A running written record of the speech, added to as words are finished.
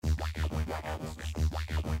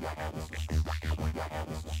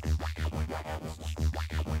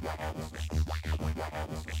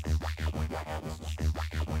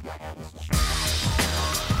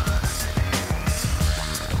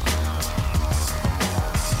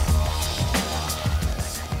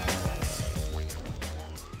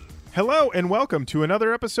Hello and welcome to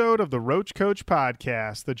another episode of the Roach Coach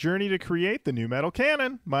Podcast, the journey to create the new metal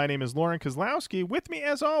canon. My name is Lauren Kozlowski. With me,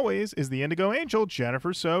 as always, is the Indigo Angel,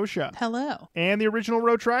 Jennifer Sosha. Hello. And the original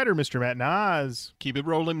Roach Rider, Mr. Matt Nas. Keep it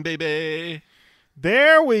rolling, baby.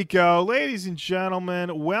 There we go. Ladies and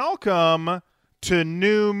gentlemen, welcome to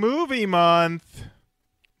New Movie Month.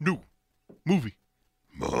 New movie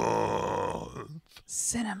month.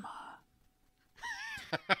 Cinema.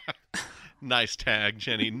 Nice tag,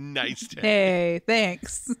 Jenny. Nice tag. Hey,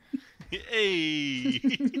 thanks. Hey.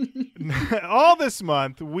 All this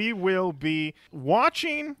month, we will be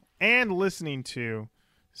watching and listening to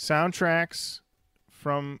soundtracks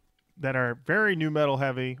from that are very new metal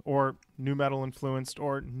heavy or new metal influenced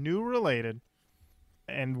or new related.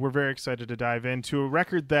 And we're very excited to dive into a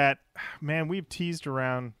record that, man, we've teased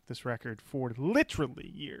around this record for literally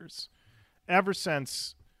years. Ever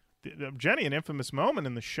since, Jenny, an infamous moment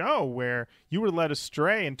in the show where you were led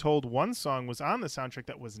astray and told one song was on the soundtrack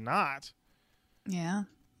that was not. Yeah.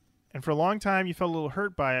 And for a long time, you felt a little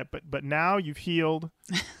hurt by it, but now you've healed,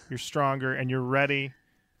 you're stronger, and you're ready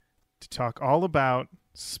to talk all about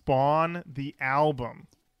Spawn, the album.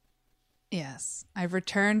 Yes. I've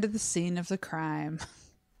returned to the scene of the crime.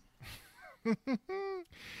 So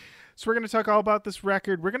we're going to talk all about this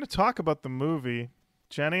record. We're going to talk about the movie.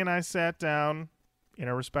 Jenny and I sat down in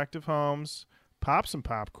our respective homes, popped some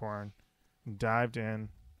popcorn, and dived in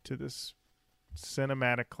to this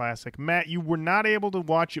cinematic classic. Matt, you were not able to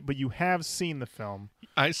watch it, but you have seen the film.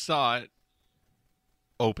 I saw it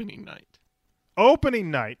opening night. Opening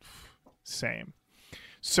night. Same.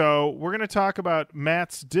 So we're going to talk about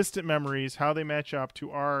Matt's distant memories, how they match up to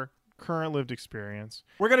our current lived experience.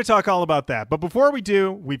 We're going to talk all about that. But before we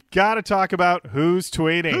do, we've got to talk about who's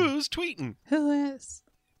tweeting. Who's tweeting? Who is?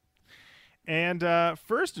 And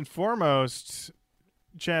first and foremost,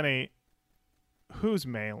 Jenny, who's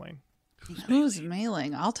mailing? Who's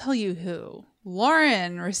mailing? I'll tell you who.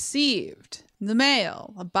 Lauren received the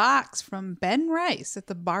mail, a box from Ben Rice at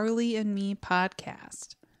the Barley and Me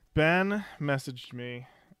podcast. Ben messaged me,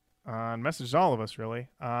 messaged all of us really,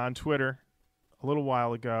 on Twitter a little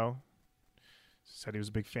while ago. Said he was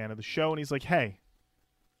a big fan of the show, and he's like, hey,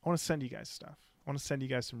 I want to send you guys stuff. I want to send you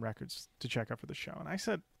guys some records to check out for the show. And I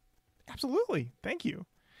said, absolutely, thank you.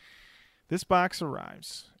 This box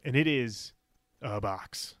arrives, and it is a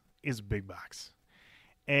box. It's a big box.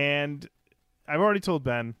 And I've already told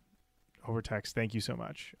Ben over text, thank you so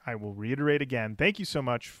much. I will reiterate again, thank you so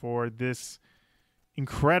much for this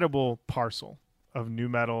incredible parcel of new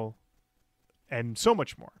metal and so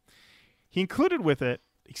much more. He included with it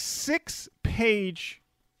a 6-page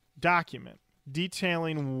document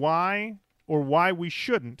detailing why we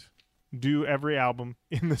shouldn't do every album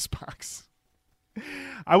in this box.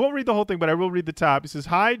 I won't read the whole thing, but I will read the top. It says,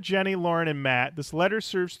 hi, Jenny, Lauren, and Matt. This letter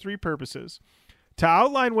serves 3 purposes: to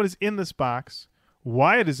outline what is in this box,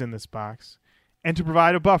 why it is in this box, and to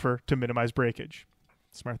provide a buffer to minimize breakage.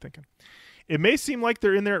 Smart thinking. It may seem like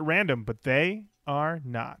they're in there at random, but they are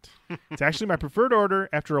not. It's actually my preferred order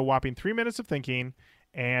after a whopping 3 minutes of thinking.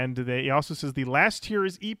 And he also says the last tier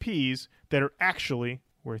is EPs that are actually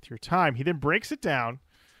worth your time. He then breaks it down.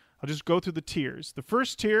 I'll just go through the tiers. The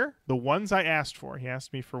first tier, the ones I asked for. He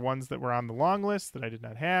asked me for ones that were on the long list that I did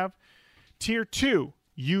not have. Tier 2,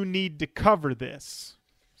 you need to cover this.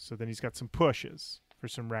 So then he's got some pushes for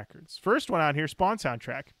some records. First one on here, Spawn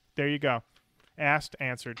soundtrack. There you go. Asked,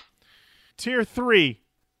 answered. Tier 3,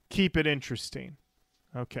 keep it interesting.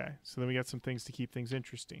 Okay, so then we got some things to keep things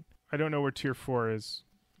interesting. I don't know where Tier 4 is.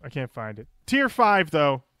 I can't find it. Tier 5,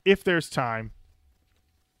 though, if there's time.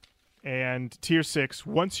 And Tier 6,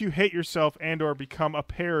 once you hate yourself and or become a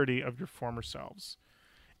parody of your former selves.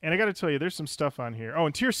 And I got to tell you, there's some stuff on here. Oh,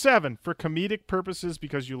 and Tier 7, for comedic purposes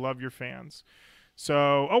because you love your fans.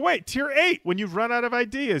 So, oh wait, Tier 8, when you've run out of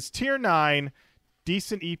ideas. Tier 9,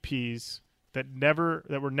 decent EPs that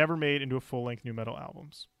were never made into a full-length new metal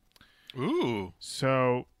albums. Ooh.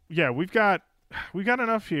 So, yeah, we've got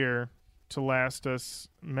enough here to last us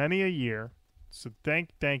many a year. So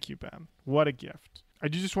thank you, Ben. What a gift. I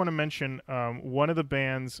do just want to mention one of the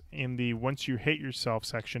bands in the Once You Hate Yourself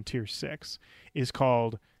section, Tier 6, is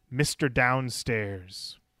called Mr.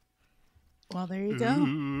 Downstairs. Well, there you go.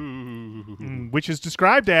 Which is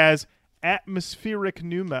described as atmospheric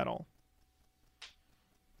new metal.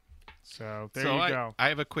 So there you go. I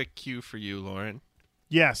have a quick cue for you, Lauren.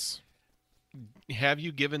 Yes. Have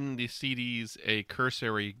you given the CDs a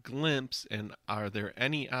cursory glimpse, and are there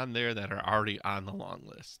any on there that are already on the long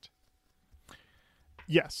list?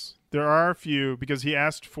 Yes, there are a few, because he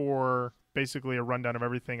asked for basically a rundown of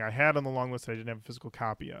everything I had on the long list that I didn't have a physical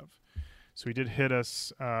copy of. So he did hit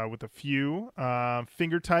us with a few.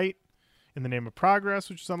 Finger Tight, In the Name of Progress,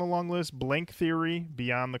 which is on the long list. Blank Theory,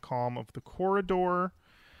 Beyond the Calm of the Corridor.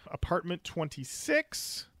 Apartment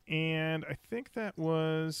 26. And I think that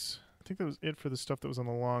was it for the stuff that was on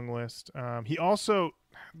the long list. He also,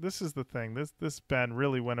 this is the thing, this Ben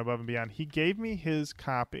really went above and beyond. He gave me his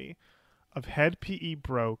copy of Head PE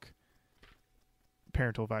Broke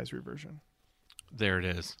Parental Advisory version. There it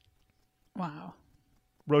is. Wow.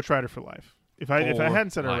 Roach Rider for life. If I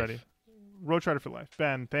hadn't said it life. already. Roach Rider for life.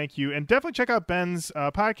 Ben, thank you. And definitely check out Ben's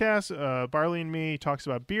podcast, Barley and Me. He talks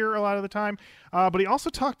about beer a lot of the time. But he also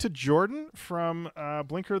talked to Jordan from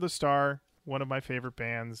Blinker the Star, one of my favorite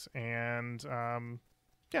bands. And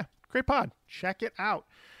yeah, great pod. Check it out.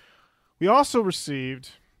 We also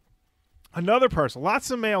received another parcel. Lots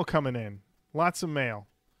of mail coming in. Lots of mail.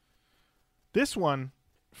 This one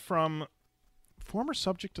from former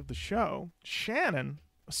subject of the show, Shannon,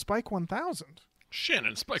 Spike 1000.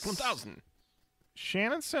 Shannon, Spike 1000.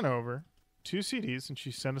 Shannon sent over 2 CDs, and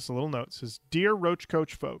she sent us a little note. It says, Dear Roach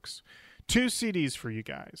Coach folks, 2 CDs for you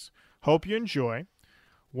guys. Hope you enjoy.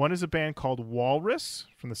 One is a band called Walrus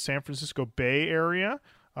from the San Francisco Bay Area,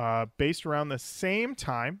 based around the same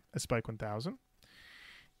time as Spike 1000.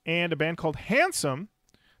 And a band called Handsome.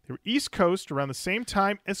 They were East Coast around the same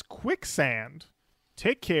time as Quicksand.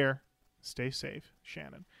 Take care. Stay safe,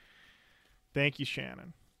 Shannon. Thank you,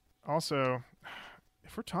 Shannon. Also,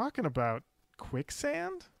 if we're talking about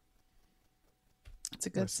Quicksand, It's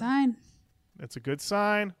a good sign. it's a good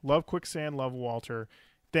sign. Love Quicksand, love Walter.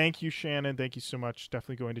 Thank you, Shannon. Thank you so much.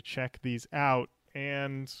 Definitely going to check these out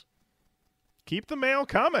and keep the mail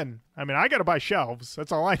coming. I mean, I got to buy shelves.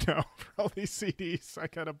 That's all I know for all these CDs. I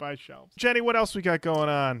got to buy shelves. Jenny, what else we got going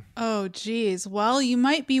on? Oh, geez. Well, you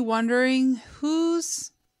might be wondering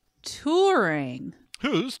who's touring.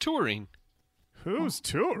 Who's touring? Who's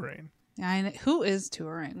touring? Who is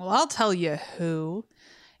touring? Well, I'll tell you who.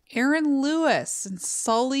 Aaron Lewis and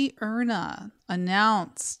Sully Erna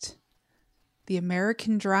announced the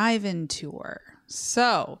American Drive-In Tour.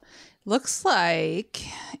 So, looks like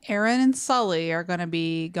Aaron and Sully are going to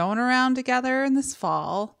be going around together in this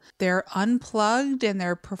fall. They're unplugged and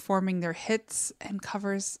they're performing their hits and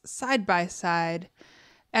covers side by side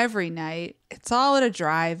every night. It's all at a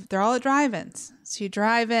drive. They're all at drive-ins. So you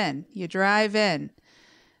drive in.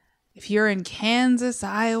 If you're in Kansas,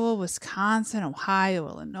 Iowa, Wisconsin, Ohio,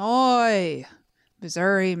 Illinois,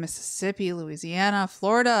 Missouri, Mississippi, Louisiana,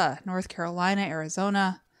 Florida, North Carolina,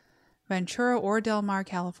 Arizona, Ventura, or Del Mar,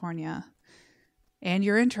 California, and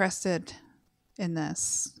you're interested in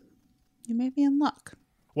this, you may be in luck.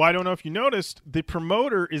 Well, I don't know if you noticed, the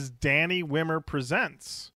promoter is Danny Wimmer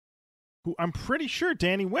Presents, who I'm pretty sure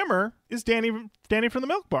Danny Wimmer is Danny from the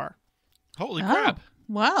Milk Bar. Holy crap.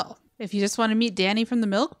 Well, if you just want to meet Danny from the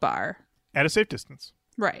Milk Bar. At a safe distance.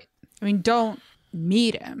 Right. I mean, don't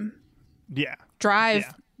meet him. Yeah.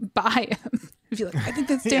 Drive by him. If you're like, I think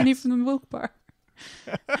that's Danny Yes. from the Milk Bar.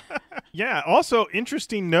 Yeah. Also,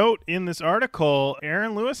 interesting note in this article,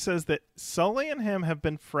 Aaron Lewis says that Sully and him have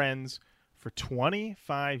been friends for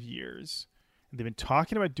 25 years. And they've been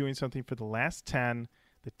talking about doing something for the last 10.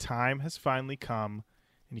 The time has finally come,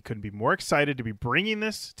 and he couldn't be more excited to be bringing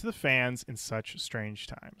this to the fans in such strange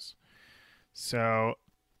times. So,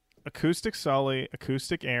 acoustic Sully,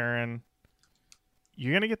 acoustic Aaron,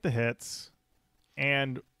 you're going to get the hits.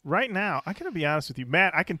 And right now, I got to be honest with you,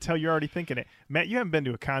 Matt, I can tell you're already thinking it. Matt, you haven't been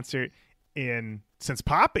to a concert since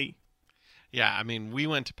Poppy. Yeah, I mean, we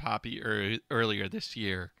went to Poppy earlier this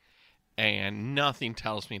year, and nothing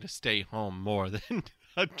tells me to stay home more than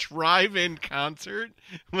a drive-in concert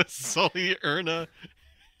with Sully Erna.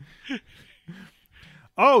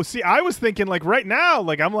 Oh, see, I was thinking like right now,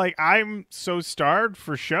 I'm so starved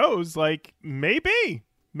for shows. Like maybe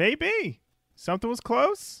something was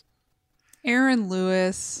close. Aaron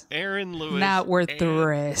Lewis. Not worth the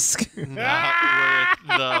risk. Not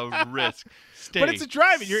worth the risk. Stay But it's a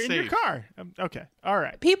drive-in. You're in safe. your car. Okay. All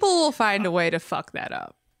right. People will find a way to fuck that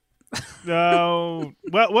up. No.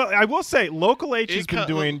 well, I will say Local H has been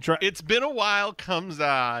doing. It's been a while. Comes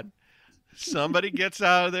on. Somebody gets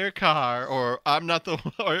out of their car, or I'm not the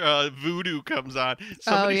or Voodoo comes on.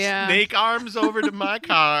 Somebody snake arms over to my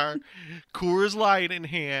car, Coors Light in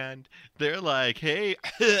hand. They're like, "Hey,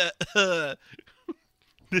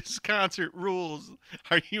 this concert rules.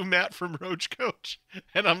 Are you Matt from Roach Coach?"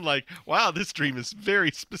 And I'm like, "Wow, this dream is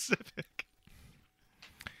very specific."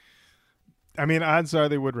 I mean, odds are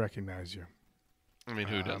they would recognize you. I mean,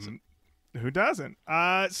 who doesn't? Who doesn't?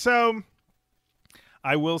 So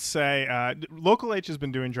I will say Local H has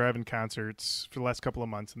been doing drive-in concerts for the last couple of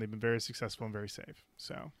months, and they've been very successful and very safe.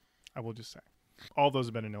 So I will just say all those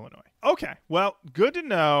have been in Illinois. Okay, well, good to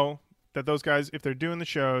know that those guys, if they're doing the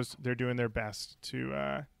shows, they're doing their best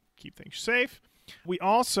to keep things safe. We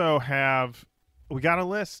also we got a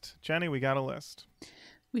list. Jenny, we got a list.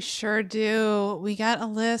 We sure do. We got a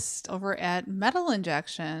list over at Metal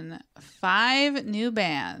Injection. 5 new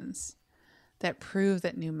bands that prove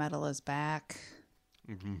that new metal is back.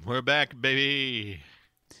 We're back, baby.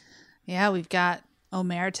 Yeah, we've got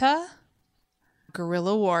Omerta,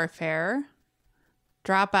 Guerrilla Warfare,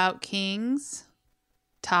 Dropout Kings,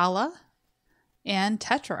 Tala, and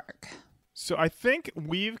Tetrarch. So I think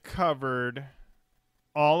we've covered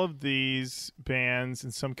all of these bands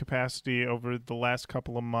in some capacity over the last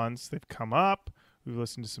couple of months. They've come up. We've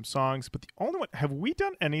listened to some songs, but the only one, have we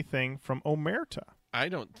done anything from Omerta? I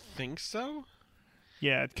don't think so.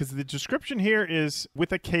 Yeah, because the description here is,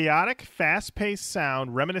 with a chaotic, fast-paced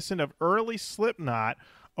sound reminiscent of early Slipknot,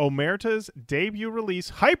 Omerta's debut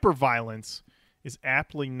release, Hyperviolence, is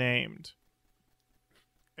aptly named.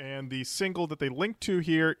 And the single that they link to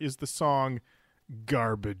here is the song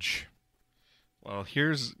Garbage. Well,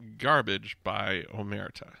 here's Garbage by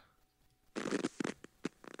Omerta.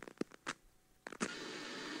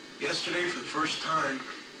 Yesterday, for the first time,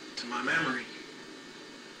 to my memory,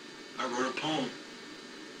 I wrote a poem.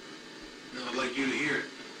 And I'd like you to hear it.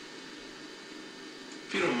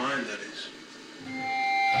 If you don't mind, that is.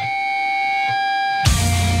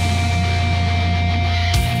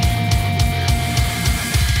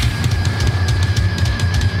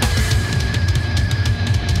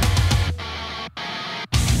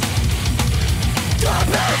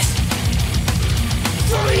 Garbage!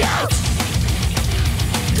 Throw me out!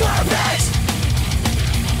 Garbage!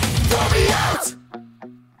 Throw me out!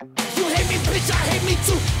 You hate me, bitch, I hate me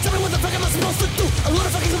too. Tell me what the fuck am I supposed to do? A load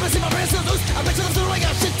of fucking somebody see my brains to lose. I bet you listen to I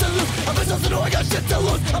got shit to lose. I bet you listen to I got shit to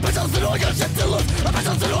lose. I bet you listen to I got shit to lose. I bet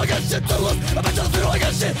you listen to I got shit to lose. I bet you listen to I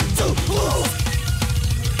got shit to lose.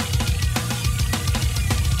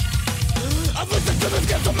 I've listened to this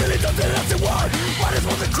game so many times and that's it. Why is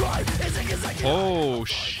one to cry? Oh,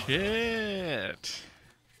 shit.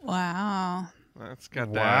 Wow. That's got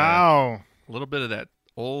Wow. a little bit of that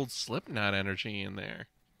old Slipknot energy in there.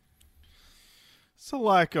 It's a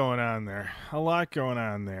lot going on there. A lot going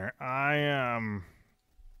on there. I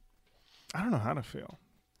don't know how to feel.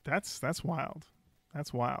 That's wild.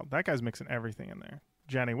 That's wild. That guy's mixing everything in there.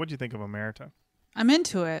 Jenny, what'd you think of Omerta? I'm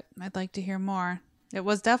into it. I'd like to hear more. It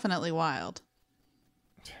was definitely wild.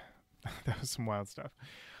 That was some wild stuff.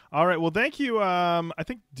 All right. Well, thank you. I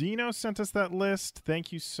think Dino sent us that list.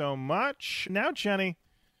 Thank you so much. Now, Jenny,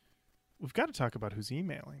 we've got to talk about who's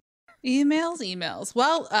emailing. Emails.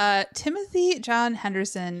 Well, Timothy John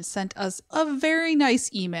Henderson sent us a very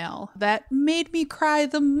nice email that made me cry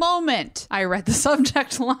the moment I read the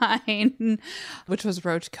subject line, which was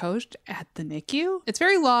Roach Coached at the NICU. It's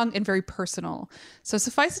very long and very personal. So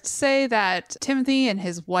suffice it to say that Timothy and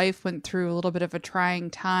his wife went through a little bit of a trying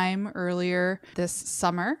time earlier this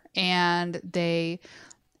summer, and they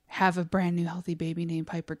have a brand new healthy baby named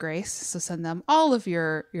Piper Grace. So send them all of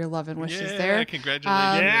your love and wishes there.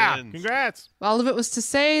 Congratulations. Congrats. All of it was to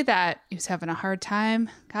say that he was having a hard time,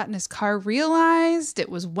 got in his car, realized it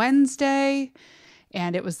was Wednesday,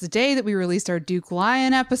 and it was the day that we released our Duke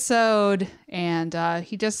Lion episode. And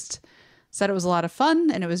he just said it was a lot of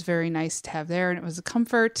fun, and it was very nice to have there, and it was a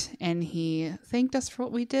comfort. And he thanked us for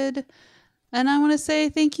what we did. And I want to say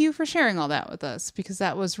thank you for sharing all that with us, because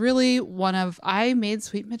that was really I made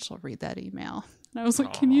Sweet Mitchell read that email. And I was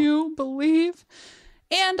like, Can you believe?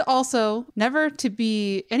 And also never to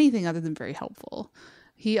be anything other than very helpful.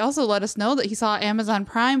 He also let us know that he saw Amazon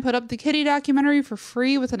Prime put up the Kitty documentary for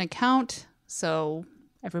free with an account. So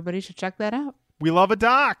everybody should check that out. We love a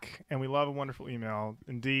doc, and we love a wonderful email.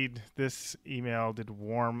 Indeed, this email did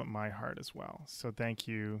warm my heart as well. So thank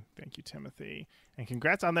you, Timothy. And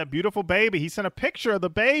congrats on that beautiful baby. He sent a picture of the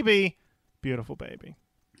baby. Beautiful baby.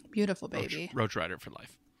 Beautiful baby. Roach Rider for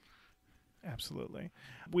life. Absolutely.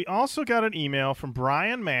 We also got an email from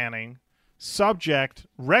Brian Manning. Subject,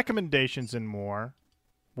 recommendations and more.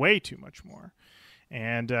 Way too much more.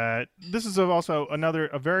 And this is also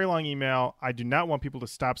a very long email. I do not want people to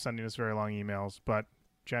stop sending us very long emails, but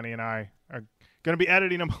Jenny and I are going to be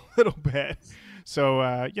editing them a little bit.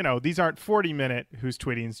 So, these aren't 40-minute Who's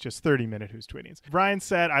Tweetings, just 30-minute Who's Tweetings. Brian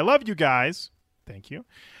said, I love you guys. Thank you.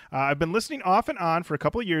 I've been listening off and on for a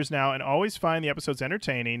couple of years now and always find the episodes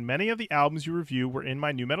entertaining. Many of the albums you review were in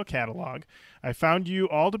my new metal catalog. I found you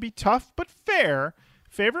all to be tough but fair.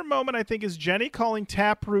 Favorite moment, I think, is Jenny calling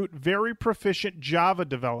Taproot very proficient Java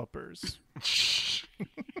developers. He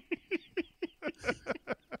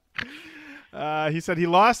said he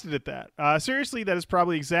lost it at that. Seriously, that is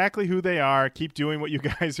probably exactly who they are. Keep doing what you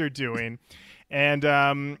guys are doing. And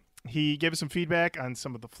He gave us some feedback on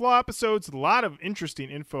some of the Flaw episodes. A lot of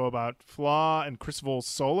interesting info about Flaw and Chris Voll's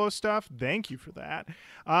solo stuff. Thank you for that.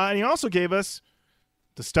 And he also gave us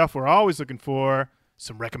the stuff we're always looking for,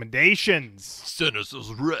 some recommendations. Send us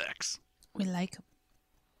those recs. We like them.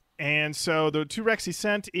 And so the 2 recs he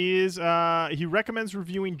sent is he recommends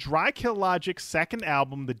reviewing Dry Kill Logic's second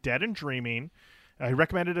album, The Dead and Dreaming. He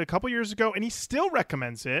recommended it a couple years ago, and he still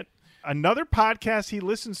recommends it. Another podcast he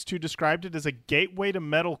listens to described it as a gateway to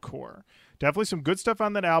metalcore. Definitely some good stuff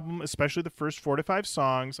on that album, especially the first 4 to 5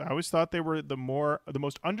 songs. I always thought they were the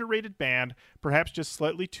most underrated band, perhaps just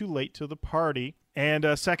slightly too late to the party.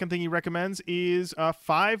 And second thing he recommends is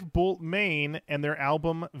 5 Bolt Maine and their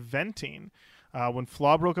album Venting. When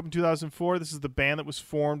Flaw broke up in 2004, this is the band that was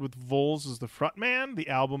formed with Voles as the frontman. The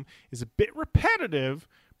album is a bit repetitive,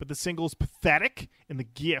 but the singles Pathetic and The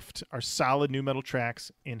Gift are solid new metal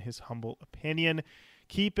tracks in his humble opinion.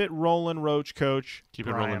 Keep it rolling, Roach Coach. Keep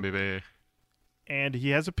Brian. it rolling, baby. And he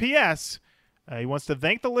has a P.S. He wants to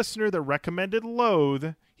thank the listener that recommended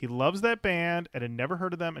Loathe. He loves that band and had never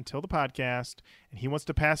heard of them until the podcast. And he wants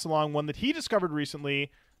to pass along one that he discovered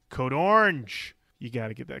recently, Code Orange. You got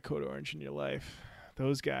to get that Code Orange in your life.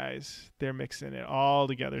 Those guys, they're mixing it all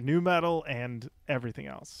together. New metal and everything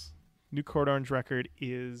else. New Code Orange record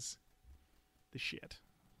is the shit.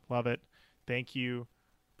 Love it. Thank you,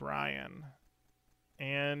 Brian.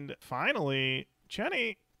 And finally,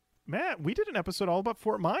 Jenny, Matt, we did an episode all about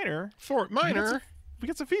Fort Minor. Fort Minor. We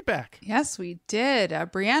got some feedback. Yes, we did.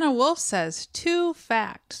 Brianna Wolf says 2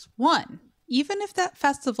 facts. 1, even if that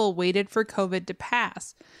festival waited for COVID to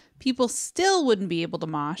pass, people still wouldn't be able to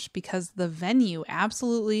mosh because the venue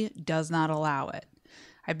absolutely does not allow it.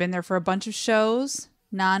 I've been there for a bunch of shows.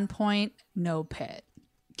 Non-Point, no pit.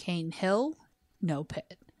 Cane Hill, no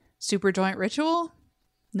pit. Superjoint Ritual,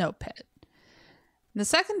 no pit. The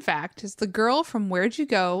second fact is the girl from Where'd You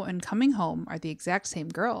Go and Coming Home are the exact same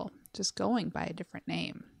girl, just going by a different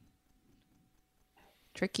name.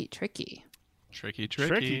 Tricky. Tricky,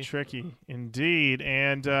 indeed.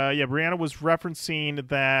 And Brianna was referencing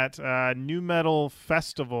that new metal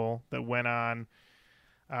festival that went on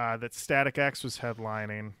that Static X was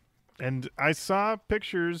headlining. And I saw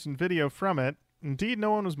pictures and video from it. Indeed,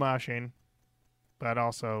 no one was moshing, but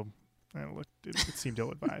also it seemed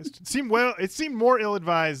ill-advised. It seemed more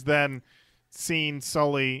ill-advised than seeing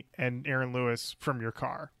Sully and Aaron Lewis from your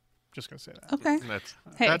car. Just gonna say that. Okay,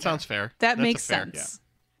 that sounds fair. That That's makes fair. sense.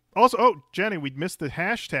 Yeah. Also, Jenny, we missed the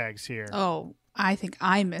hashtags here. Oh, I think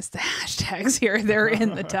I missed the hashtags here. They're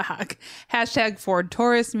in the doc. Hashtag Ford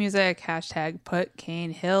Taurus Music. Hashtag put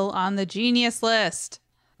Cane Hill on the Genius list.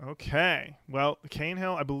 Okay. Well, Cane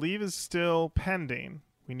Hill, I believe, is still pending.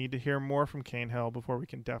 We need to hear more from Cane Hill before we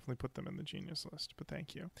can definitely put them in the Genius list, but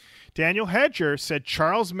thank you. Daniel Hedger said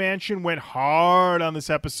Charles Manson went hard on this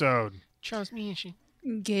episode. Charles Manson.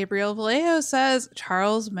 Gabriel Vallejo says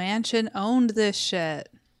Charles Manson owned this shit.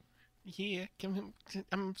 Yeah,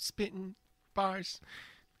 I'm spitting bars.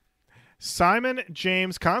 Simon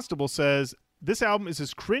James Constable says this album is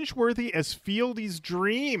as cringeworthy as Fieldy's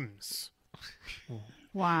Dreams.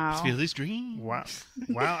 Wow. Feel these dreams. Wow.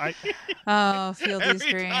 Feel these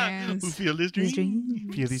dreams. Feel these dreams.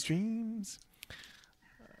 Feel these dreams.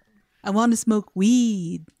 I want to smoke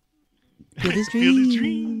weed. Feel these dreams. Feel these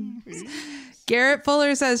dreams. Garrett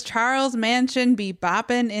Fuller says Charles Manson be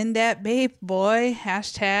bopping in that babe, boy.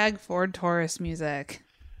 Hashtag Ford Taurus Music.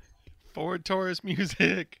 Ford Taurus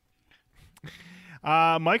Music.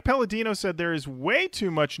 Mike Palladino said there is way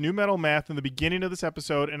too much new metal math in the beginning of this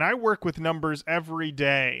episode, and I work with numbers every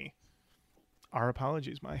day. Our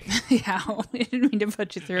apologies, Mike. Yeah, we didn't mean to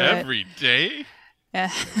put you through Every day?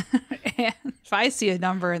 Yeah. And if I see a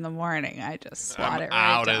number in the morning, I just swat it right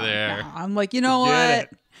out of down. there. No, I'm like, you know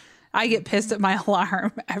what? I get pissed at my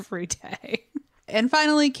alarm every day. And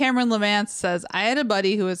finally, Cameron Lamance says, I had a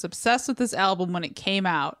buddy who was obsessed with this album when it came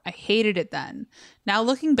out. I hated it then. Now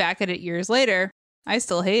looking back at it years later, I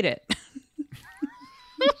still hate it.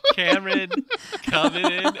 Cameron coming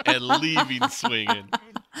in and leaving swinging.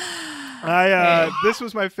 This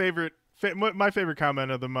was my favorite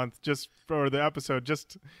comment of the month, just for the episode.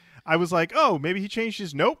 I was like, oh, maybe he changed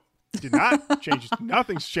his. Nope, did not change.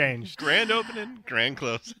 Nothing's changed. Grand opening, grand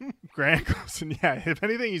closing. Grand closing. Yeah, if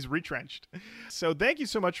anything, he's retrenched. So thank you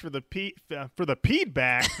so much for the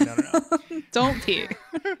feedback. No. Don't pee.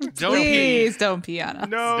 Please don't pee on us.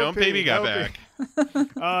 No, don't pee. We got back.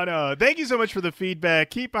 Oh, no. Thank you so much for the feedback.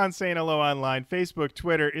 Keep on saying hello online. Facebook,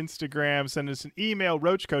 Twitter, Instagram. Send us an email,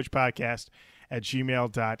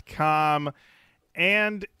 roachcoachpodcast@gmail.com.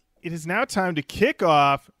 And it is now time to kick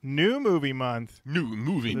off New Movie Month. New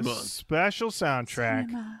Movie the Month. Special soundtrack,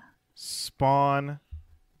 Spawn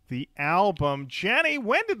the album. Jenny,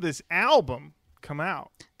 when did this album come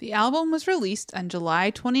out? The album was released on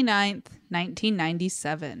July 29th,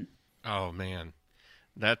 1997. Oh man,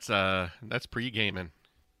 that's pre-gaming.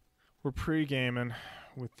 We're pre-gaming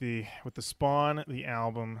with the Spawn, the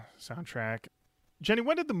album soundtrack. Jenny,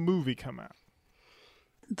 when did the movie come out?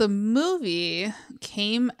 The movie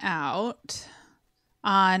came out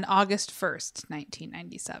on August 1st,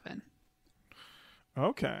 1997.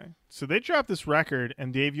 Okay. So they dropped this record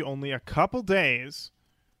and gave you only a couple days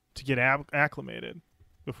to get acclimated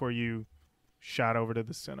before you shot over to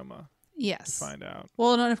the cinema. Yes. To find out.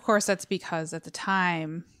 Well, and of course, that's because at the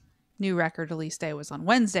time, new record release day was on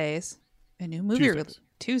Wednesdays, and new movie release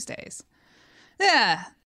Tuesdays. Yeah.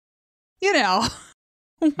 You know,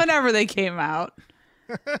 whenever they came out.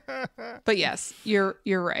 But yes, you're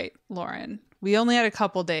right, Lauren. We only had a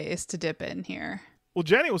couple days to dip in here. Well,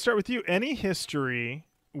 Jenny, we'll start with you. Any history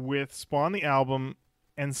with Spawn the album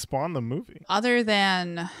and Spawn the movie? Other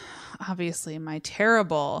than, obviously, my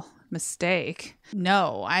terrible mistake.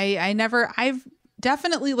 No, I've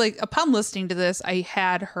definitely, like, upon listening to this, I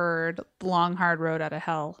had heard The Long Hard Road Out of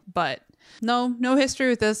Hell, but no history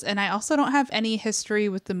with this. And I also don't have any history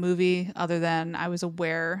with the movie other than I was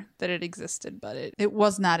aware that it existed, but it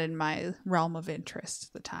was not in my realm of interest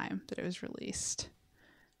at the time that it was released.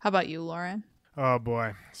 How about you, Lauren? Oh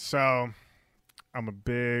boy. So I was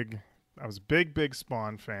a big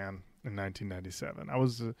Spawn fan in 1997. I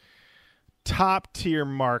was a top tier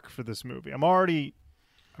mark for this movie. I'm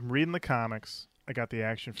reading the comics. I got the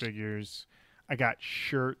action figures. I got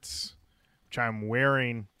shirts, which I'm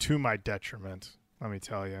wearing to my detriment, let me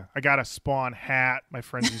tell you. I got a Spawn hat. My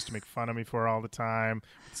friends used to make fun of me for all the time.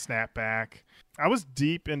 Snapback. I was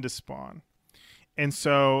deep into Spawn. And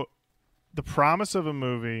so the promise of a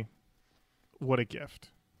movie, what a gift.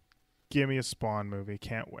 Give me a Spawn movie.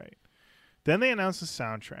 Can't wait. Then they announced the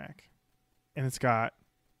soundtrack, and it's got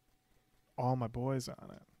all my boys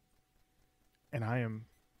on it. And I am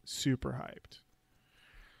super hyped.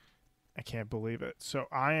 I can't believe it. So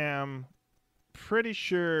I am pretty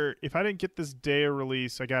sure if I didn't get this day of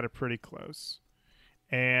release, I got it pretty close.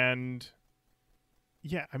 And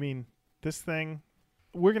yeah, I mean, this thing,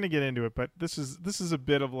 we're going to get into it, but this is a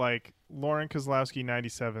bit of like Lauren Kozlowski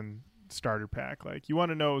 97 starter pack. Like, you want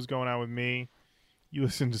to know what was going on with me? You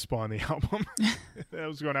listen to Spawn the album. That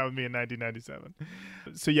was going on with me in 1997.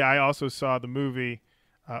 So yeah, I also saw the movie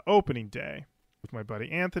opening day with my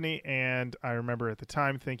buddy Anthony, and I remember at the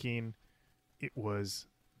time thinking it was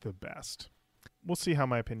the best. We'll see how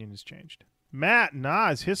my opinion has changed. Matt,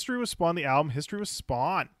 Nas, history with Spawn the album, history with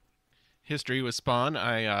Spawn. History with Spawn,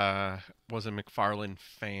 I was a McFarlane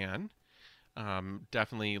fan.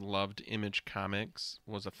 Definitely loved Image Comics,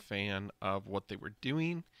 was a fan of what they were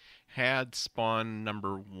doing. Had Spawn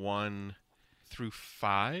number 1 through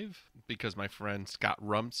 5 because my friend Scott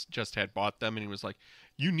Rumps just had bought them, and he was like,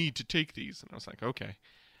 "You need to take these." And I was like, okay.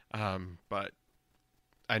 But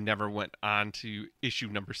I never went on to issue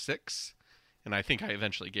number 6, and I think I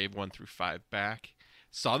eventually gave 1 through 5 back.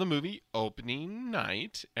 Saw the movie opening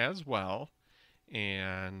night as well,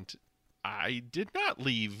 and I did not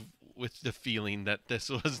leave with the feeling that this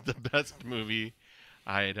was the best movie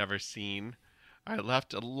I had ever seen. I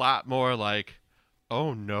left a lot more like,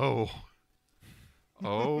 oh no.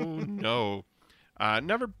 Oh no.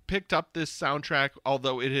 Never picked up this soundtrack,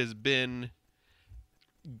 although it has been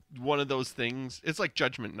one of those things. It's like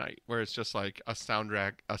Judgment Night, where it's just like a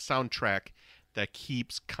soundtrack that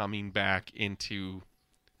keeps coming back into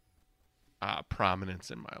prominence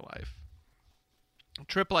in my life.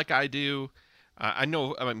 Trip Like I Do. I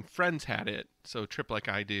know, friends had it, so Trip Like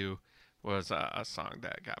I Do was a song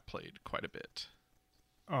that got played quite a bit.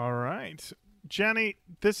 All right. Jenny,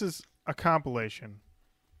 this is a compilation.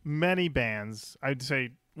 Many bands, I'd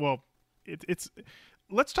say, well, it's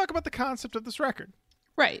let's talk about the concept of this record.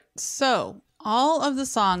 Right. So all of the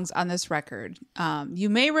songs on this record, you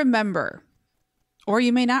may remember, or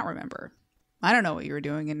you may not remember. I don't know what you were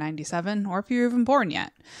doing in 97 or if you were even born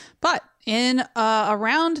yet. But in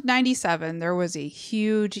around 97, there was a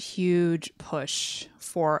huge push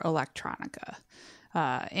for electronica.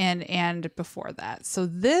 And before that. So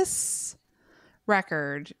this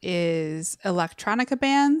record is electronica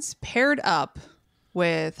bands paired up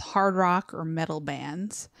with hard rock or metal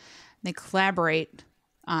bands. They collaborate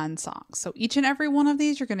on songs. So each and every one of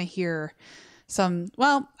these, you're going to hear some,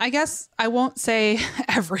 well, I guess I won't say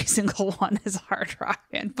every single one is a hard rock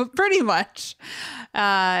band, but pretty much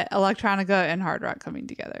electronica and hard rock coming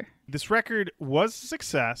together. This record was a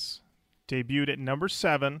success, debuted at number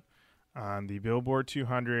 7 on the Billboard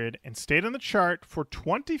 200 and stayed on the chart for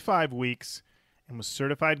 25 weeks and was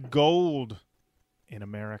certified gold in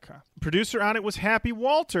America. Producer on it was Happy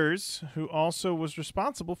Walters, who also was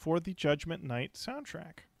responsible for the Judgment Night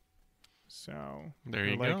soundtrack. So there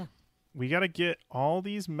you go. We got to get all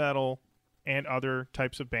these metal and other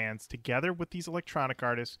types of bands together with these electronic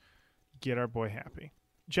artists, get our boy Happy.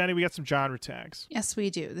 Jenny, we got some genre tags. Yes, we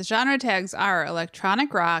do. The genre tags are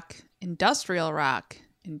electronic rock, industrial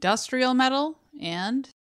metal, and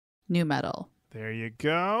new metal. There you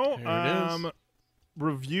go. There it is.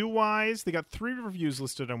 Review-wise, they got 3 reviews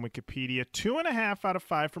listed on Wikipedia, 2.5 out of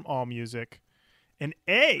 5 from AllMusic, an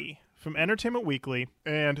A from Entertainment Weekly,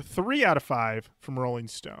 and 3 out of 5 from Rolling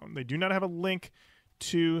Stone. They do not have a link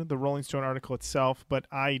to the Rolling Stone article itself, but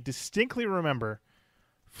I distinctly remember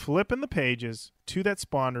flipping the pages to that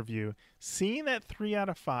Spawn review, seeing that 3 out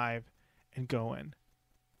of 5, and going,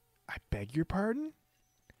 I beg your pardon?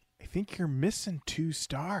 I think you're missing 2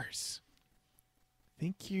 stars.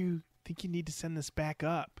 Think you need to send this back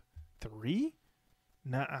up. 3?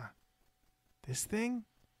 Nuh-uh. This thing?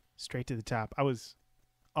 Straight to the top. I was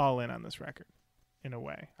all in on this record, in a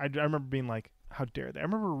way. I remember being like, how dare they? I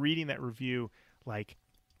remember reading that review like,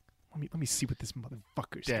 let me see what this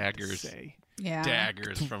motherfucker's got to say. Yeah.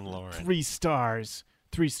 Daggers from Lauren. 3 stars.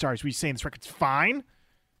 3 stars. Were you saying this record's fine?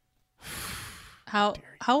 How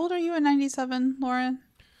old are you in 97, Lauren?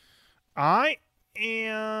 I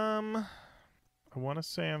want to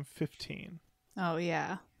say I'm 15. Oh,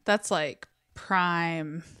 yeah. That's like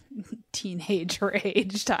prime teenager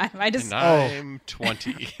age time. And I'm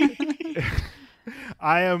 20.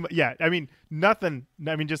 I am, yeah. I mean, nothing.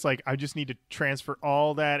 I mean, just like, I just need to transfer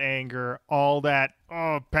all that anger, all that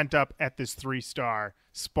pent up at this 3-star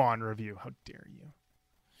Spawn review. How dare you?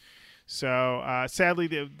 So, sadly,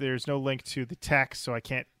 there's no link to the text, so I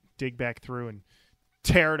can't dig back through and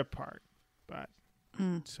tear it apart. But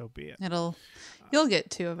so be it. You'll get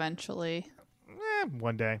to eventually.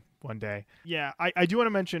 One day. Yeah, I do want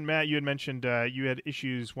to mention, Matt, you had mentioned you had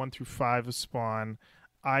issues 1 through 5 of Spawn.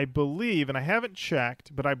 I believe, and I haven't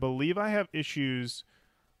checked, but I believe I have issues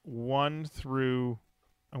 1 through,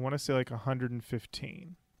 I want to say like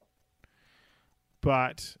 115.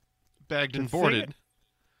 But bagged and boarded.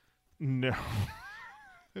 No.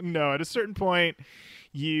 No, at a certain point,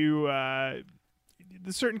 the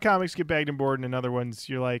certain comics get bagged and boarded, and other ones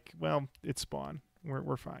you're like, well, it's Spawn.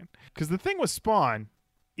 We're fine. Because the thing with Spawn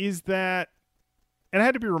is that, and I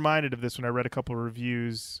had to be reminded of this when I read a couple of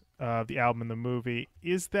reviews of the album and the movie,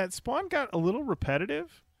 is that Spawn got a little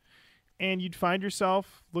repetitive, and you'd find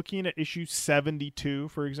yourself looking at issue 72,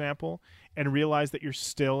 for example, and realize that you're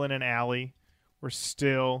still in an alley. We're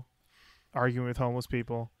still arguing with homeless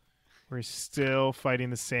people. We're still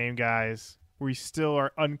fighting the same guys. We still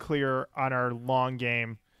are unclear on our long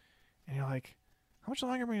game. And you're like, how much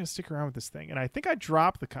longer am I going to stick around with this thing? And I think I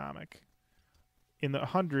dropped the comic in the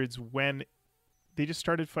hundreds when they just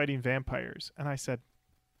started fighting vampires. And I said,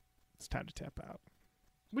 it's time to tap out.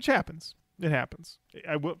 Which happens. It happens.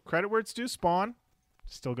 I will credit where it's due. Spawn,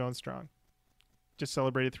 still going strong. Just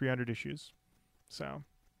celebrated 300 issues. So,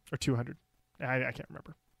 or 200. I can't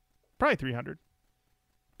remember. Probably 300.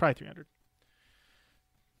 Probably 300.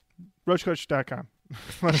 RoachCoach.com.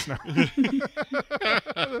 Let us know.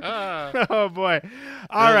 Oh, boy.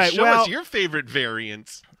 All right. Show us your favorite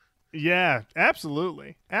variants. Yeah,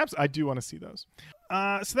 absolutely. I do want to see those.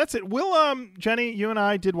 So that's it. Jenny, you and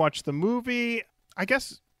I did watch the movie. I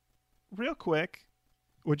guess, real quick,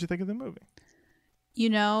 what'd you think of the movie? You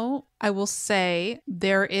know, I will say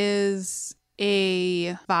there is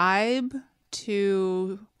a vibe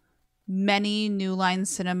to many New Line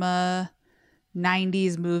Cinema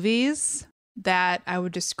 90s movies that I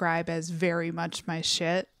would describe as very much my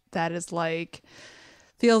shit. That is like,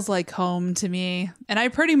 feels like home to me. And I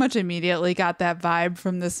pretty much immediately got that vibe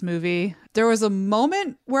from this movie. There was a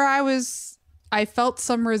moment where I felt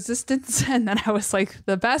some resistance, and then I was like,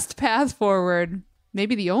 the best path forward,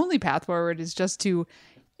 maybe the only path forward, is just to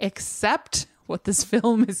accept what this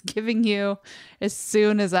film is giving you. As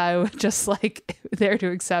soon as I was just like there to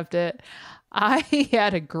accept it, I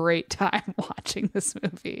had a great time watching this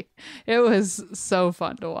movie. It was so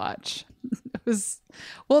fun to watch.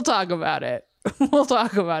 We'll talk about it.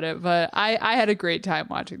 But I had a great time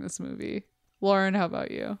watching this movie. Lauren, how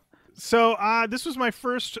about you? So this was my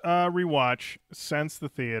first rewatch since the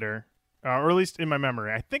theater, or at least in my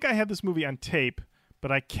memory. I think I had this movie on tape,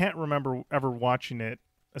 but I can't remember ever watching it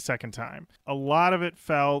a second time. A lot of it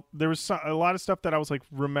there was a lot of stuff that I was like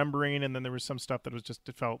remembering, and then there was some stuff that was just,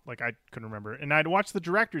 it felt like I couldn't remember. And I'd watched the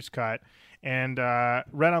director's cut, and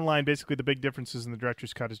read online basically the big differences in the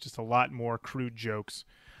director's cut is just a lot more crude jokes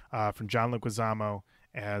from John Leguizamo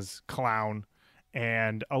as Clown,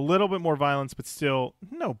 and a little bit more violence, but still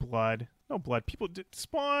no blood, No blood.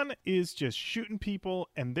 Spawn is just shooting people,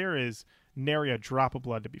 and there is nary a drop of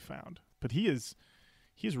blood to be found. But he's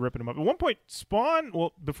ripping them up. At one point, Spawn,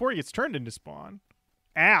 well, before he gets turned into Spawn,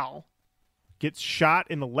 Al gets shot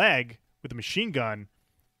in the leg with a machine gun.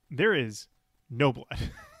 There is no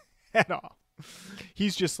blood at all.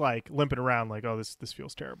 He's just like limping around like, oh, this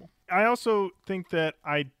feels terrible. I also think that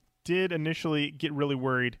I did initially get really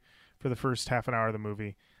worried for the first half an hour of the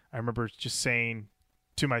movie. I remember just saying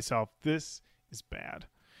to myself, this is bad.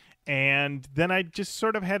 And then I just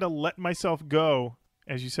sort of had to let myself go,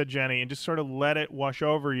 as you said, Jenny, and just sort of let it wash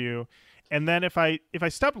over you. And then if I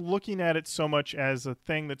stopped looking at it so much as a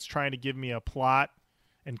thing that's trying to give me a plot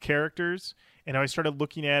and characters, and I started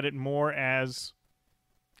looking at it more as,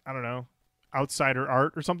 I don't know, outsider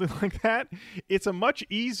art or something like that, it's a much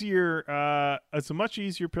easier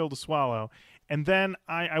pill to swallow. And then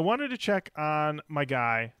I wanted to check on my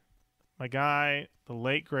guy, the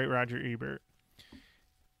late great Roger Ebert,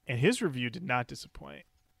 and his review did not disappoint.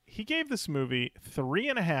 He gave this movie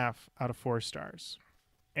 3.5 out of 4 stars.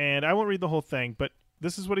 And I won't read the whole thing, but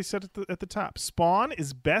this is what he said at the top. Spawn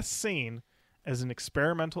is best seen as an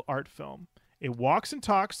experimental art film. It walks and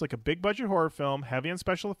talks like a big-budget horror film, heavy on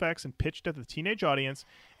special effects and pitched at the teenage audience,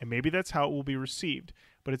 and maybe that's how it will be received.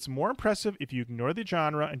 But it's more impressive if you ignore the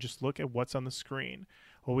genre and just look at what's on the screen.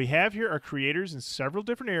 What we have here are creators in several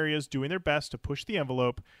different areas doing their best to push the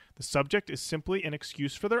envelope. The subject is simply an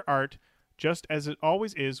excuse for their art, just as it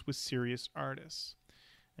always is with serious artists.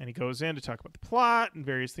 And he goes in to talk about the plot and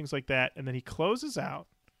various things like that, and then he closes out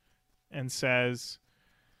and says,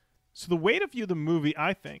 so the way to view the movie,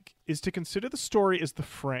 I think, is to consider the story as the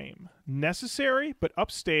frame, necessary but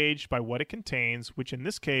upstaged by what it contains, which in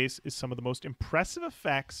this case is some of the most impressive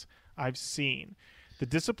effects I've seen. The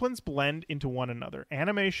disciplines blend into one another.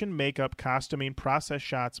 Animation, makeup, costuming, process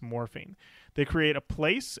shots, morphing. They create a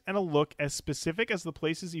place and a look as specific as the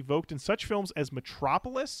places evoked in such films as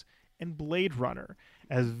Metropolis and Blade Runner.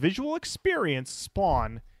 As visual experience,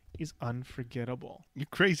 Spawn is unforgettable. You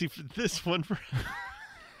crazy for this one,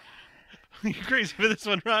 You crazy for this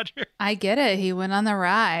one, Roger? I get it. He went on the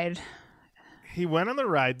ride.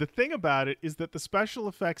 The thing about it is that the special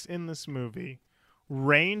effects in this movie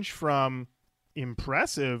range from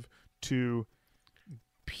impressive to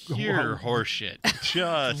pure horseshit.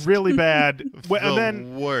 Just really bad. And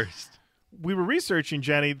then worst. We were researching,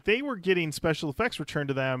 Jenny. They were getting special effects returned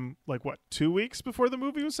to them 2 weeks before the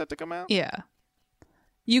movie was set to come out? Yeah.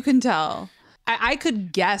 You can tell. I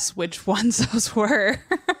could guess which ones those were.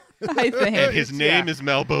 I think. And his name is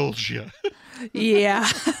Malebolgia. Yeah.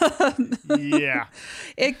 Yeah.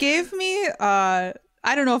 It gave me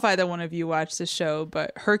I don't know if either one of you watched the show,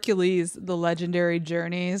 but Hercules: The Legendary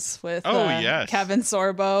Journeys with yes. Kevin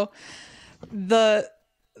Sorbo. Those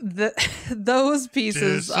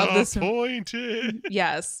pieces of this. Disappointed.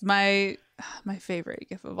 Yes, my favorite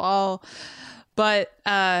gif of all. But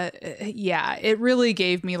yeah, it really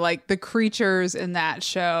gave me the creatures in that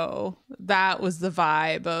show. That was the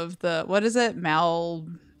vibe of the, what is it?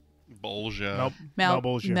 Malebolgia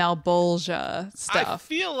stuff. I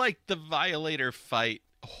feel like the Violator fight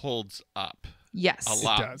holds up. Yes. A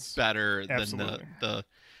lot better than the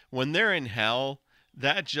when they're in hell,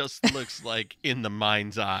 that just looks like in the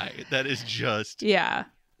mind's eye. That is just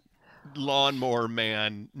Lawnmower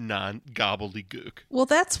Man non-gobbledygook. Well,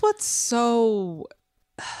 that's what's so...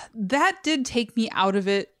 That did take me out of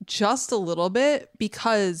it just a little bit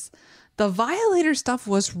because the Violator stuff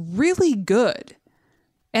was really good.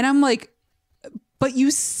 And I'm like, but you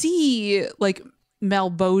see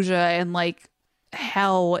Malebolgia and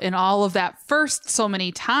hell and all of that first so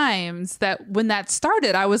many times that when that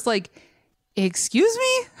started, I was like, excuse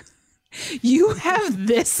me? You have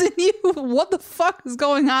this in you? What the fuck is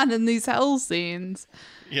going on in these hell scenes?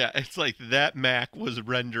 Yeah, it's like that Mac was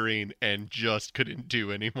rendering and just couldn't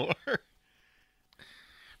do anymore.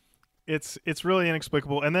 It's really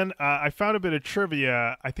inexplicable. And then I found a bit of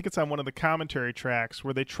trivia. I think it's on one of the commentary tracks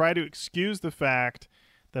where they try to excuse the fact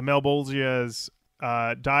that Malebolgia's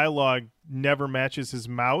dialogue never matches his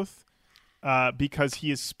mouth because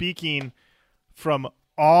he is speaking from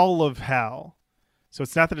all of hell. So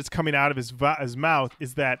it's not that it's coming out of his mouth,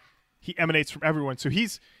 is that he emanates from everyone. So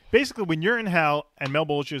he's basically, when you're in hell and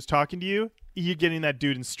Malebolgia is talking to you, you're getting that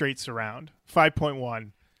dude in straight surround.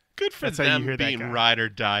 5.1. Good for them being ride or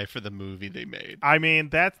die for the movie they made. I mean,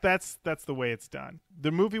 that's the way it's done.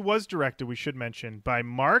 The movie was directed, we should mention, by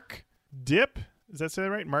Mark Dipp. Does that say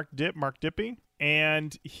that right? Mark Dippy.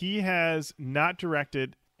 And he has not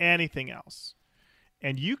directed anything else.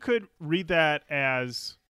 And you could read that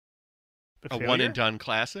as a one and done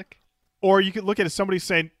classic? Or you could look at it as somebody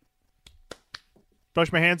saying,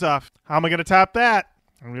 Brush my hands off. How am I going to top that?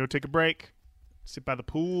 I'm going to go take a break. Sit by the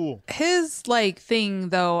pool. His thing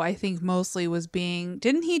though, I think mostly was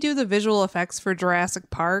didn't he do the visual effects for Jurassic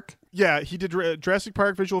Park? Yeah, he did Jurassic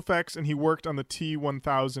Park visual effects, and he worked on the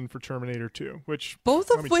T-1000 for Terminator 2, both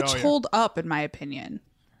of which hold up in my opinion.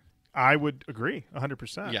 I would agree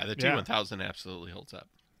 100%. Yeah, the T-1000 absolutely holds up.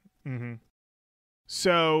 Mm-hmm.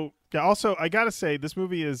 So, yeah, also, I got to say, this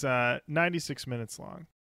movie is 96 minutes long.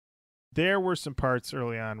 There were some parts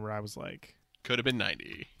early on where I was like... Could have been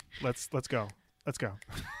 90. Let's go. Let's go.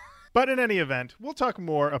 But in any event, we'll talk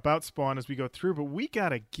more about Spawn as we go through, but we got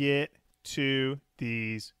to get to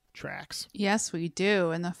these tracks. Yes, we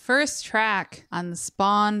do. And the first track on the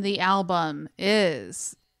Spawn the album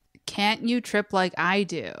is Can't You Trip Like I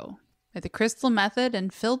Do by the Crystal Method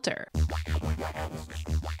and Filter.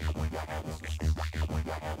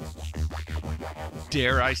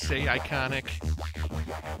 Dare I say iconic?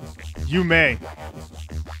 You may.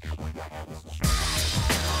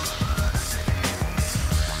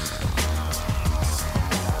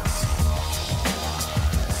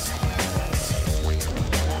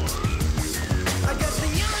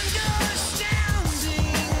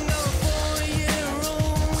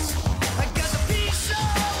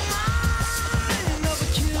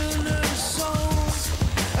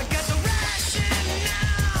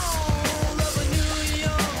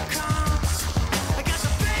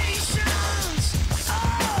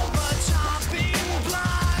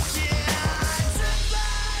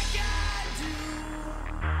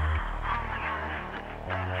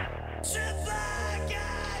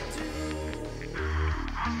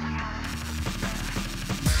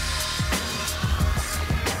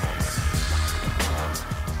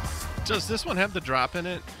 Does this one have the drop in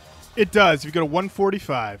it? It does. If you go to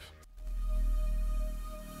 145.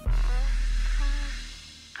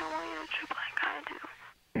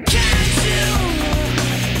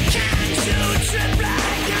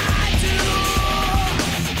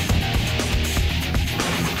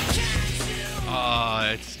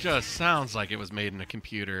 It just sounds like it was made in a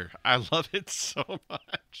computer. I love it so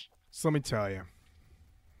much. So let me tell you.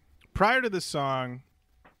 Prior to this song,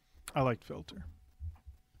 I liked Filter.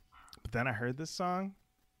 But then I heard this song,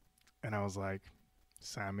 and I was like,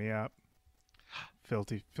 sign me up.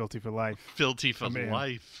 Filthy for life. Filthy for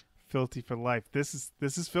life. Filthy for life. This is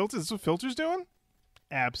Filter. This is what Filter's doing?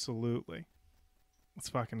 Absolutely. Let's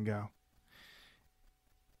fucking go.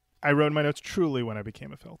 I wrote in my notes, truly when I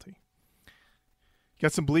became a Filthy.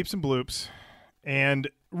 Got some bleeps and bloops. And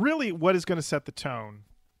really what is going to set the tone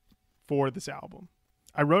for this album.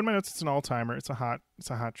 I wrote in my notes it's an all-timer. It's a hot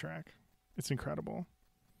track. It's incredible.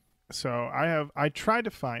 So I tried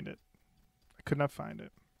to find it. I could not find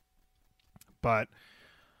it. But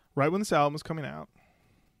right when this album was coming out,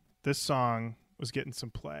 this song was getting some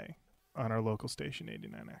play on our local station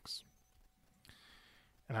 89X.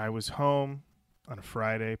 And I was home on a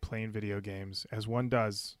Friday playing video games, as one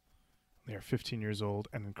does. They are 15 years old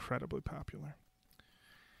and incredibly popular.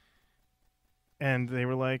 And they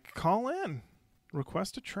were like, call in,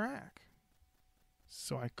 request a track.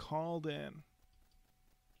 So I called in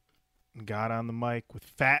and got on the mic with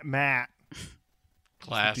Fat Matt.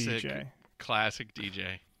 Classic DJ. Classic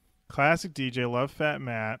DJ. Classic DJ. Love Fat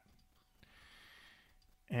Matt.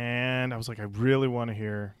 And I was like, I really want to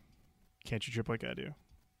hear Can't You Trip Like I Do?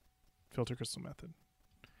 Filter Crystal Method.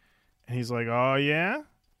 And he's like, oh, yeah?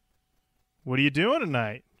 What are you doing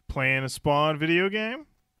tonight? Playing a Spawn video game?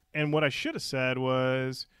 And what I should have said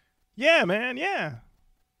was, yeah, man, yeah.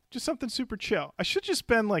 Just something super chill. I should just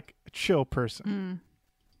been like a chill person.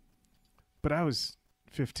 But I was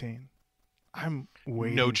 15. I'm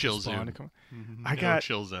waiting no for chill Spawn zone. to come. I got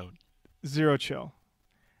chill zone. Zero chill.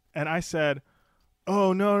 And I said,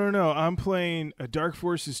 oh, no. I'm playing a Dark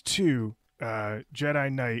Forces 2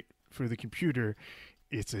 Jedi Knight for the computer.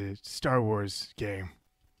 It's a Star Wars game.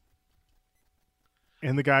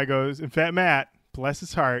 And the guy goes, and Fat Matt, bless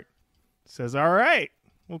his heart, says, all right,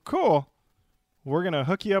 well, cool. We're going to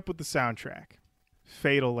hook you up with the soundtrack.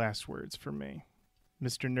 Fatal last words for me.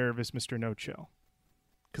 Mr. Nervous, Mr. No Chill.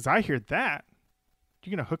 Because I hear that.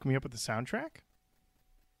 You're going to hook me up with the soundtrack?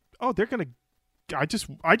 Oh, they're going to... I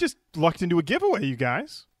just lucked into a giveaway, you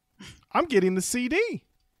guys. I'm getting the CD.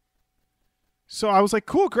 So I was like,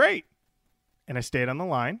 cool, great. And I stayed on the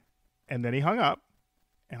line. And then he hung up.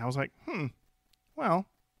 And I was like, well,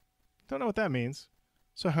 don't know what that means.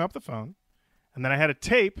 So I hung up the phone. And then I had a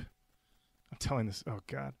tape. I'm telling this. Oh,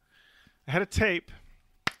 God. I had a tape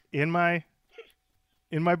in my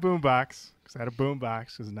boombox. Because I had a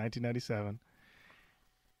boombox. It was in 1997.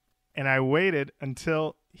 And I waited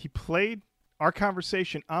until he played our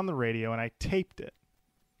conversation on the radio, and I taped it.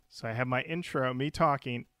 So I have my intro, me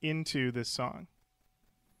talking into this song.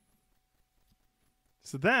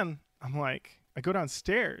 So then I'm like, I go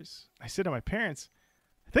downstairs. I say to my parents,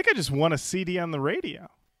 I think I just won a CD on the radio.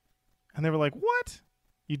 And they were like, what?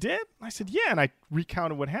 You did? I said, yeah. And I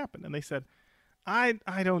recounted what happened. And they said, I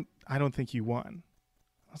don't think you won.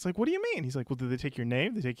 I was like, what do you mean? He's like, well, did they take your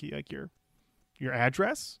name? Did they take like your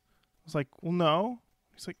address? I was like, well, no.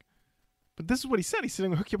 He's like, but this is what he said. He said, I'm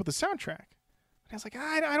going to hook you up with the soundtrack. I was like,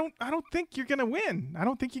 I don't think you're going to win. I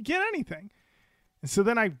don't think you get anything. And so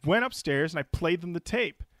then I went upstairs and I played them the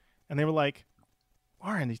tape. And they were like,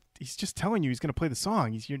 Lauren, he's just telling you he's going to play the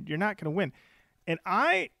song. You're not going to win. And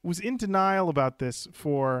I was in denial about this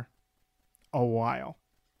for a while.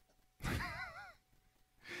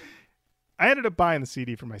 I ended up buying the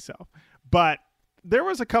CD for myself. But there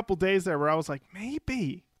was a couple days there where I was like,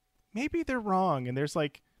 maybe they're wrong. And there's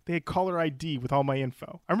like, they had caller ID with all my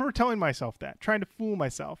info. I remember telling myself that, trying to fool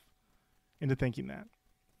myself into thinking that.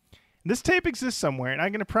 And this tape exists somewhere, and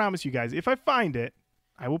I'm going to promise you guys, if I find it,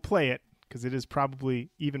 I will play it, because it is probably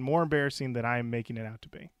even more embarrassing than I am making it out to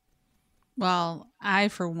be. Well, I,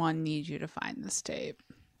 for one, need you to find this tape.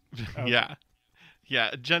 Okay.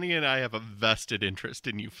 Yeah. Jenny and I have a vested interest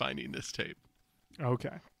in you finding this tape.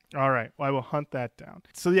 Okay. All right. Well, I will hunt that down.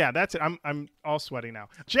 So, yeah, that's it. I'm all sweaty now.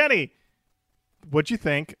 Jenny, what'd you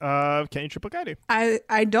think of Can You Triple Guide?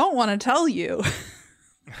 I don't want to tell you.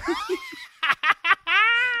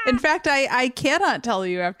 In fact, I cannot tell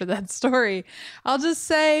you after that story. I'll just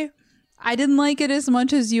say I didn't like it as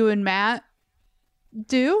much as you and Matt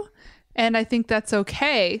do. And I think that's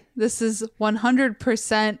okay. This is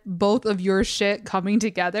 100% both of your shit coming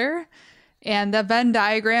together. And the Venn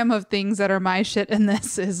diagram of things that are my shit in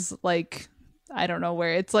this is like, I don't know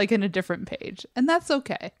where. It's like in a different page. And that's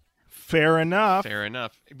okay. Fair enough. Fair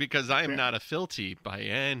enough. Because I am not a filthy by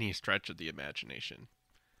any stretch of the imagination.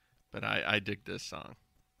 But I dig this song.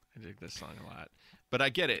 I dig this song a lot. But I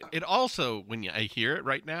get it. It also, when I hear it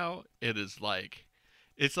right now, it's like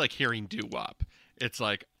hearing doo-wop. It's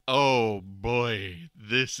like, oh boy,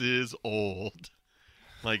 this is old.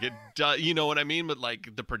 Like it does, you know what I mean? But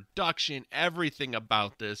like the production, everything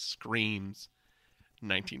about this screams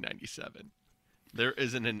 1997. There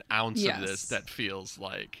isn't an ounce of this that feels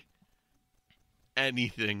like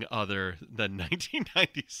anything other than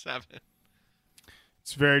 1997.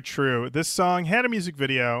 It's very true. This song had a music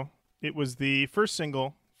video. It was the first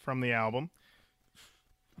single from the album.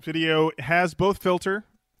 Video has both filter,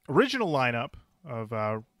 original lineup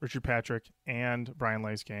of Richard Patrick and Brian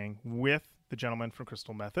Lay's gang with the gentleman from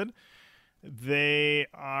Crystal Method. They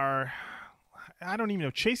are, I don't even know,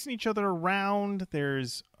 chasing each other around.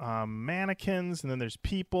 There's mannequins, and then there's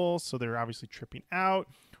people, so they're obviously tripping out.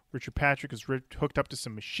 Richard Patrick is hooked up to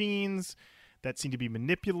some machines that seem to be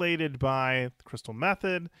manipulated by the Crystal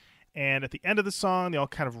Method. And at the end of the song, they all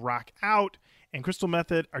kind of rock out. And Crystal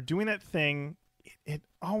Method are doing that thing, it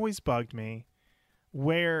always bugged me,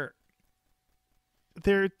 where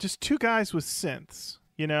they're just two guys with synths,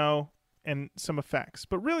 you know, and some effects.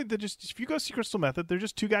 But really, they're just, if you go see Crystal Method, they're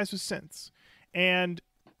just two guys with synths. And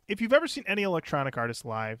if you've ever seen any electronic artist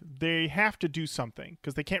live, they have to do something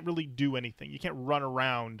because they can't really do anything. You can't run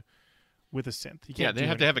around with a synth. You can't they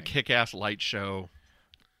have to have a kick-ass light show.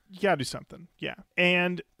 You gotta do something. Yeah.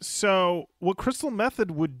 And so what Crystal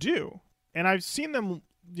Method would do, and I've seen them,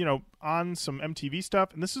 you know, on some MTV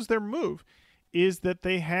stuff, and this is their move, is that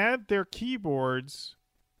they had their keyboards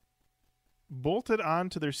bolted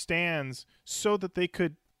onto their stands so that they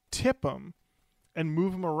could tip them and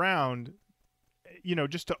move them around, you know,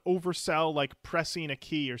 just to oversell like pressing a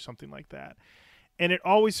key or something like that. And it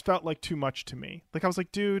always felt like too much to me. Like I was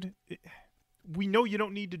like, dude, we know you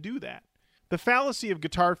don't need to do that. The fallacy of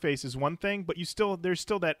Guitar Face is one thing, but there's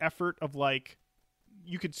still that effort of like,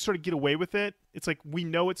 you could sort of get away with it. It's like, we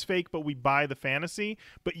know it's fake, but we buy the fantasy.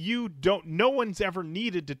 But no one's ever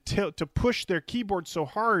needed to push their keyboard so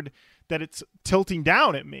hard that it's tilting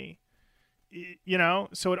down at me. You know?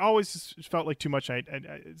 So it always felt like too much.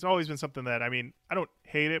 It's always been something that, I mean, I don't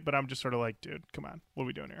hate it, but I'm just sort of like, dude, come on. What are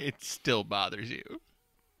we doing here? It still bothers you.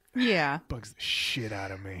 Yeah. Bugs the shit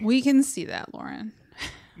out of me. We can see that, Lauren.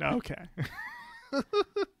 Okay.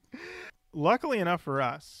 Luckily enough for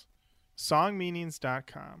us,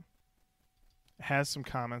 songmeanings.com has some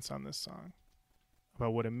comments on this song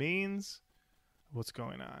about what it means, what's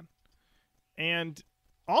going on, and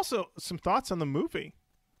also some thoughts on the movie,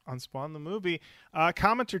 on Spawn the movie.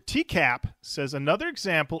 Commenter TCAP says, another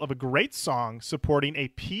example of a great song supporting a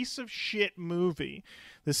piece of shit movie.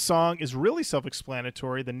 This song is really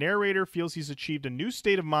self-explanatory. The narrator feels he's achieved a new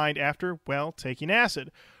state of mind after, well, taking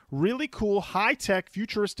acid. Really cool, high-tech,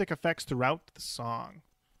 futuristic effects throughout the song.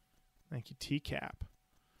 Thank you, TCAP.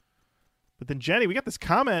 But then, Jenny, we got this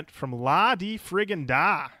comment from La Di Friggin'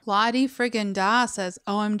 Da. La Di Friggin' Da says,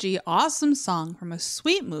 OMG, awesome song from a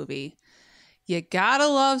sweet movie. You gotta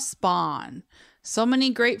love Spawn. So many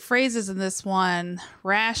great phrases in this one.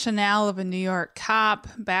 Rationale of a New York cop.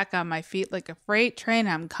 Back on my feet like a freight train.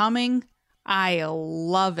 I'm coming. I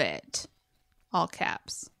love it. All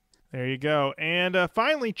caps. There you go. And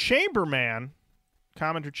finally, Chamberman,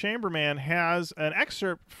 commenter Chamberman, has an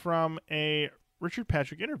excerpt from a Richard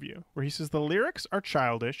Patrick interview where he says the lyrics are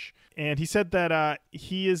childish, and he said that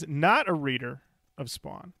he is not a reader of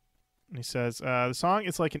Spawn. And he says the song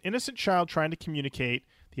is like an innocent child trying to communicate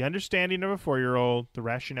the understanding of a 4-year-old, the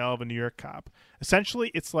rationale of a New York cop.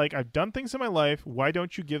 Essentially, it's like, I've done things in my life. Why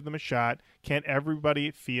don't you give them a shot? Can't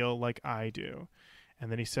everybody feel like I do? And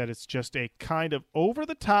then he said it's just a kind of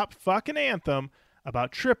over-the-top fucking anthem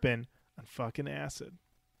about tripping on fucking acid.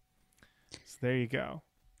 So there you go.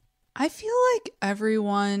 I feel like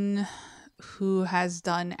everyone who has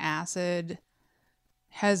done acid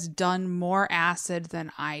has done more acid than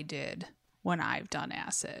I did when I've done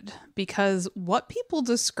acid, because what people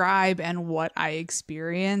describe and what I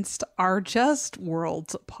experienced are just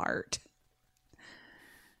worlds apart.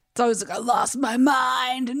 It's always like, I lost my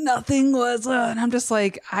mind and nothing was, and I'm just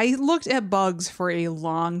like, I looked at bugs for a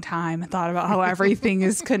long time and thought about how everything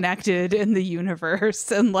is connected in the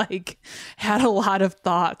universe, and like had a lot of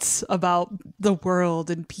thoughts about the world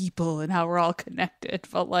and people and how we're all connected.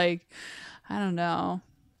 But like, I don't know.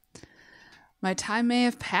 My time may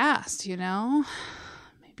have passed, you know?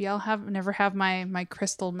 Maybe I'll never have my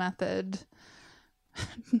crystal method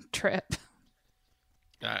trip.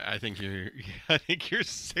 I think you're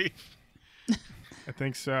safe. I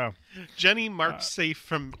think so. Jenny marked safe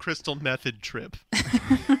from crystal method trip.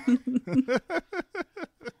 I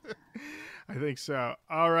think so.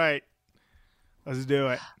 All right. Let's do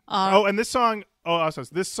it. And this song,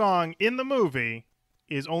 this song in the movie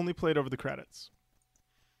is only played over the credits.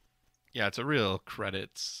 Yeah, it's a real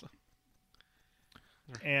credits.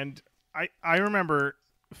 And I remember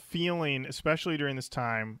feeling, especially during this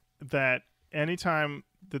time, that anytime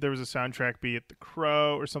that there was a soundtrack, be it The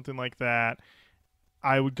Crow or something like that,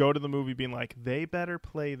 I would go to the movie being like, they better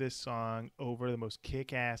play this song over the most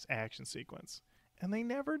kick-ass action sequence. And they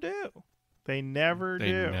never do. They never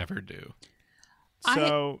do.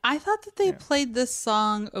 So I thought that they played this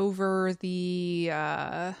song over the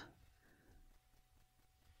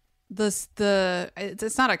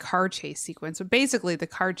it's not a car chase sequence, but basically the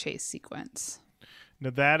car chase sequence. No,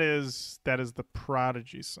 that is the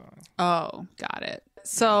Prodigy song. Oh, got it.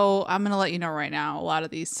 So I'm going to let you know right now, a lot of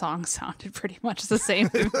these songs sounded pretty much the same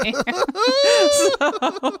to me.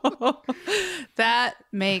 So that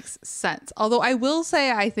makes sense. Although I will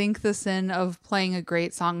say, I think the sin of playing a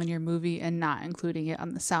great song in your movie and not including it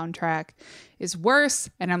on the soundtrack is worse.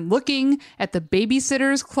 And I'm looking at the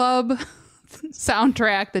Babysitters Club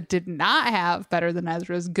soundtrack that did not have Better Than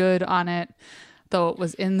Ezra's Good on it, though it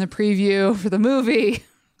was in the preview for the movie.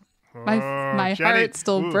 My Jenny, heart's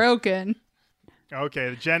still broken.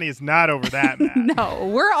 Okay, Jenny is not over that, Matt. No,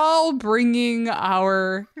 we're all bringing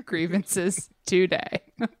our grievances today.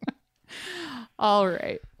 All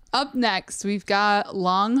right. Up next, we've got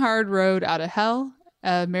Long Hard Road Out of Hell,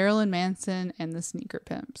 Marilyn Manson and the Sneaker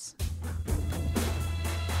Pimps.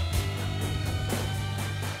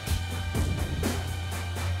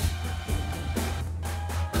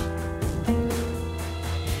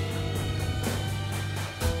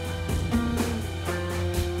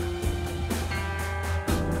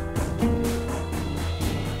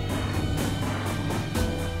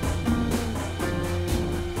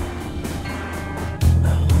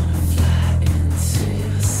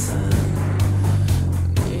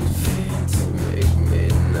 Make me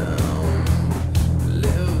know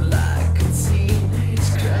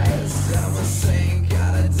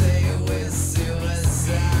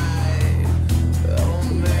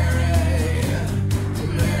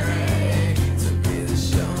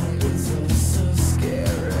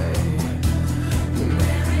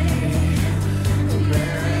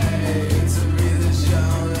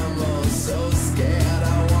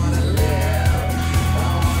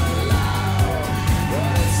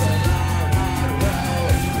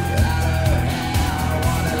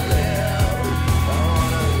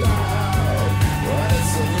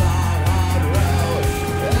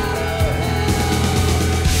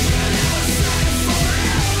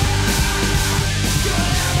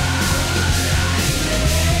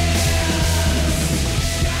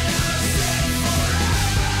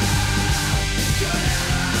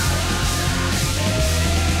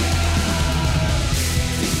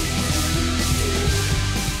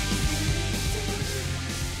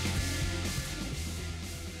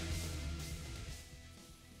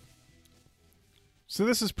So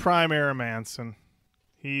this is prime Aaron Manson.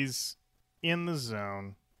 He's in the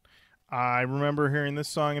zone. I remember hearing this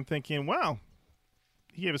song and thinking, wow,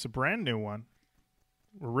 he gave us a brand new one.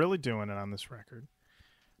 We're really doing it on this record.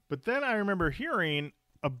 But then I remember hearing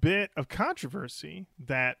a bit of controversy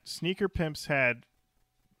that Sneaker Pimps had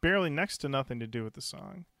barely next to nothing to do with the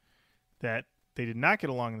song, that they did not get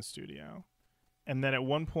along in the studio. And then at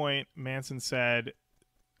one point, Manson said,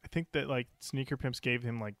 I think that like Sneaker Pimps gave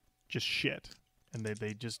him like just shit, and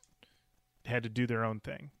they just had to do their own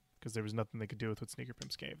thing because there was nothing they could do with what Sneaker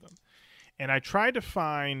Pimps gave them. And I tried to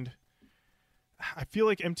find, I feel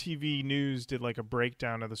like MTV News did like a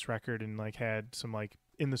breakdown of this record and like had some like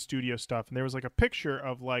in the studio stuff, and there was like a picture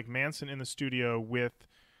of like Manson in the studio with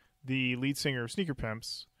the lead singer of Sneaker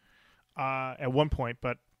Pimps at one point,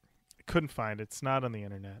 but I couldn't find it. It's not on the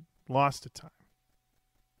internet. Lost to time.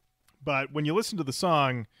 But when you listen to the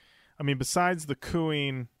song, I mean, besides the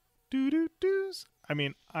cooing doo-doo-doos, I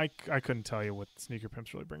mean, I couldn't tell you what Sneaker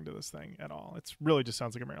Pimps really bring to this thing at all. It really just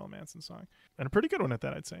sounds like a Marilyn Manson song. And a pretty good one at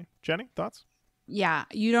that, I'd say. Jenny, thoughts? Yeah,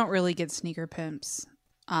 you don't really get Sneaker Pimps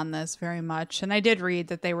on this very much. And I did read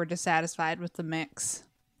that they were dissatisfied with the mix.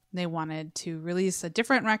 They wanted to release a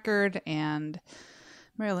different record, and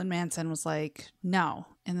Marilyn Manson was like, no.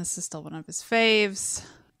 And this is still one of his faves.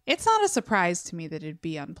 It's not a surprise to me that it'd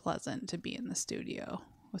be unpleasant to be in the studio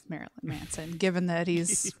with Marilyn Manson, given that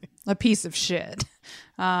he's a piece of shit.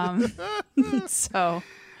 So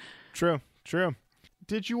True.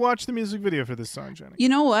 Did you watch the music video for this song, Jenny? You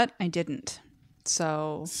know what? I didn't.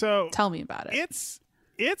 So tell me about it.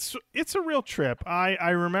 It's a real trip. I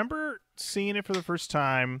remember seeing it for the first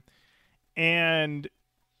time, and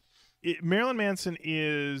Marilyn Manson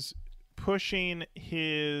is pushing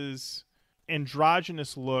his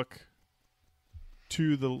androgynous look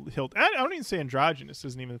to the hilt. I don't even say androgynous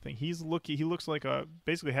isn't even the thing. He looks like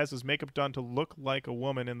basically has his makeup done to look like a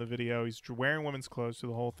woman in the video. He's wearing women's clothes to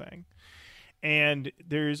the whole thing. And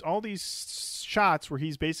there's all these shots where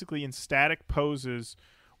he's basically in static poses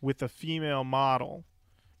with a female model,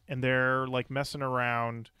 and they're like messing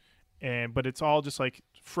around, but it's all just like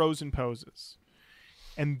frozen poses.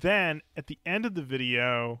 And then at the end of the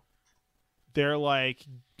video, they're like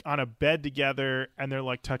on a bed together, and they're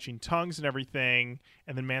like touching tongues and everything,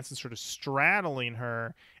 and then Manson's sort of straddling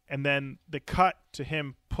her, and then the cut to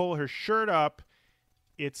him pull her shirt up.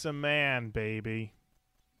 It's a man, baby.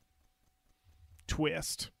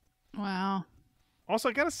 Twist. Wow. Also,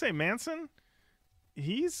 I gotta say, Manson,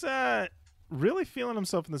 he's really feeling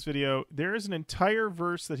himself in this video. There is an entire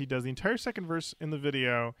verse that he does. The entire second verse in the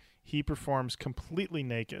video, he performs completely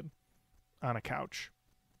naked on a couch.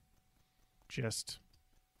 Just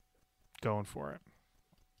going for it.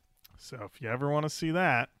 So if you ever want to see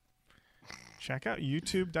that, check out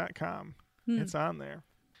youtube.com. It's on there.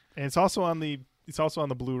 And it's also on the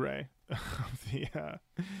Blu-ray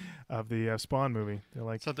of the Spawn movie. They're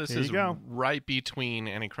like, so this here is you go. Right between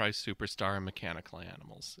Antichrist Superstar and Mechanical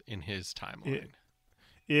Animals in his timeline.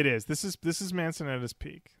 It is. This is Manson at his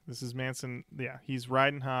peak. This is Manson. Yeah, he's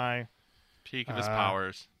riding high. Peak of his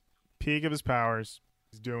powers. Peak of his powers.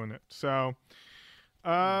 He's doing it. So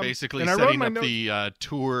basically setting up the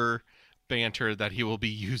tour banter that he will be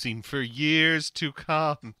using for years to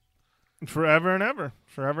come. Forever and ever.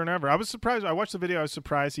 I was surprised. I watched the video. I was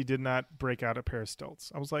surprised he did not break out a pair of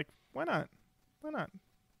stilts. I was like, why not? Why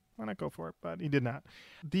not go for it? But he did not.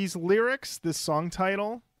 These lyrics, this song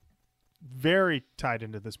title, very tied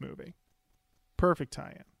into this movie. Perfect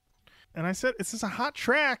tie-in. And I said, this is a hot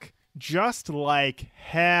track, just like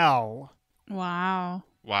hell. Wow.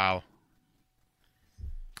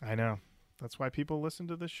 I know. That's why people listen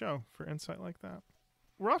to this show, for insight like that.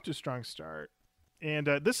 We're off to a strong start. And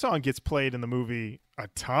this song gets played in the movie a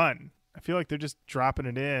ton. I feel like they're just dropping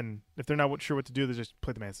it in. If they're not sure what to do, they just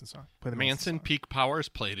play the Manson song. Play the Manson peak powers,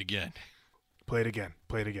 play it again. Play it again.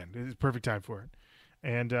 It's perfect time for it.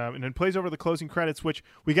 And it plays over the closing credits, which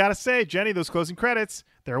we got to say, Jenny, those closing credits,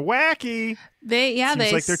 they're wacky.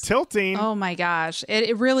 Seems like they're tilting. Oh my gosh.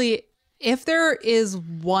 It really, if there is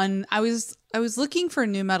one, I was looking for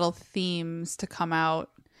nu metal themes to come out,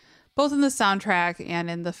 both in the soundtrack and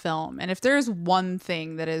in the film. And if there's one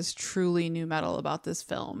thing that is truly nu metal about this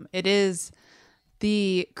film, it is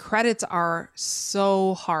the credits are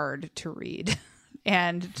so hard to read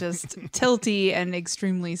and just tilty and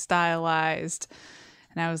extremely stylized.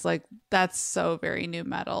 And I was like, that's so very nu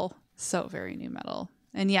metal. So very nu metal.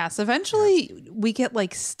 And yes, eventually we get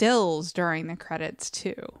like stills during the credits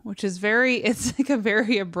too, which is it's like a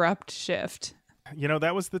very abrupt shift. You know,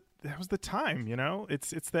 that was the time, you know?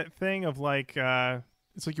 It's that thing of like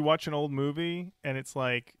It's like you watch an old movie and it's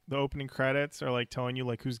like the opening credits are like telling you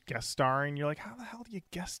like who's guest starring. You're like, how the hell do you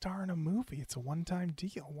guest star in a movie? It's a one-time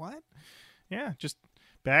deal. What? Yeah, just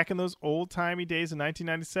back in those old-timey days in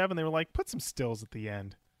 1997, they were like, put some stills at the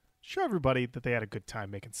end. Show everybody that they had a good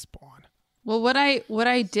time making Spawn. Well, what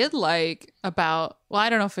I did like about, well, I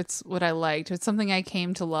don't know if it's what I liked, it's something I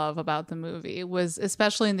came to love about the movie was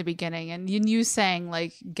especially in the beginning, and you saying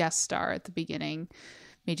like guest star at the beginning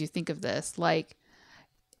made you think of this, like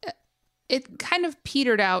it kind of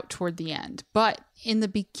petered out toward the end. But in the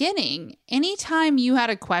beginning, anytime you had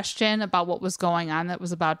a question about what was going on that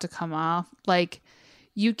was about to come off, like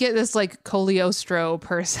you'd get this like Cogliostro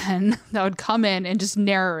person that would come in and just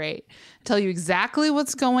narrate, tell you exactly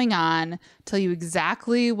what's going on, tell you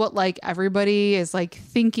exactly what like everybody is like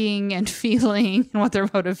thinking and feeling and what their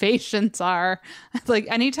motivations are. Like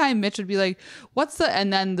anytime Mitch would be like, what's the,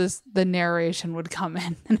 and then the narration would come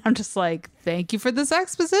in and I'm just like, thank you for this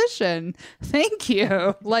exposition. Thank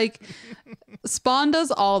you. Like Spawn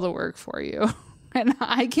does all the work for you. And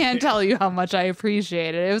I can't tell you how much I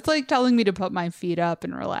appreciate it. It was like telling me to put my feet up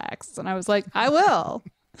and relax. And I was like, I will.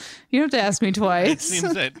 You don't have to ask me twice. It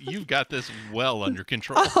seems that you've got this well under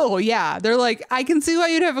control. Oh, yeah. They're like, I can see why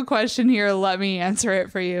you'd have a question here. Let me answer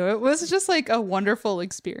it for you. It was just like a wonderful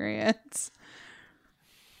experience.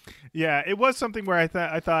 Yeah, it was something where I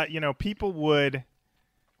thought, you know, people would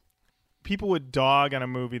dog on a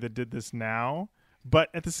movie that did this now. But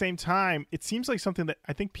at the same time, it seems like something that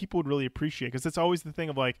I think people would really appreciate because it's always the thing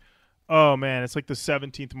of like, oh, man, it's like the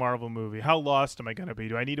 17th Marvel movie. How lost am I going to be?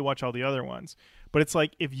 Do I need to watch all the other ones? But it's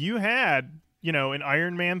like if you had, you know, in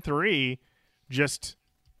Iron Man 3, just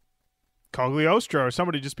Cogliostro or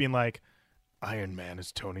somebody just being like, Iron Man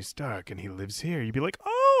is Tony Stark and he lives here. You'd be like,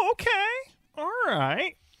 oh, okay. All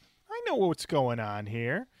right. I know what's going on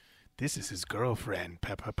here. This is his girlfriend,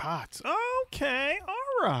 Pepper Potts. Okay.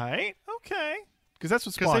 All right. Okay. Because that's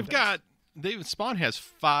what Spawn does. Spawn has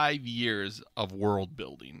 5 years of world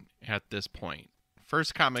building at this point.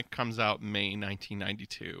 First comic comes out May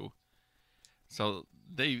 1992. So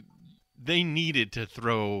they needed to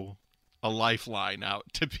throw a lifeline out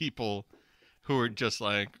to people who are just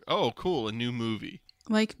like, oh, cool, a new movie.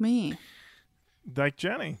 Like me. Like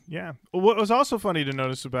Jenny, yeah. What was also funny to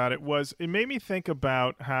notice about it was it made me think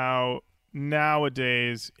about how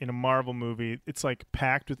nowadays in a Marvel movie, it's like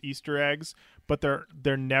packed with Easter eggs, but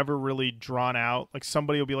they're never really drawn out. Like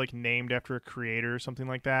somebody will be like named after a creator or something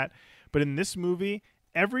like that. But in this movie,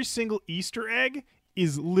 every single Easter egg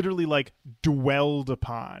is literally like dwelled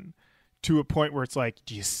upon to a point where it's like,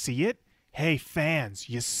 do you see it? Hey fans,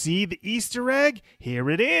 you see the Easter egg? Here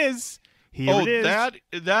it is. Here it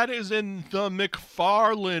is. That is in the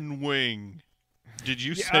McFarlane wing. Did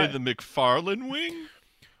you say the McFarlane wing?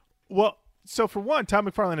 Well, so for one, Todd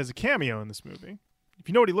McFarlane has a cameo in this movie. If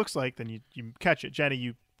you know what he looks like, then you catch it.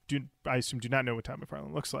 Jenny, I assume do not know what Todd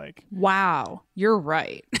McFarlane looks like. Wow, you're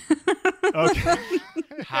right. Okay.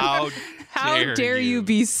 How dare you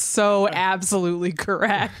be so absolutely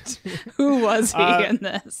correct? Who was he in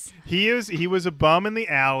this? He was a bum in the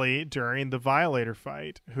alley during the Violator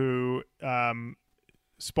fight who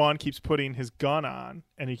Spawn keeps putting his gun on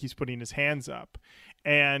and he keeps putting his hands up.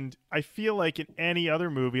 And I feel like in any other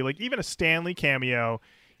movie, like even a Stanley cameo,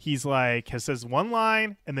 he's like says one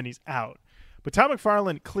line and then he's out. But Todd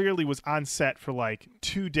McFarlane clearly was on set for like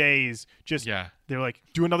 2 days. They're like,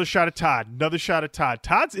 do another shot of Todd, another shot of Todd.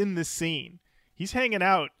 Todd's in this scene. He's hanging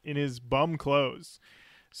out in his bum clothes.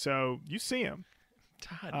 So you see him.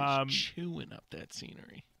 Todd is chewing up that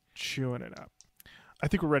scenery. Chewing it up. I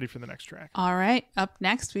think we're ready for the next track. All right. Up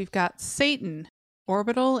next, we've got Satan,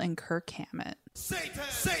 Orbital, and Kirk Hammett. Satan,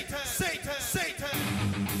 Satan, Satan, Satan.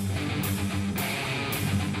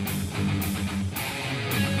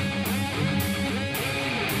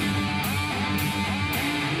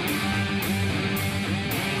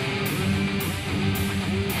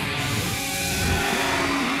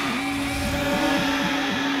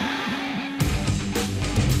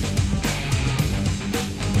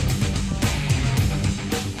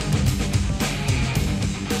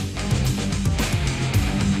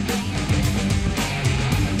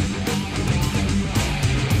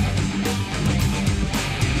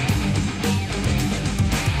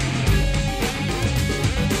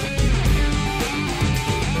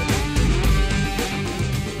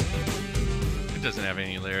 Doesn't have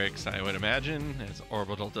any lyrics, I would imagine, as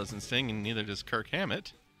Orbital doesn't sing, and neither does Kirk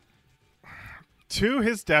Hammett. To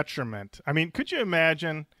his detriment. I mean, could you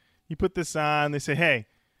imagine you put this on, they say, hey,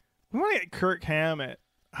 we want to get Kirk Hammett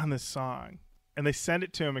on this song. And they send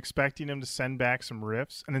it to him expecting him to send back some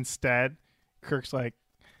riffs. And instead, Kirk's like,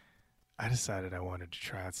 I decided I wanted to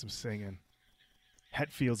try out some singing.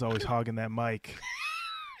 Hetfield's always hogging that mic.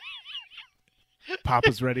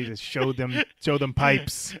 Papa's ready to show them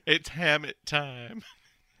pipes. It's Hammett time.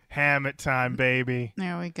 Hammett time, baby.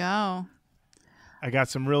 There we go. I got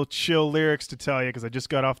some real chill lyrics to tell you because I just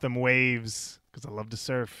got off them waves because I love to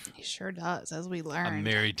surf. He sure does, as we learned. I'm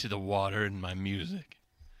married to the water and my music.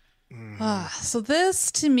 So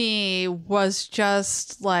this to me was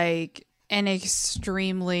just like an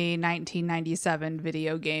extremely 1997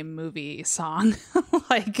 video game movie song.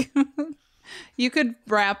 Like, you could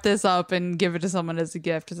wrap this up and give it to someone as a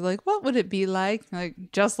gift. It's like, what would it be like? Like,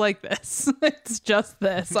 just like this. It's just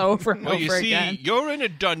this over and Well, over you see, again. you're in a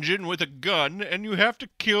dungeon with a gun and you have to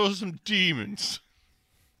kill some demons.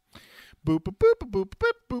 Boop, boop, boop, boop,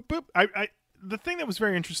 boop, boop, boop. The thing that was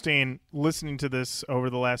very interesting listening to this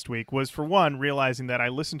over the last week was, for one, realizing that I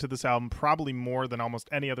listened to this album probably more than almost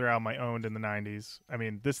any other album I owned in the 90s. I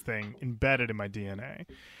mean, this thing embedded in my DNA.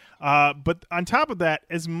 But on top of that,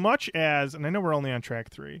 as much as, and I know we're only on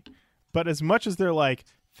track 3, but as much as they're like,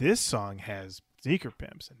 this song has Sneaker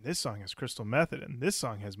Pimps, and this song has Crystal Method, and this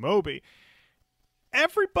song has Moby,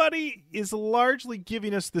 everybody is largely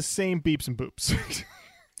giving us the same beeps and boops.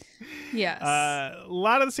 Yes. A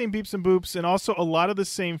lot of the same beeps and boops, and also a lot of the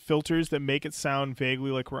same filters that make it sound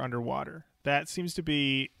vaguely like we're underwater. That seems to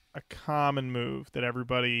be a common move that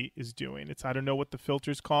everybody is doing. I don't know what the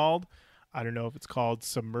filter's called. I don't know if it's called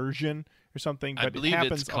submersion or something, but I believe it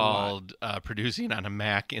happens it's called producing on a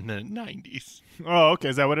Mac in the 90s. Oh, okay.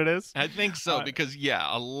 Is that what it is? I think so, because,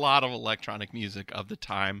 a lot of electronic music of the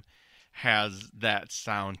time has that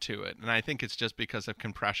sound to it. And I think it's just because of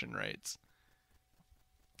compression rates.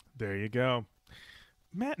 There you go.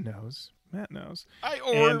 Matt knows. Or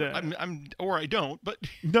I don't, but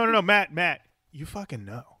No, Matt, you fucking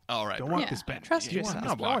know. all right. Don't walk this back. Trust I'm yourself.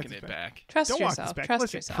 not walking it back. Trust Don't walk yourself. this back. Trust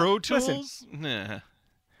Listen, yourself. Pro Listen. Tools? Nah.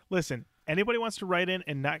 Listen, anybody wants to write in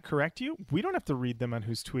and not correct you, we don't have to read them on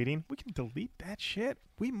who's tweeting. We can delete that shit.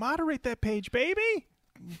 We moderate that page, baby.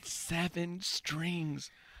 7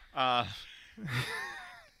 strings.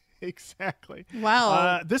 Exactly.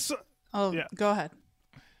 Wow. Yeah. Go ahead.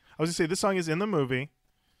 I was going to say, this song is in the movie.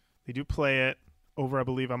 They do play it over, I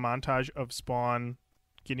believe, a montage of Spawn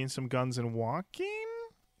getting some guns and walking,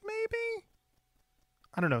 maybe?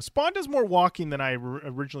 I don't know. Spawn does more walking than I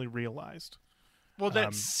originally realized. Well, that in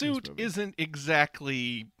this suit movie. isn't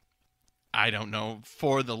exactly, I don't know,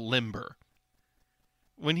 for the limber.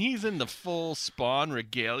 When he's in the full Spawn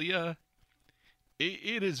regalia,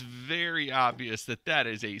 it is very obvious that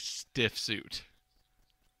is a stiff suit.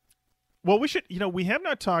 Well, we should, we have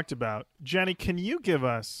not talked about, Jenny, can you give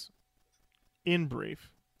us, in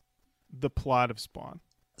brief, the plot of Spawn?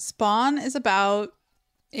 Spawn is about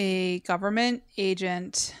a government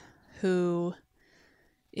agent who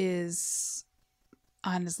is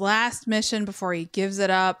on his last mission before he gives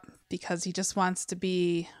it up because he just wants to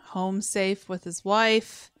be home safe with his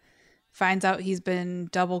wife. Finds out he's been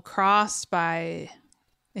double-crossed by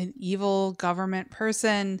an evil government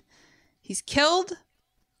person. He's killed.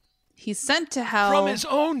 He's sent to hell. From his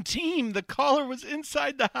own team. The caller was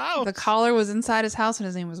inside the house. The caller was inside his house and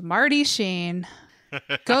his name was Marty Sheen.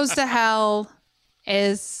 Goes to hell,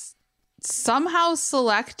 is somehow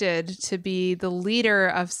selected to be the leader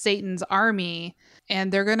of Satan's army, and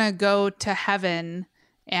they're going to go to heaven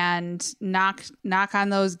and knock on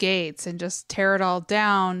those gates and just tear it all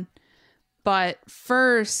down. But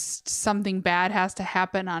first, something bad has to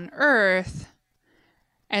happen on Earth.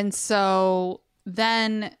 And so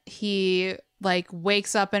then he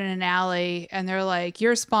wakes up in an alley and they're like,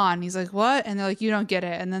 "You're Spawn." He's like, "What?" And they're like, "You don't get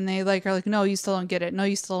it." And then they are like, "No, you still don't get it. No,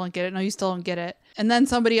 you still don't get it. No, you still don't get it." And then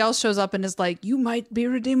somebody else shows up and is like, "You might be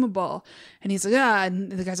redeemable." And he's like, "Ah."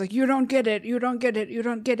 And the guy's like, "You don't get it. You don't get it. You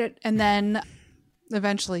don't get it." And then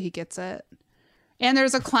eventually he gets it. And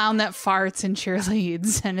there's a clown that farts and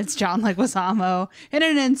cheerleads, and it's John Leguizamo in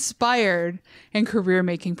an inspired and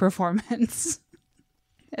career-making performance.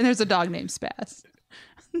 And there's a dog named Spaz.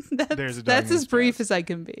 That's as brief as I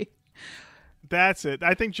can be. That's it.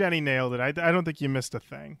 I think Jenny nailed it. I don't think you missed a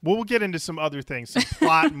thing. We'll get into some other things, some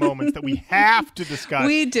plot moments that we have to discuss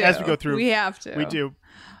We do. as we go through. We have to. We do.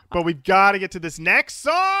 But we've got to get to this next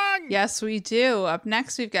song. Yes, we do. Up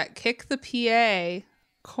next, we've got Kick the PA,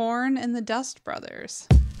 Korn and the Dust Brothers.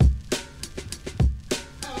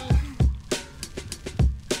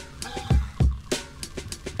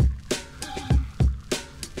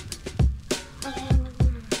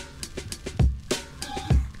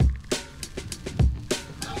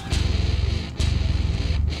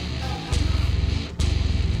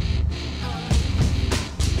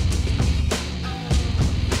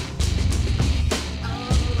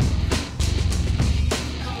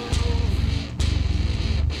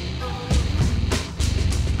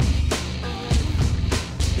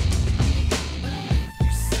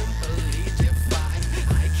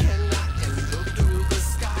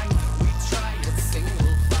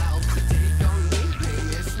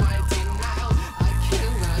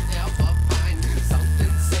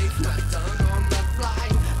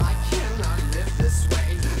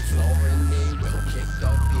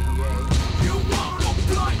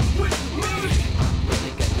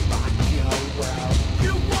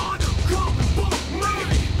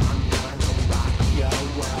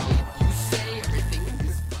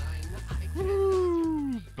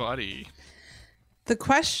 buddy. The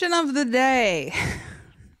question of the day,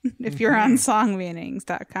 if you're on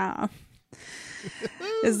songmeanings.com,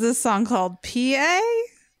 is this song called PA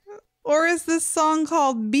or is this song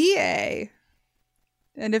called BA?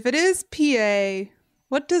 And if it is PA,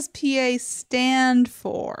 what does PA stand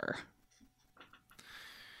for?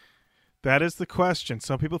 That is the question.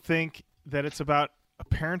 Some people think that it's about a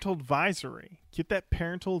parental advisory. Get that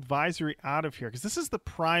parental advisory out of here, because this is the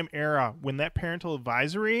prime era when that parental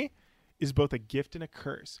advisory is both a gift and a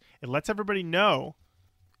curse. It lets everybody know,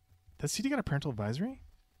 does CD got a parental advisory?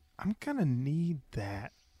 I'm going to need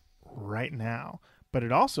that right now. But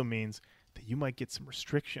it also means that you might get some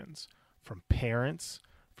restrictions from parents,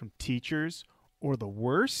 from teachers, or the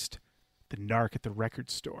worst, the narc at the record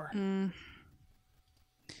store.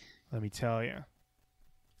 Let me tell you.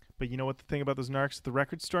 But you know what the thing about those narcs at the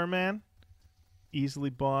record store, man?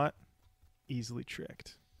 Easily bought, easily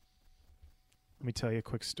tricked. Let me tell you a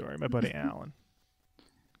quick story. My buddy Alan.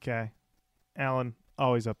 Okay? Alan,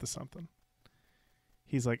 always up to something.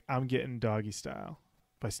 He's like, I'm getting Doggy Style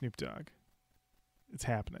by Snoop Dogg. It's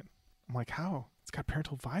happening. I'm like, how? It's got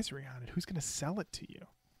parental advisory on it. Who's going to sell it to you?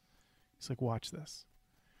 He's like, watch this.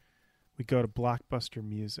 We go to Blockbuster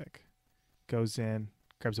Music. Goes in,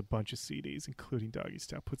 grabs a bunch of CDs, including Doggy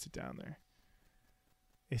Style, puts it down there.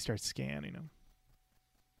 They start scanning them.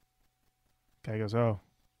 Guy goes, oh,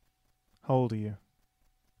 how old are you?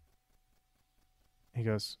 He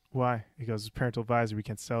goes, why? He goes, it's parental advisory. We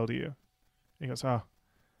can't sell to you. He goes, oh,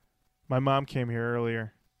 my mom came here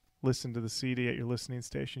earlier, listened to the CD at your listening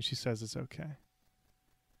station. She says it's okay.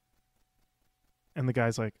 And the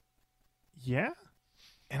guy's like, yeah?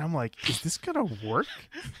 And I'm like, is this going to work?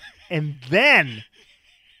 And then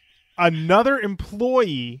another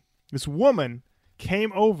employee, this woman,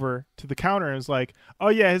 came over to the counter and was like, oh,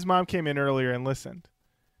 yeah, his mom came in earlier and listened.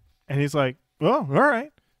 And he's like, well, all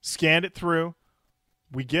right. Scanned it through.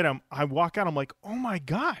 We get him. I walk out. I'm like, oh, my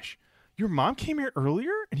gosh. Your mom came here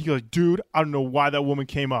earlier? And he goes, dude, I don't know why that woman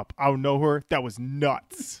came up. I don't know her. That was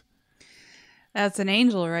nuts. That's an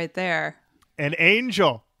angel right there. An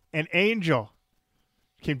angel. An angel.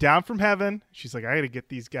 Came down from heaven. She's like, I got to get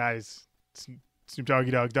these guys Snoop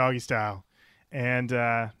Doggy Dogg, Doggy Style. And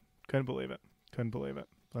couldn't believe it. Couldn't believe it.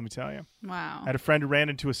 Let me tell you. Wow. I had a friend who ran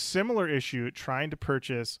into a similar issue trying to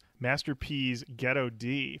purchase Master P's Ghetto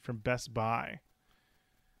D from Best Buy.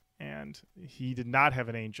 And he did not have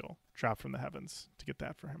an angel drop from the heavens to get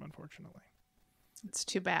that for him, unfortunately. It's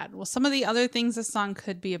too bad. Well, some of the other things this song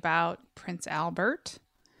could be about: Prince Albert,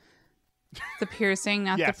 the piercing,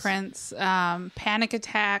 not yes. the prince, panic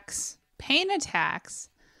attacks, pain attacks.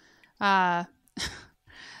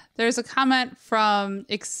 There's a comment from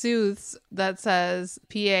Exuths that says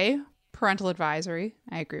PA, parental advisory.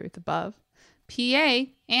 I agree with above. PA,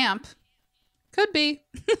 amp, could be.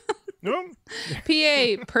 No.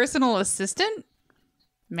 PA, personal assistant,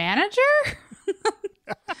 manager.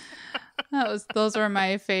 Those were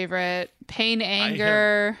my favorite. Pain,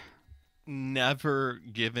 anger. Never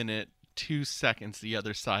given it 2 seconds the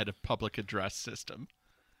other side of public address system,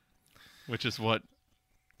 which is what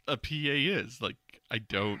a PA is. Like, I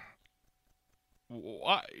don't.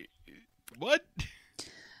 Why? What?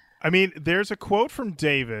 I mean, there's a quote from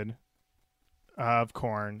David of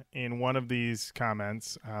Korn in one of these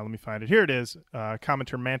comments. Let me find it. Here it is.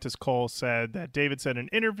 Commenter Mantis Cole said that David said in an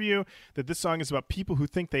interview that this song is about people who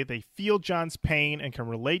think they feel John's pain and can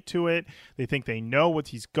relate to it. They think they know what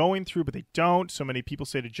he's going through, but they don't. So many people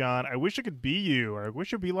say to John, I wish I could be you, or I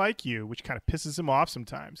wish I'd be like you, which kind of pisses him off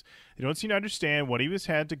sometimes. They don't seem to understand what he has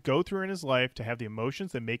had to go through in his life to have the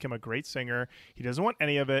emotions that make him a great singer. He doesn't want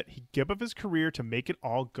any of it. He'd give up his career to make it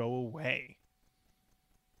all go away.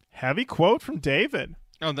 Heavy quote from David.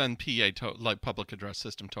 Oh, then PA, like public address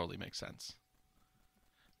system, totally makes sense.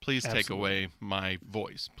 Please take away my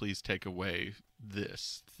voice. Please take away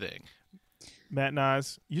this thing. Matt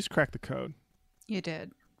Nas, you just cracked the code. You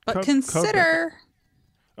did. But consider...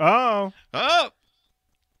 Oh.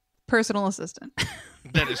 Personal assistant.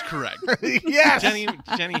 That is correct. Yes.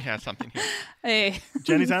 Jenny has something here. Hey.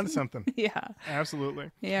 Jenny's onto something. Yeah.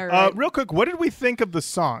 Absolutely. Yeah, right. Real quick, what did we think of the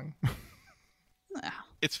song?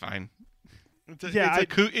 It's fine. It's a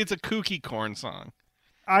kooky Korn song.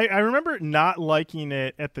 I remember not liking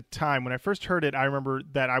it at the time. When I first heard it, I remember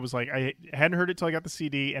that I was like, I hadn't heard it till I got the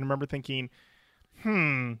CD, and remember thinking,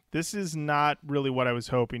 this is not really what I was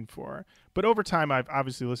hoping for. But over time, I've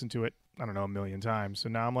obviously listened to it, I don't know, 1 million times. So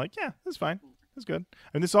now I'm like, yeah, that's fine. That's good.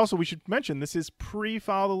 And this also, we should mention, this is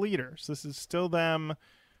pre-Follow the Leader. So this is still them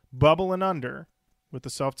bubbling under with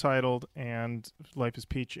the self-titled and Life is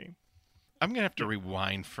Peachy. I'm going to have to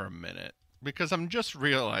rewind for a minute because I'm just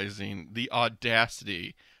realizing the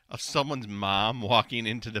audacity of someone's mom walking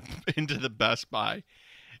into the Best Buy,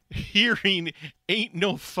 hearing "Ain't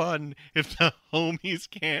no fun if the homies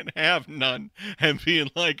can't have none," and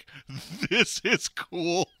being like, "This is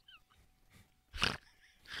cool.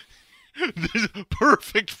 This is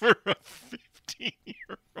perfect for a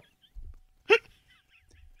 15-year-old."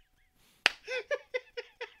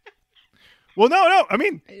 Well, no. I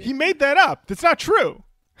mean, he made that up. That's not true.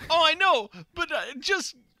 Oh, I know, but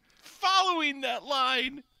just following that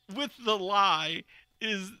line with the lie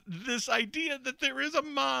is this idea that there is a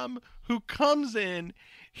mom who comes in,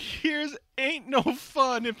 here's "Ain't no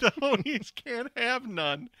fun if the homies can't have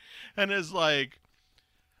none," and is like,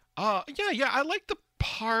 yeah, I like the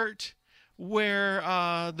part where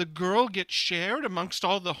the girl gets shared amongst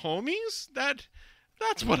all the homies.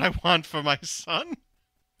 That's what I want for my son.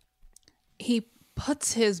 He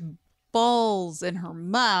puts his balls in her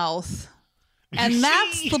mouth, and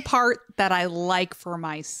that's the part that I like for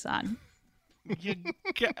my son.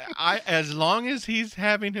 As long as he's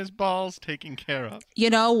having his balls taken care of. You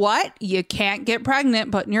know what? You can't get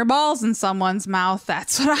pregnant putting your balls in someone's mouth.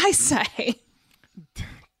 That's what I say.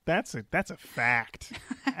 That's a fact.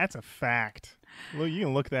 That's a fact. Well, you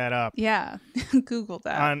can look that up. Yeah. Google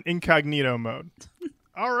that. On incognito mode.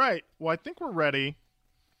 All right. Well, I think we're ready.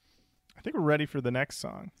 I think we're ready for the next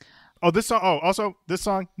song. Oh, this song. Oh, also, this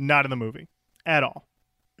song, not in the movie at all.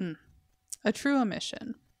 A true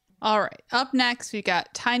omission. All right. Up next, we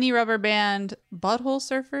got Tiny Rubber Band, Butthole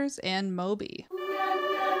Surfers, and Moby.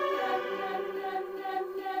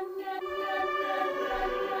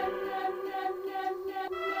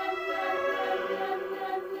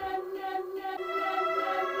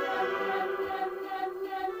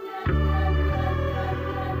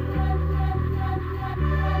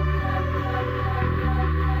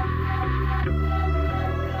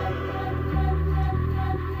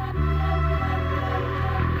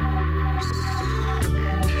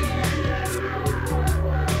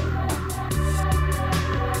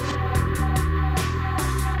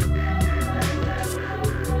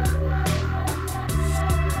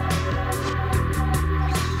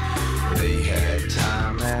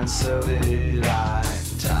 So did I,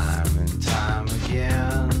 time and time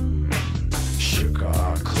again. Shook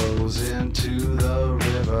our clothes into the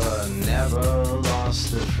river, never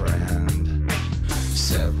lost a friend.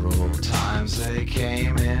 Several times they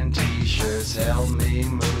came in t-shirts, helped me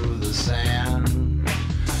move the sand.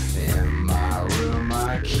 In my room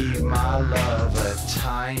I keep my love, a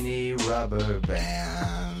tiny rubber band.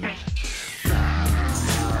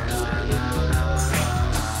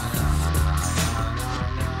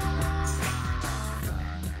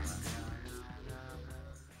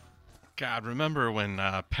 God, remember when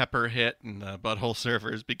Pepper hit and the Butthole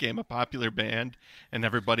Surfers became a popular band and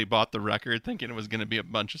everybody bought the record thinking it was going to be a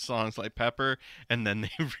bunch of songs like Pepper, and then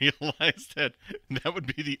they realized that that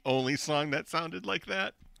would be the only song that sounded like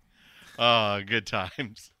that? Oh, good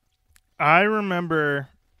times. I remember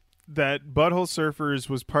that Butthole Surfers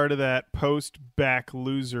was part of that post-back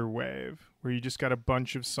loser wave where you just got a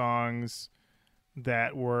bunch of songs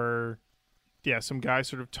that were... yeah, some guy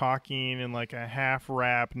sort of talking in like a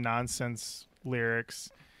half-rap nonsense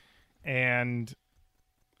lyrics. And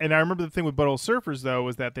I remember the thing with Butthole Surfers, though,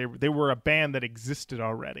 was that they were a band that existed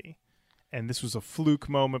already. And this was a fluke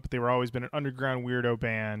moment, but they were always been an underground weirdo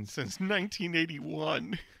band. Since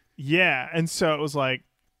 1981. Yeah, and so it was like,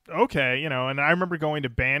 okay, you know, and I remember going to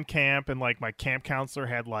band camp, and like my camp counselor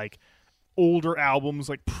had like older albums,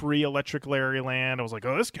 like pre-Electric Larryland. I was like,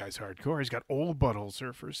 oh, this guy's hardcore. He's got old Butthole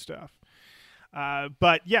Surfers stuff.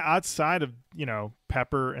 But yeah, outside of, you know,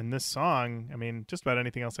 Pepper and this song, I mean, just about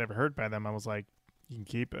anything else I ever heard by them, I was like, you can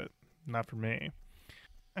keep it. Not for me.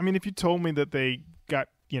 I mean, if you told me that they got,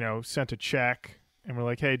 you know, sent a check and were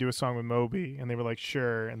like, hey, do a song with Moby, and they were like,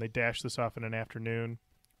 sure, and they dashed this off in an afternoon,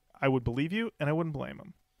 I would believe you, and I wouldn't blame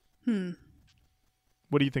them.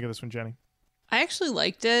 What do you think of this one, Jenny? I actually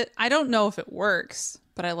liked it. I don't know if it works,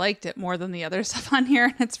 but I liked it more than the other stuff on here,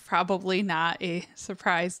 and it's probably not a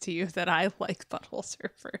surprise to you that I like Butthole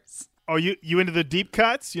Surfers. Oh, you into the deep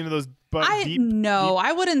cuts? You know those No,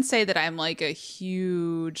 I wouldn't say that I'm like a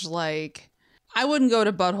huge, like, I wouldn't go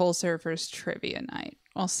to Butthole Surfers trivia night.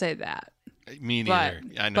 I'll say that. Me neither.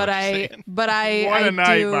 I know what you're saying. But I what a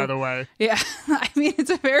night, do, by the way. Yeah, I mean, it's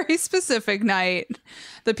a very specific night.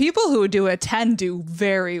 The people who do attend do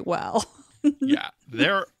very well. Yeah,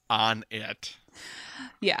 they're on it.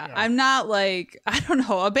 Yeah, I'm not like, I don't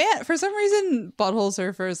know, a band, for some reason, Butthole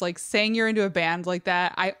Surfers, like saying you're into a band like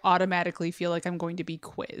that, I automatically feel like I'm going to be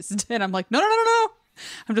quizzed. And I'm like, no.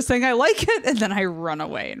 I'm just saying I like it, and then I run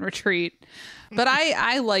away and retreat. But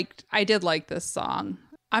I did like this song.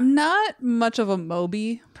 I'm not much of a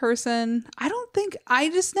Moby person. I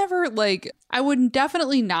just never I would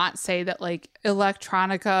definitely not say that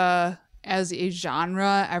electronica as a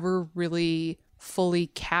genre ever really fully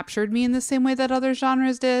captured me in the same way that other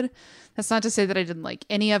genres did. That's not to say that I didn't like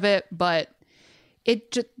any of it, but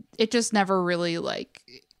it just never really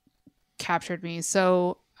captured me.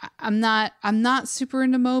 So I'm not super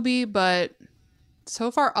into Moby, but so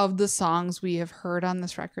far of the songs we have heard on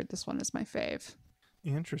this record, this one is my fave.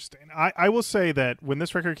 Interesting. I will say that when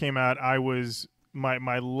this record came out, I was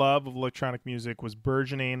my love of electronic music was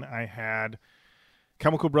burgeoning. I had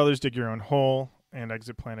Chemical Brothers' Dig Your Own Hole and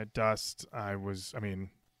Exit Planet Dust.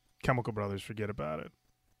 Chemical Brothers, forget about it.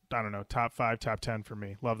 I don't know, top 5, top 10 for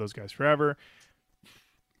me. Love those guys forever.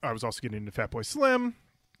 I was also getting into Fatboy Slim.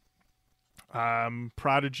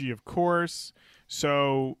 Prodigy, of course.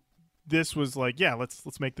 So this was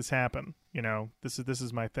let's make this happen. This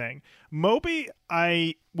is my thing. Moby,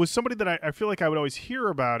 I was somebody that I feel like I would always hear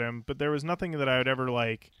about him, but there was nothing that I would ever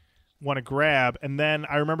want to grab. And then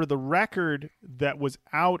I remember the record that was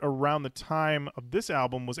out around the time of this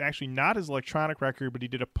album was actually not his electronic record, but he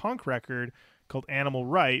did a punk record called Animal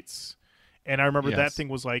Rights. And I remember that thing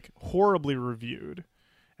was horribly reviewed.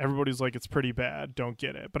 Everybody's like, it's pretty bad. Don't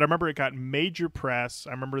get it. But I remember it got major press.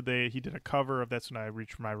 I remember he did a cover of That's When I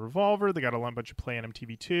Reach for My Revolver. They got a bunch of play on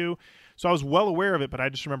MTV2. So I was well aware of it, but I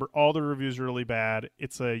just remember all the reviews were really bad.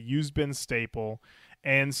 It's a used bin staple.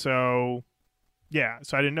 And so,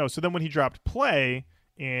 so I didn't know. So then when he dropped Play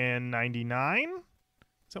in 99,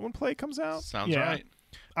 is that when Play comes out? Sounds right.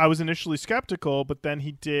 I was initially skeptical, but then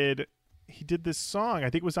he did this song. I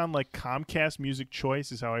think it was on Comcast Music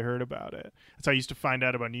Choice is how I heard about it. That's how I used to find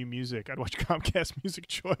out about new music. I'd watch Comcast Music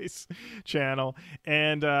Choice channel.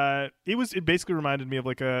 And it basically reminded me of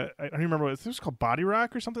I don't remember what it was called, Body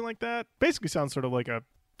Rock or something like that. Basically sounds sort of like a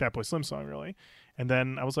Fatboy Slim song, really. And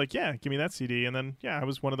then I was like, yeah, give me that CD. And then, I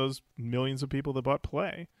was one of those millions of people that bought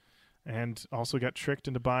Play and also got tricked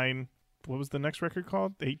into buying, what was the next record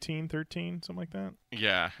called? 18, 13, something like that.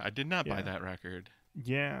 Yeah, I did not buy that record.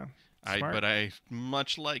 Yeah. But I,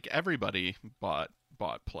 much like everybody, bought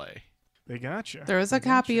Play. They got you. There was a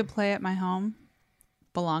copy of Play at my home.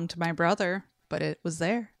 Belonged to my brother, but it was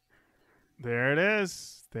there. There it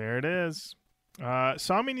is.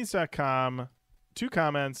 Songmeanings.com, 2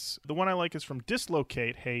 comments. The one I like is from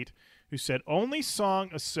Dislocate Hate, who said, only song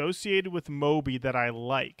associated with Moby that I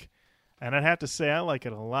like. And I'd have to say I like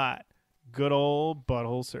it a lot. Good old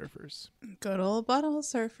Butthole Surfers. Good old Butthole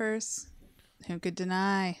Surfers. Who could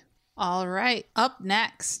deny? All right, up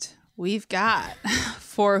next, we've got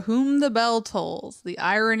For Whom the Bell Tolls, the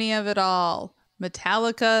irony of it all,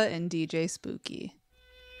 Metallica and DJ Spooky.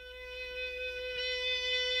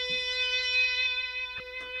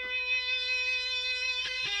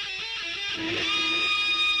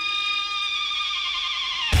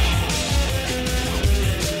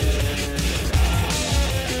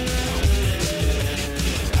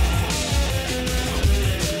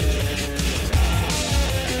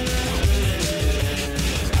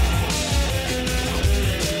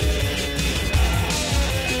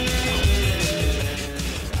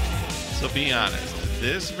 Be honest,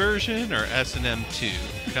 this version or S&M 2?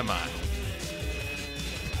 Come on.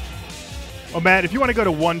 Oh, Matt, if you want to go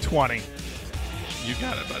to 120. You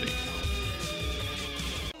got it, buddy.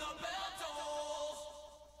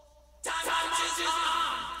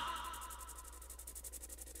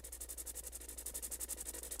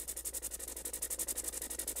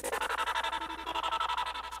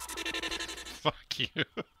 Fuck you.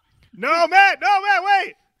 No, Matt,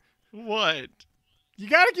 wait. What? You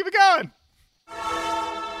got to keep it going.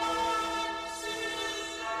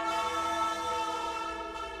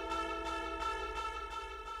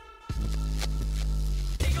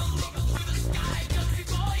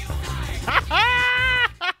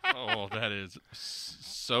 Oh, that is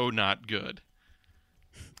so not good.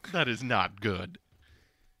 That is not good.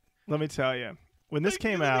 Let me tell you, when this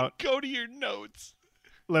came out, go to your notes.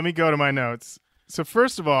 Let me go to my notes. So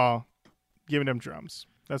first of all, giving them drums.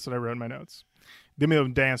 That's what I wrote in my notes. Give me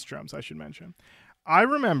them dance drums, I should mention. I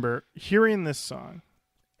remember hearing this song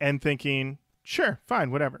and thinking, sure,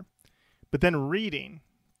 fine, whatever. But then reading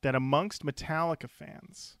that amongst Metallica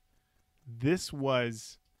fans, this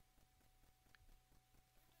was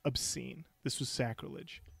obscene. This was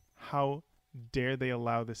sacrilege. How dare they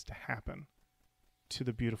allow this to happen to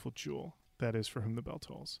the beautiful jewel that is For Whom the Bell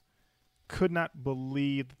Tolls? Could not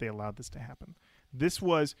believe that they allowed this to happen. This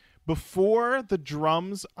was before the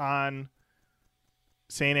drums on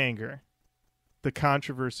Saint Anger. The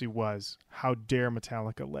controversy was, how dare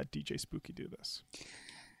Metallica let DJ Spooky do this?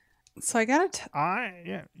 So I gotta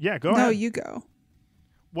go ahead. No, you go.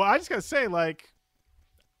 Well, I just gotta say, like,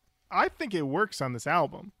 I think it works on this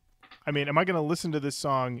album. I mean, am I gonna listen to this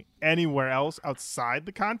song anywhere else outside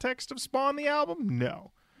the context of Spawn the album?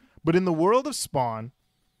 No. But in the world of Spawn,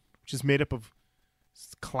 which is made up of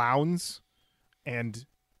clowns and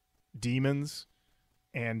demons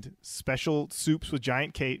and special soups with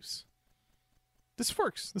giant capes, this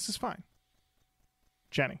works. This is fine.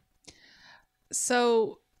 Jenny.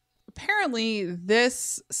 So apparently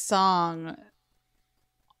this song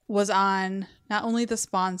was on not only the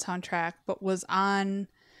Spawn soundtrack, but was on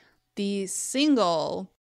the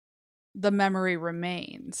single The Memory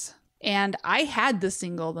Remains. And I had the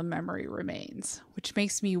single The Memory Remains, which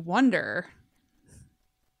makes me wonder,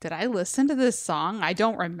 did I listen to this song? I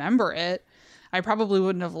don't remember it. I probably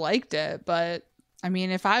wouldn't have liked it, but I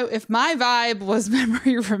mean, if my vibe was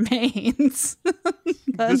Memory Remains,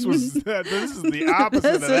 this is the opposite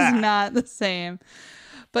this of that. is not the same.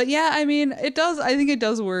 But yeah, I mean, it does. I think it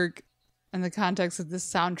does work in the context of this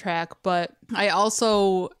soundtrack. But I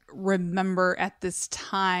also remember at this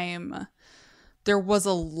time, there was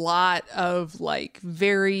a lot of like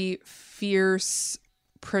very fierce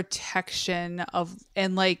protection of,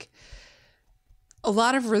 and like a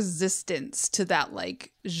lot of resistance to that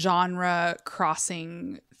like genre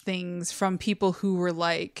crossing things from people who were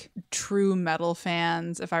like true metal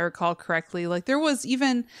fans, if I recall correctly. Like there was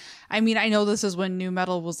even, I mean, I know this is when nu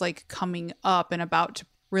metal was like coming up and about to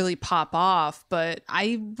really pop off, but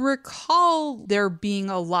I recall there being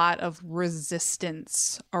a lot of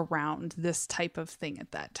resistance around this type of thing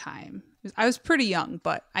at that time. I was pretty young,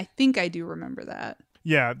 but I think I do remember that.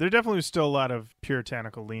 Yeah, there definitely was still a lot of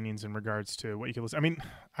puritanical leanings in regards to what you could listen. I mean,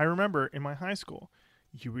 I remember in my high school,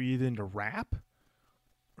 you were either into rap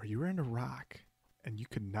or you were into rock, and you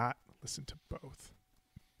could not listen to both.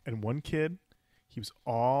 And one kid, he was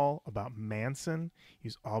all about Manson. He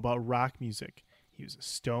was all about rock music. He was a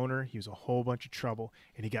stoner. He was a whole bunch of trouble,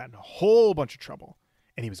 and he got in a whole bunch of trouble,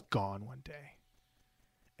 and he was gone one day.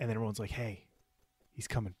 And then everyone's like, hey, he's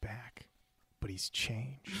coming back, but he's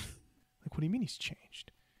changed. Like, what do you mean he's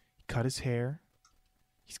changed? He cut his hair.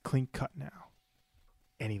 He's clean cut now.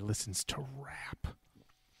 And he listens to rap.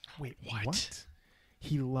 Wait, what?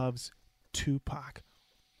 He loves Tupac.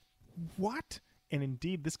 What? And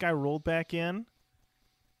indeed, this guy rolled back in.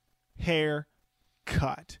 Hair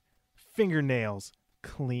cut. Fingernails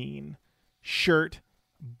clean. Shirt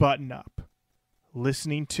button up.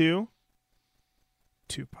 Listening to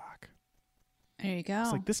Tupac. There you go.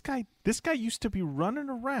 It's like this guy used to be running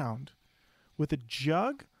around with a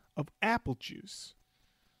jug of apple juice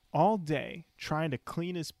all day trying to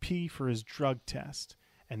clean his pee for his drug test.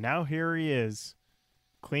 And now here he is,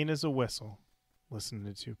 clean as a whistle,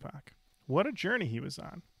 listening to Tupac. What a journey he was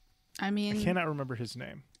on. I mean, I cannot remember his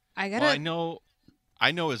name. I know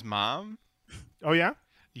his mom. Oh, yeah?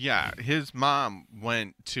 Yeah, his mom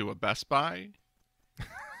went to a Best Buy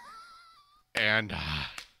and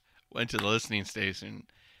went to the listening station,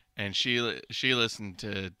 and she listened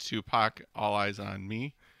to Tupac, All Eyes on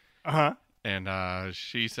Me. Uh-huh. And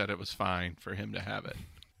she said it was fine for him to have it.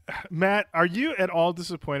 Matt, are you at all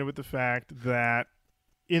disappointed with the fact that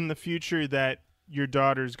in the future that your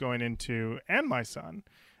daughter's going into, and my son,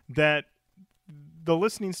 that the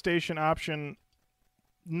listening station option,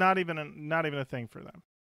 not even a thing for them?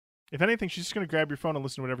 If anything, she's just going to grab your phone and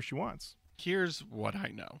listen to whatever she wants. Here's what I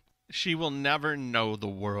know. She will never know the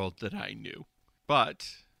world that I knew. But,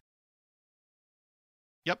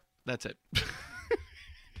 yep, that's it.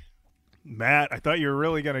 Matt, I thought you were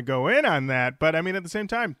really going to go in on that, but I mean, at the same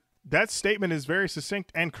time, that statement is very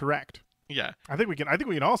succinct and correct. Yeah, I think we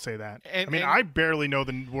can all say that. I barely know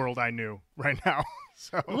the world I knew right now.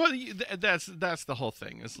 So well, that's the whole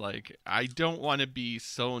thing. Is like, I don't want to be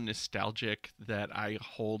so nostalgic that I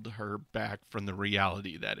hold her back from the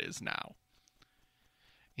reality that is now.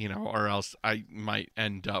 You know, or else I might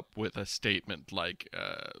end up with a statement like,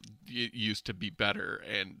 "It used to be better,"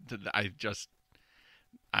 and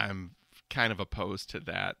I'm kind of opposed to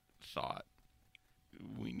that thought.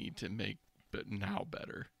 We need to make now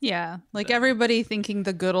better. Yeah, like everybody thinking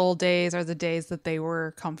the good old days are the days that they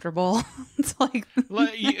were comfortable. It's like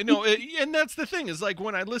you know, and that's the thing is like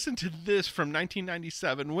when I listened to this from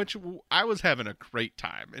 1997, which I was having a great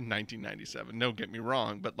time in 1997. Don't get me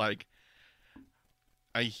wrong, but like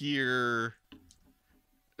I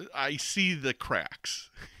see the cracks.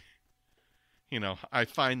 You know, I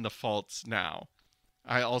find the faults now.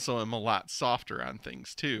 I also am a lot softer on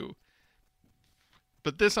things too.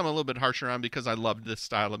 But this I'm a little bit harsher on because I loved this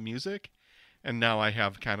style of music. And now I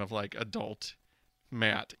have kind of like adult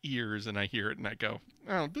Matt ears and I hear it and I go,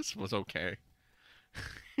 oh, this was okay.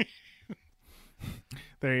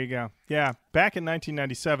 There you go. Yeah, back in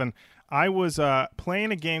 1997, I was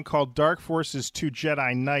playing a game called Dark Forces 2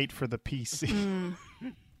 Jedi Knight for the PC.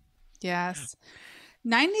 Yes.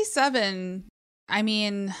 97, I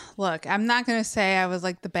mean, look, I'm not going to say I was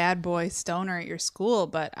like the bad boy stoner at your school,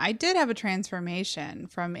 but I did have a transformation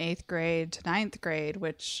from 8th grade to 9th grade,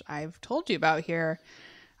 which I've told you about here.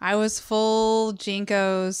 I was full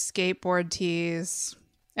Jinkos, skateboard tees.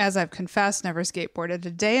 As I've confessed, never skateboarded a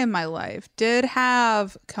day in my life. Did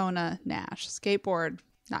have Kona Nash. Skateboard,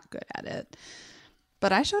 not good at it.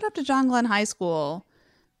 But I showed up to John Glenn High School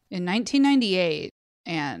in 1998,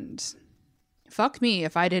 and fuck me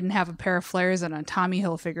if I didn't have a pair of flares and a Tommy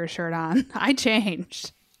Hilfiger shirt on. I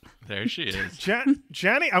changed. There she is.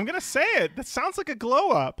 Jenny, I'm going to say it. That sounds like a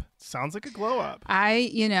glow up.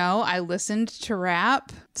 I listened to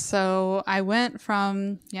rap. So I went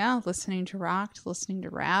from, listening to rock to listening to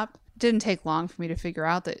rap. Didn't take long for me to figure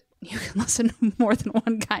out that you can listen to more than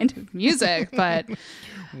one kind of music. But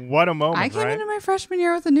what a moment, I came into my freshman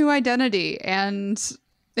year with a new identity, and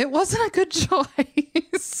it wasn't a good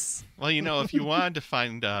choice. Well, if you wanted to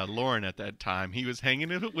find Lauren at that time, he was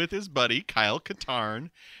hanging out with his buddy, Kyle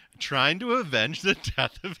Katarn, trying to avenge the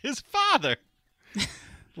death of his father.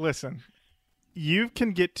 Listen, you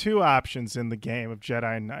can get two options in the game of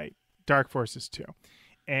Jedi Knight, Dark Forces 2.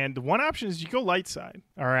 And the one option is you go light side,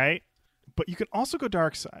 all right? But you can also go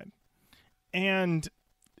dark side. And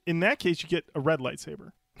in that case, you get a red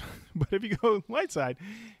lightsaber. But if you go light side,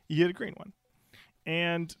 you get a green one.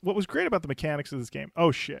 And what was great about the mechanics of this game,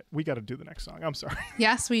 oh shit, we got to do the next song. I'm sorry.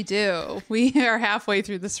 Yes, we do. We are halfway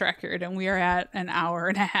through this record, and we are at an hour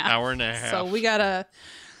and a half. So we gotta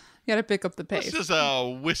pick up the pace. Let's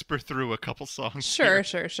just whisper through a couple songs. Sure.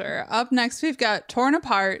 Up next, we've got Torn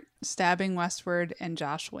Apart, Stabbing Westward, and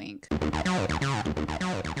Josh Wink.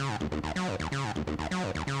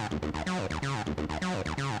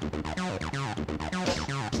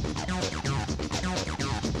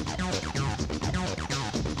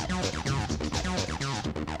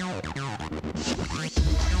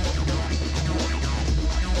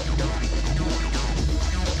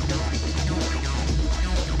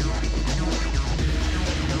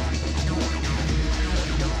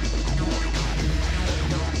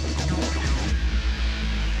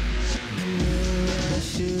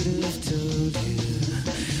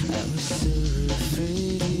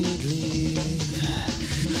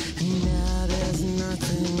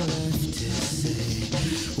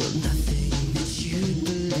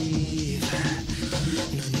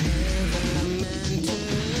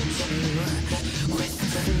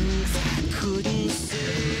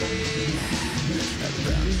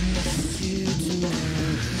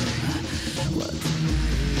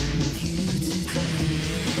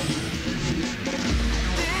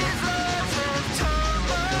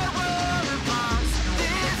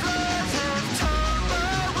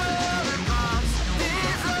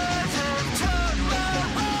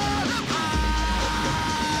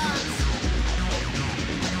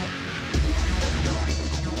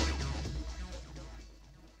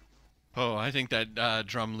 I think that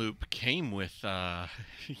drum loop came with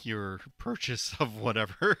your purchase of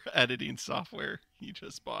whatever editing software you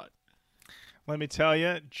just bought. Let me tell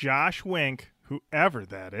you, Josh Wink, whoever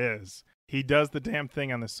that is, he does the damn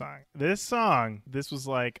thing on this song. This was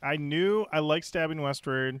like, I knew I liked Stabbing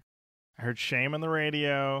Westward. I heard Shame on the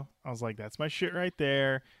radio. I was like, that's my shit right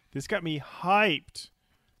there. This got me hyped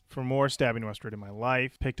for more Stabbing Westward in my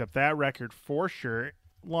life. Picked up that record for sure.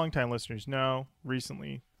 Longtime listeners know,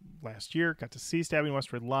 recently, last year, got to see Stabbing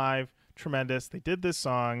Westward live. Tremendous. They did this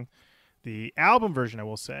song. The album version, I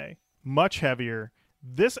will say, much heavier.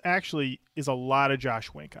 This actually is a lot of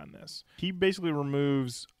Josh Wink on this. He basically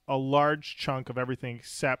removes a large chunk of everything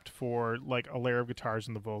except for like a layer of guitars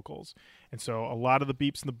and the vocals. And so a lot of the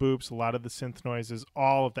beeps and the boops, a lot of the synth noises,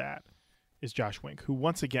 all of that is Josh Wink, who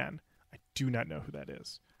once again, I do not know who that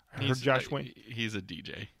is. I heard Josh Wink. He's a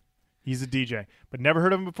DJ. He's a DJ, but never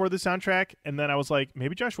heard of him before the soundtrack. And then I was like,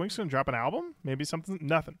 maybe Josh Wink's going to drop an album? Maybe something?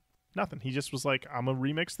 Nothing. He just was like, I'm going to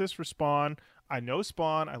remix this for Spawn. I know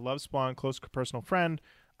Spawn. I love Spawn. Close personal friend.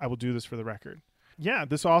 I will do this for the record. Yeah,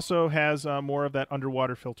 this also has more of that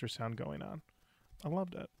underwater filter sound going on. I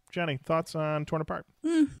loved it. Jenny, thoughts on Torn Apart?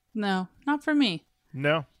 No, not for me.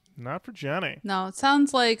 No, not for Jenny. No, it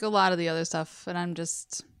sounds like a lot of the other stuff, and I'm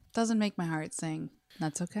just, doesn't make my heart sing.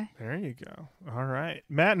 That's okay. There you go. All right.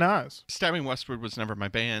 Matt Nas. Stabbing Westward was never my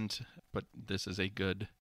band, but this is a good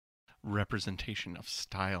representation of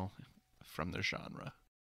style from the genre.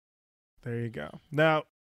 There you go. Now,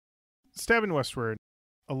 Stabbing Westward,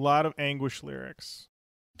 a lot of Anguish lyrics.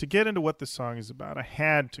 to get into what this song is about, I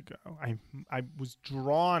had to go. I was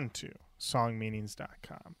drawn to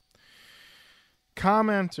songmeanings.com.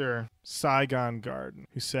 Commenter Saigon Garden,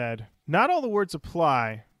 who said, "Not all the words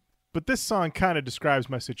apply, but this song kind of describes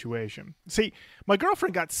my situation. See, my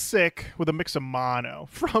girlfriend got sick with a mix of mono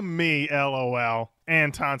from me, LOL,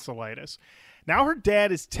 and tonsillitis. Now her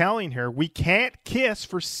dad is telling her we can't kiss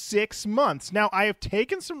for 6 months. Now, I have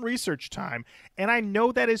taken some research time, and I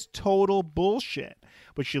know that is total bullshit.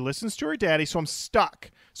 But she listens to her daddy, so I'm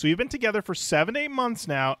stuck. So we've been together for 7 to 8 months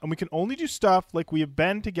now, and we can only do stuff like we have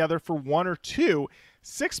been together for 1 or 2.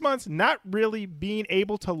 6 months not really being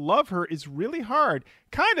able to love her is really hard.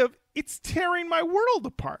 Kind of, it's tearing my world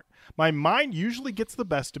apart. My mind usually gets the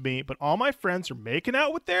best of me, but all my friends are making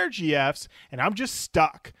out with their GFs, and I'm just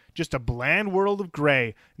stuck. Just a bland world of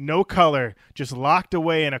gray, no color, just locked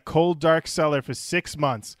away in a cold, dark cellar for 6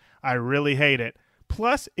 months. I really hate it.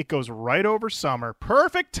 Plus, it goes right over summer.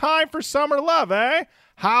 Perfect time for summer love, eh?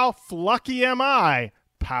 How flucky am I?"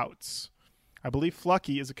 Pouts. I believe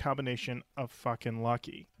flucky is a combination of fucking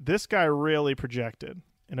lucky. This guy really projected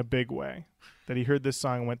in a big way that he heard this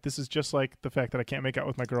song and went, this is just like the fact that I can't make out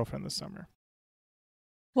with my girlfriend this summer.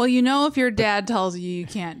 Well, you know, if your dad tells you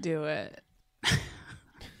can't do it.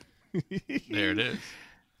 There it is.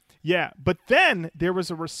 Yeah, but then there was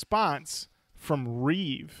a response from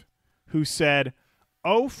Reeve, who said,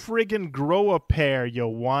 "Oh, friggin' grow a pair, you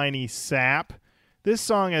whiny sap. This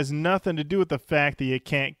song has nothing to do with the fact that you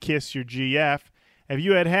can't kiss your GF. If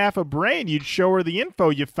you had half a brain, you'd show her the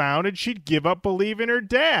info you found and she'd give up believing her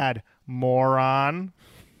dad. Moron."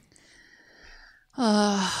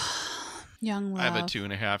 Young love. I have a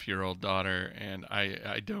 2.5-year-old daughter, and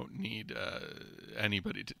I don't need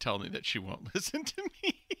anybody to tell me that she won't listen to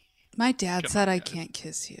me. My dad said I can't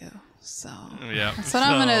kiss you, so Yeah, that's what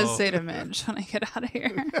I'm going to say to Mitch when I get out of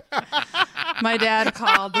here. My dad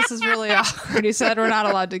called. This is really awkward. He said we're not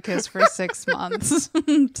allowed to kiss for 6 months,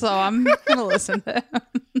 so I'm going to listen to him.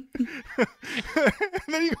 And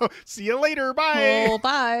then you go, "See you later, bye." Oh,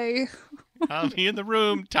 bye. I'll be in the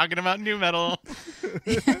room talking about new metal.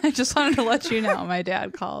 I just wanted to let you know my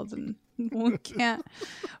dad called, and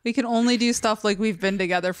we can only do stuff like we've been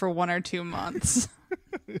together for 1 or 2 months.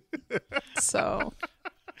 So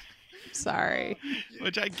sorry.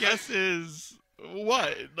 Which I guess is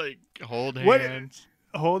what? Like hold What- hands.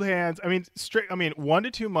 Hold hands. I mean, 1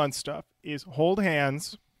 to 2 months stuff is hold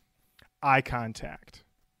hands, eye contact,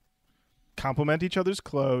 compliment each other's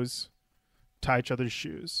clothes, tie each other's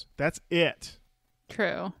shoes. That's it.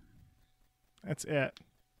 True. That's it.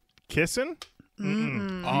 Kissing?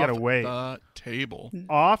 Mm-mm. You Off gotta wait. the table.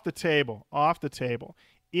 Off the table. Off the table.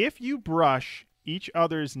 If you brush each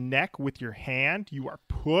other's neck with your hand, you are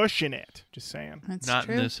pushing it. Just saying. That's Not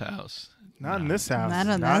true. in this house. Not in this house. Not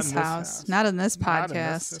in this house. Not in this Not in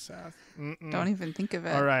podcast. this house. Mm-mm. Don't even think of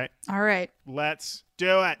it. All right. All right. Let's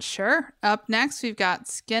do it. Sure. Up next, we've got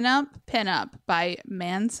Skin Up, Pin Up by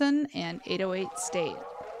Manson and 808 State.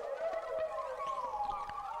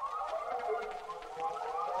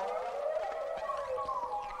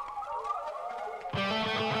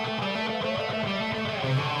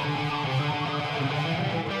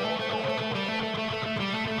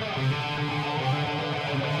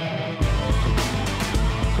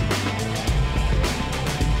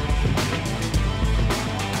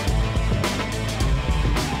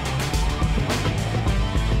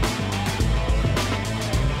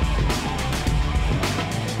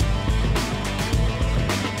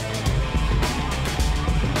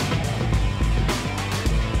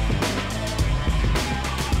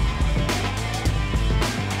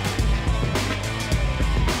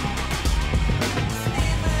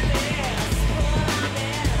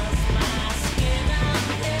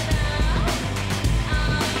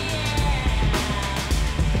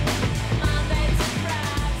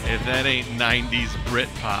 If that ain't 90s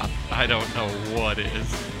Britpop, I don't know what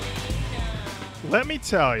is. Let me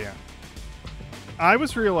tell you, I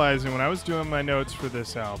was realizing when I was doing my notes for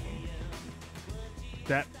this album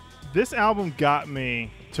that this album got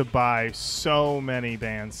me to buy so many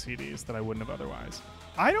band CDs that I wouldn't have otherwise.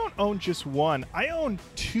 I don't own just one. I own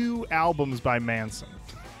 2 albums by Manson.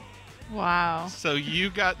 Wow. So you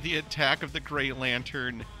got the Attack of the Grey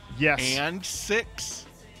Lantern Yes. and 6?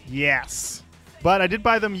 Yes. But I did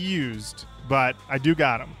buy them used, but I do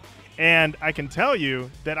got them. And I can tell you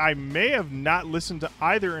that I may have not listened to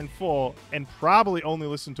either in full and probably only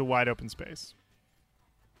listened to Wide Open Space,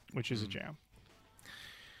 which is a jam.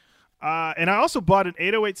 And I also bought an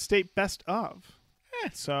 808 State Best Of.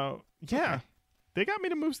 So, yeah. Okay. They got me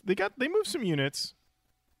to move. They moved some units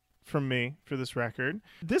from me for this record.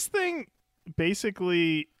 This thing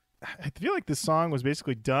basically I feel like this song was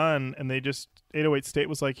basically done, and they just 808 State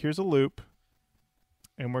was like, here's a loop,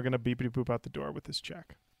 and we're gonna beepity boop out the door with this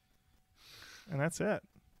check, and that's it.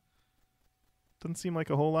 Doesn't seem like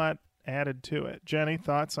a whole lot added to it. Jenny,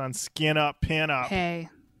 thoughts on Skin Up, Pin Up? Hey,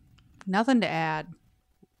 nothing to add.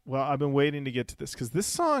 Well, I've been waiting to get to this because this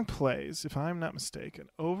song plays, if I'm not mistaken,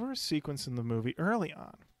 over a sequence in the movie early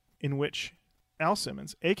on in which Al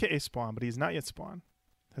Simmons, a.k.a. Spawn, but he's not yet Spawn,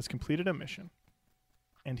 has completed a mission,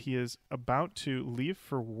 and he is about to leave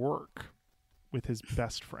for work with his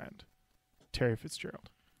best friend, Terry Fitzgerald.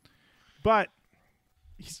 But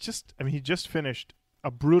he just finished a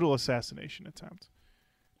brutal assassination attempt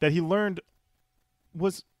that he learned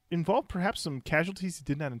was involved perhaps some casualties he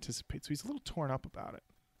did not anticipate, so he's a little torn up about it.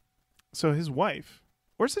 So his wife,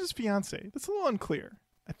 or is it his fiance? That's a little unclear.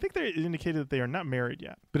 I think they indicated that they are not married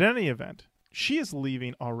yet. But in any event, she is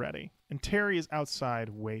leaving already, and Terry is outside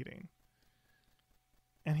waiting.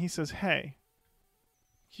 And he says, hey,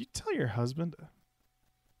 can you tell your husband to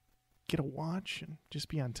get a watch and just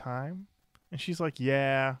be on time? And she's like,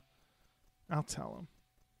 yeah, I'll tell him.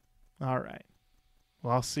 All right.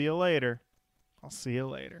 Well, I'll see you later.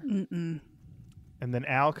 Mm-mm. And then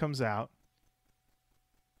Al comes out,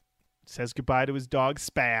 says goodbye to his dog,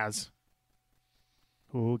 Spaz,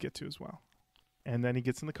 who we'll get to as well. And then he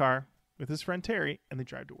gets in the car with his friend Terry, and they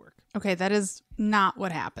drive to work. Okay, that is not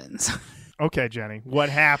what happens. Okay, Jenny, what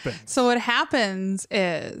happens? So what happens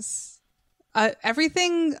is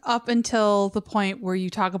everything up until the point where you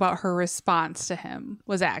talk about her response to him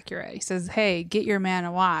was accurate. He says, hey, get your man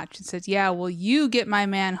a watch. He says, yeah, well, you get my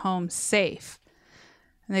man home safe.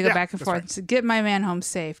 And they go back and forth. Right. And say, get my man home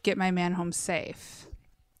safe. Get my man home safe.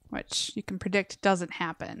 Which you can predict doesn't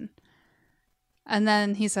happen. And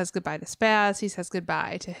then he says goodbye to Spaz. He says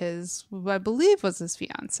goodbye to his, what I believe was his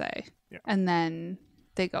fiance. Yeah. And then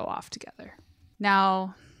they go off together.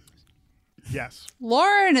 Now, Yes.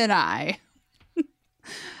 Lauren and I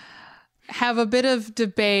have a bit of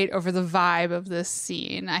debate over the vibe of this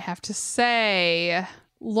scene. I have to say,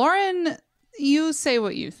 Lauren, you say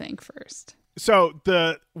what you think first. So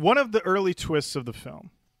one of the early twists of the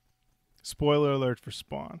film, spoiler alert for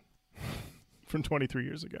Spawn from 23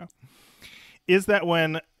 years ago, is that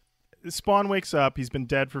when Spawn wakes up, he's been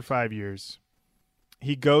dead for 5 years.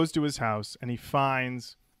 He goes to his house and he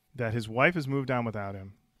finds that his wife has moved on without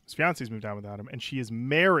him. His fiance's moved on without him, and she is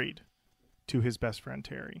married to his best friend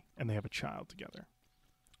Terry, and they have a child together.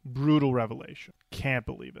 Brutal revelation. Can't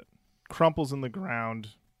believe it. Crumples in the ground,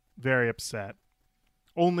 very upset.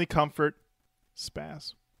 Only comfort,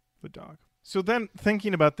 Spaz, the dog. So then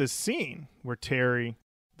thinking about this scene where Terry,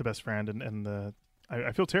 the best friend, and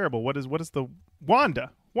I feel terrible. What is the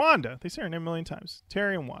Wanda? Wanda. They say her name a million times.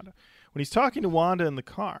 Terry and Wanda. When he's talking to Wanda in the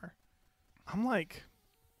car, I'm like,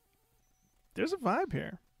 there's a vibe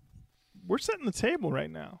here. We're setting the table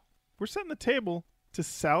right now. We're setting the table to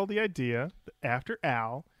sell the idea that after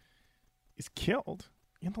Al is killed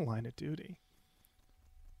in the line of duty,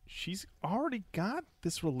 she's already got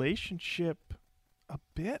this relationship a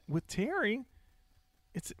bit with Terry.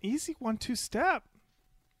 It's an easy 1-2 step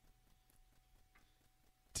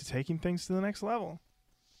to taking things to the next level,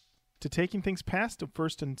 to taking things past a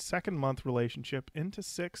first and second month relationship into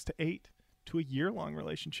 6 to 8 to a year-long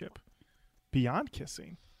relationship beyond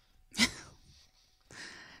kissing.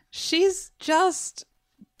 She's just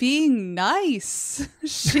being nice.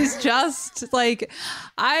 She's just like,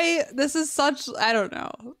 this is such, I don't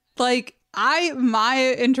know. Like,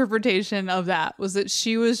 my interpretation of that was that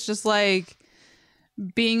she was just like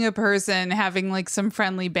being a person, having like some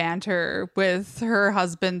friendly banter with her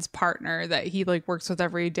husband's partner that he like works with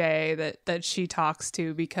every day, that she talks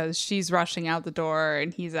to because she's rushing out the door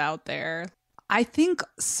and he's out there. I think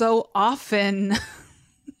so often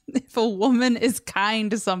if a woman is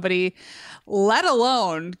kind to somebody, let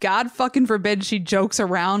alone, God fucking forbid, she jokes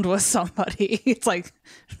around with somebody, it's like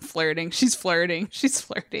flirting. She's flirting.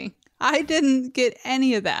 I didn't get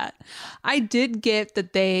any of that. I did get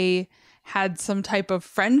that they had some type of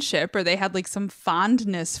friendship or they had like some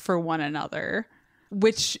fondness for one another,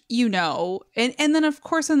 which, you know, and then of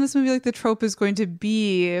course in this movie, like the trope is going to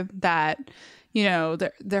be that, you know,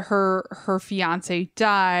 her fiance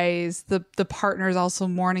dies, the partner's also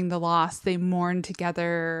mourning the loss, they mourn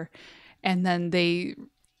together, and then they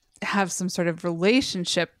have some sort of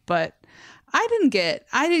relationship. But I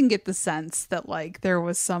didn't get the sense that like there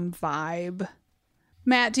was some vibe.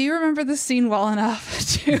 Matt, do you remember the scene well enough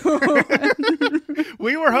to?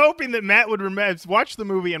 We were hoping that Matt would watch the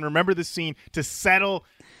movie and remember the scene to settle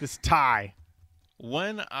this tie.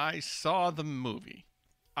 When I saw the movie,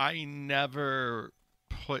 I never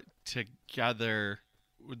put together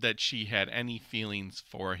that she had any feelings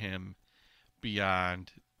for him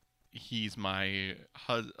beyond he's my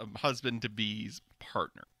husband-to-be's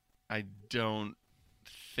partner. I don't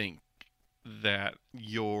think that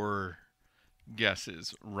your guess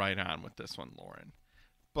is right on with this one, Lauren.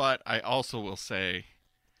 But I also will say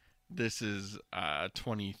this is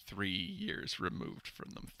 23 years removed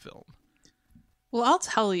from the film. Well, I'll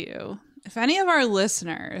tell you, if any of our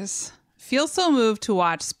listeners feel so moved to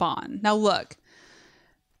watch Spawn. Now, look,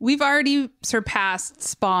 we've already surpassed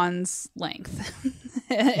Spawn's length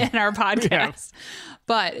in our podcast. Yeah.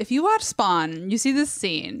 But if you watch Spawn, you see this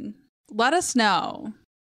scene, let us know.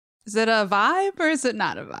 Is it a vibe or is it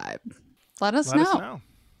not a vibe? Let us know.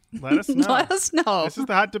 Let us know. Let us know. This is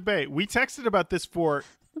the hot debate. We texted about this for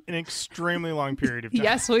an extremely long period of time.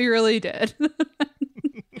 Yes, we really did.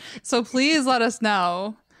 So please let us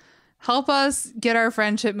know. Help us get our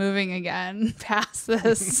friendship moving again past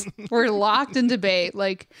this. We're locked in debate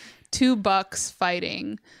like two bucks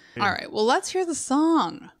fighting. All right. Well, let's hear the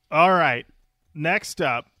song. All right. Next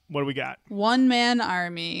up, what do we got? One Man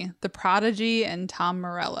Army, The Prodigy and Tom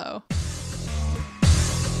Morello.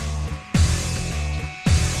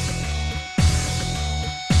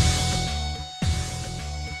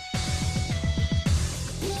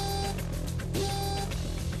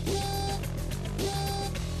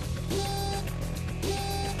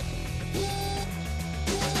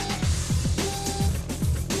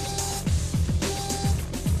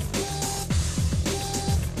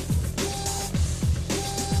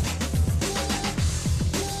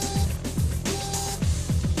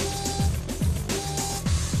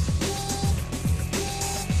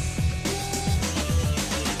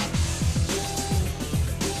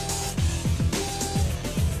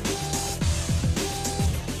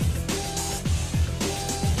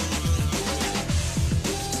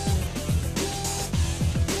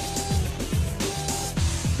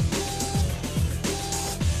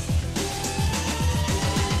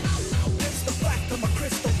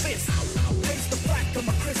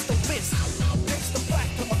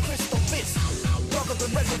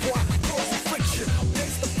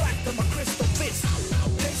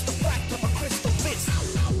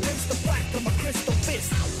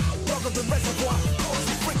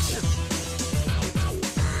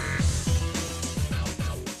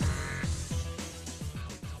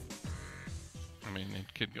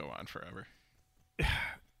 Forever.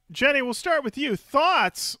 Jenny, we'll start with you.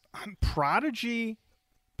 Thoughts on Prodigy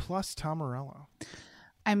plus Tom Morello?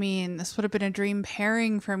 I mean, this would have been a dream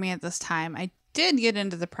pairing for me at this time. I did get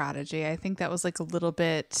into the Prodigy. I think that was like a little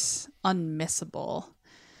bit unmissable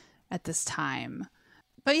at this time.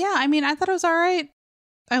 But yeah, I mean, I thought it was all right.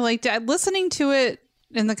 I liked it. Listening to it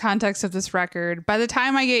in the context of this record, by the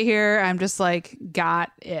time I get here, I'm just like,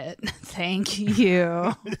 got it. Thank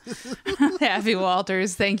you. Happy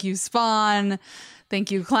Walters. Thank you, Spawn.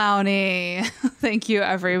 Thank you, Clowney. Thank you,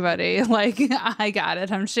 everybody. Like, I got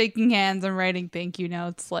it. I'm shaking hands. I'm writing thank you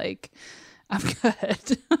notes. Like, I'm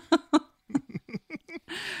good.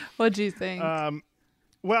 What'd you think?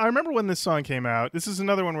 Well, I remember when this song came out. This is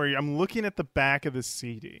another one where I'm looking at the back of the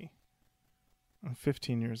CD. I'm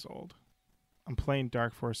 15 years old. I'm playing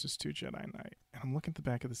Dark Forces 2 Jedi Knight, and I'm looking at the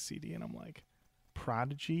back of the CD, and I'm like,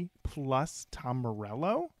 Prodigy plus Tom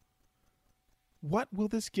Morello? What will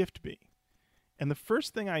this gift be? And the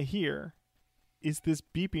first thing I hear is this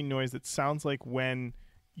beeping noise that sounds like when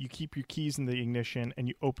you keep your keys in the ignition and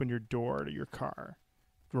you open your door to your car,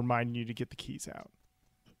 reminding you to get the keys out.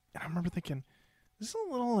 And I remember thinking, this is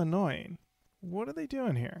a little annoying. What are they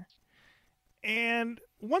doing here? And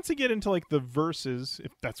once I get into like the verses,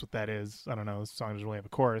 if that's what that is, I don't know, this song doesn't really have a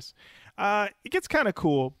chorus, it gets kind of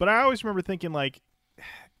cool, but I always remember thinking like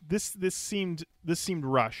this seemed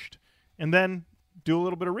rushed. And then do a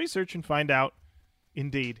little bit of research and find out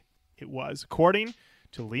indeed it was. According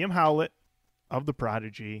to Liam Howlett of The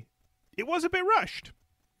Prodigy, it was a bit rushed.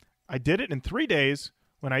 I did it in 3 days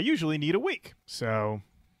when I usually need a week. So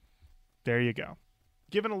there you go.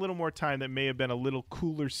 Given a little more time, that may have been a little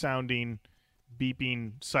cooler sounding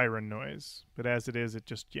beeping siren noise, but as it is, it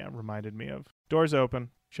just reminded me of doors open,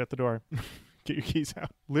 shut the door, get your keys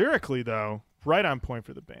out. Lyrically though, right on point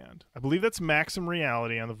for the band. I believe that's Maxim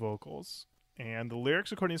Reality on the vocals, and the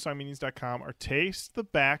lyrics according to songmeanings.com are taste the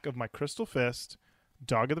back of my crystal fist,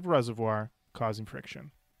 dog of the reservoir, causing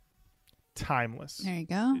friction. Timeless. There you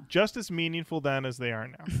go. Just as meaningful then as they are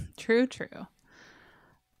now. True.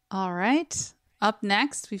 All right, up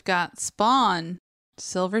next we've got Spawn,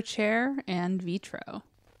 Silverchair, and Vitro.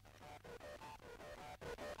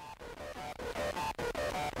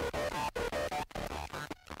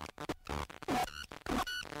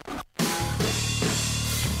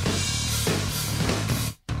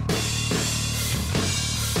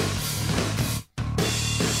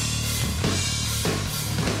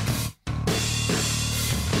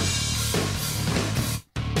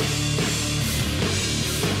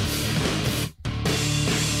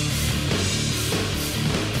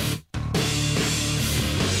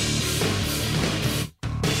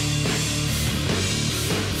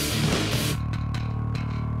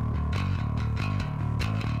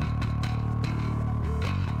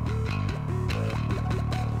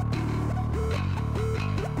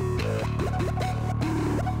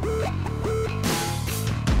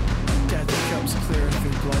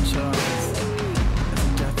 bloodshot eyes as the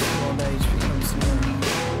death of old age becomes nearer.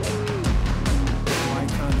 My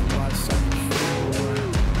kind of livestock is free war.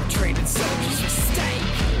 I traded soldiers for steak.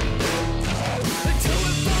 To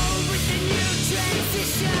evolve with the new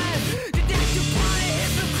transition, to death upon a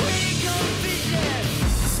hypocritical vision.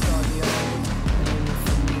 Scar the old, and in it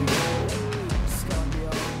from you. Scar the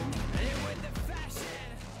old. And it with the fashion.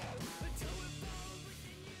 To evolve with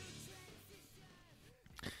the new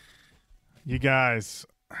transition. You guys,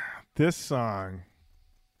 this song,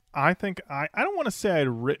 I think I don't want to say I'd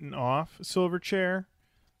written off Silverchair,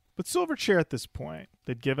 but Silverchair at this point,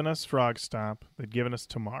 they'd given us Frog Stomp, they'd given us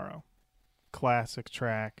Tomorrow. Classic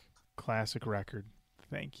track, classic record.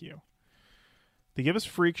 Thank you. They give us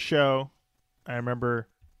Freak Show. I remember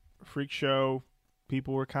Freak Show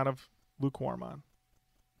people were kind of lukewarm on.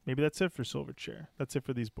 Maybe that's it for Silverchair. That's it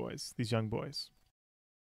for these boys, these young boys.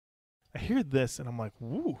 I hear this and I'm like,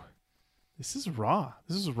 woo, this is raw.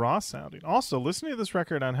 This is raw sounding. Also, listening to this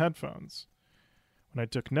record on headphones, when I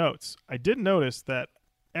took notes, I did notice that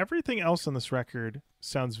everything else on this record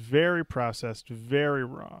sounds very processed, very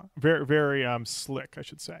raw, very slick, I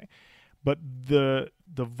should say. But the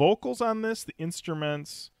vocals on this, the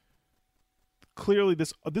instruments, clearly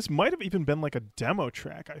this might have even been like a demo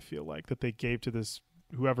track, I feel like, that they gave to this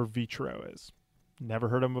whoever Vitro is. Never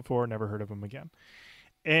heard of him before, never heard of him again.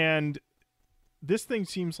 And this thing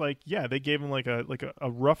seems like, yeah, they gave him like a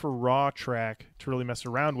rougher raw track to really mess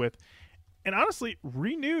around with. And honestly,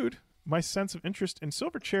 renewed my sense of interest in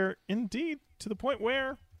Silverchair, indeed, to the point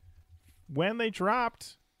where when they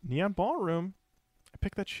dropped Neon Ballroom, I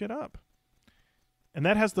picked that shit up. And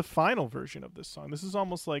that has the final version of this song. This is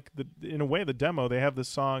almost like, in a way, the demo. They have this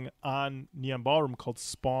song on Neon Ballroom called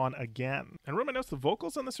Spawn Again. And remember, notice the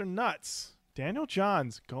vocals on this are nuts. Daniel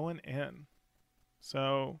Johns going in.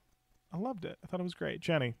 So I loved it. I thought it was great.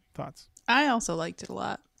 Jenny, thoughts? I also liked it a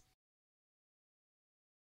lot.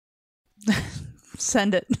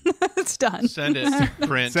 Send it. It's done. Send it.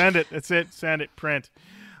 Print. Send it. That's it. Send it. Print.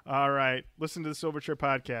 All right. Listen to the Silverchair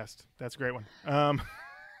podcast. That's a great one.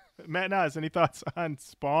 Matt Nas, any thoughts on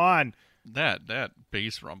Spawn? That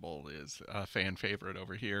bass rumble is a fan favorite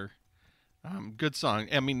over here. Good song.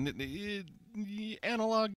 I mean,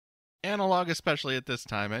 analog, especially at this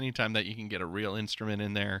time. Anytime that you can get a real instrument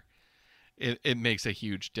in there, it makes a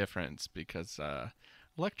huge difference because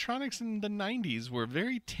electronics in the 90s were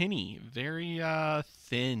very tinny, very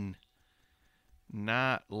thin,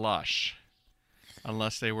 not lush,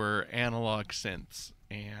 unless they were analog synths.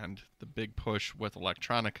 And the big push with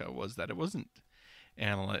electronica was that it wasn't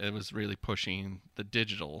analog, it was really pushing the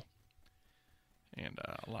digital. And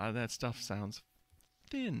a lot of that stuff sounds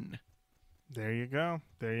thin. There you go.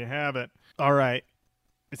 There you have it. All right.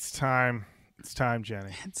 It's time. It's time,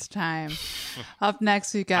 Jenny. It's time. Up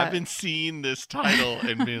next, we got... I've been seeing this title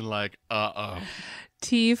and being like, uh-oh.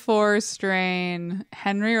 T4 Strain,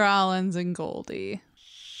 Henry Rollins, and Goldie.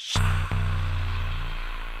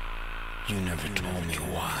 You never told me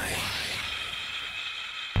why.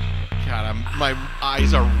 God, my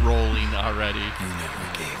eyes are rolling already. You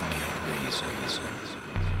never gave me a reason.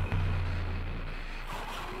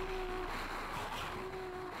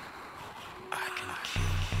 I can kill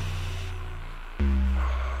you.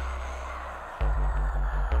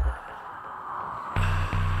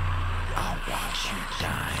 I'll watch you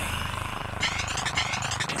die.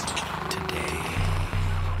 Today.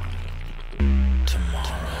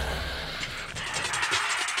 Tomorrow.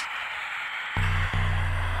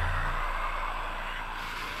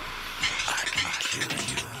 I can kill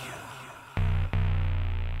you.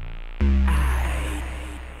 I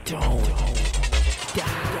don't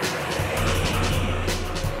die.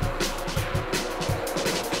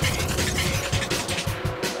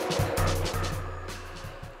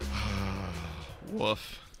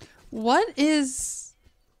 Woof. What is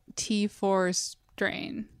T4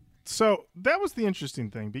 Strain? So that was the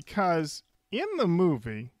interesting thing, because in the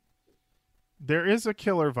movie, there is a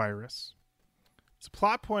killer virus. It's a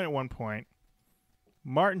plot point at one point.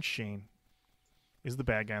 Martin Sheen is the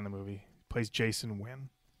bad guy in the movie. He plays Jason Wynn.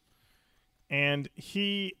 And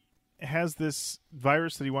he has this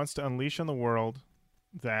virus that he wants to unleash on the world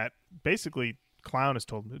that basically Clown has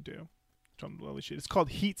told him to do. It's called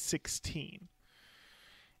Heat 16.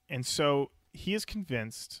 And so he is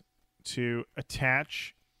convinced to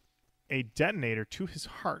attach a detonator to his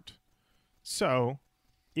heart. So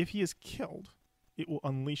if he is killed, it will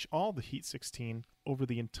unleash all the Heat 16 over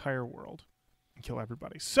the entire world and kill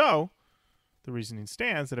everybody. So the reasoning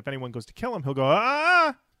stands that if anyone goes to kill him, he'll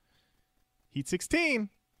go, Heat 16,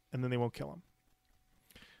 and then they won't kill him.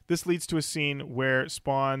 This leads to a scene where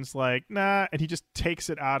Spawn's like, nah, and he just takes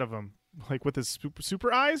it out of him like with his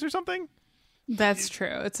super eyes or something. That's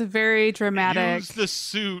true. It's a very dramatic. Use the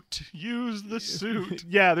suit. Use the suit.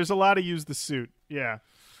 Yeah, there's a lot of use the suit. Yeah.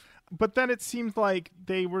 But then it seemed like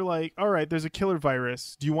they were like, all right, there's a killer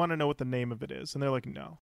virus. Do you want to know what the name of it is? And they're like,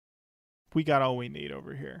 no. We got all we need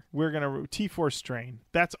over here. We're going to T4 strain.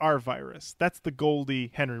 That's our virus. That's the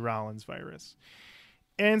Goldie Henry Rollins virus.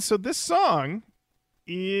 And so this song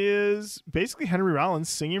is basically Henry Rollins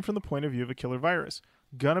singing from the point of view of a killer virus.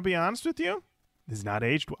 Gonna be honest with you, this is not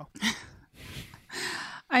aged well.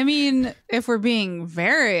 I mean, if we're being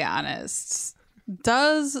very honest,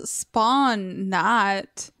 does Spawn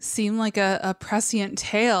not seem like a prescient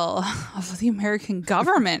tale of the American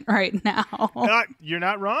government right now? You're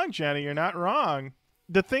not wrong, Jenny. You're not wrong.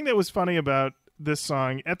 The thing that was funny about this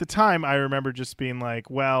song, at the time, I remember just being like,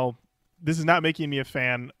 well, this is not making me a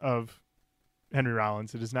fan of Henry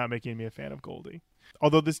Rollins. It is not making me a fan of Goldie.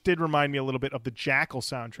 Although this did remind me a little bit of the Jackal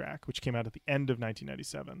soundtrack, which came out at the end of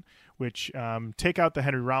 1997, which take out the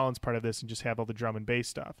Henry Rollins part of this and just have all the drum and bass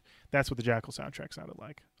stuff. That's what the Jackal soundtrack sounded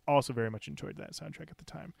like. Also very much enjoyed that soundtrack at the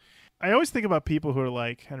time. I always think about people who are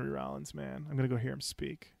like, Henry Rollins, man, I'm going to go hear him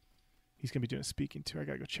speak. He's going to be doing a speaking tour. I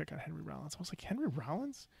got to go check out Henry Rollins. I was like, Henry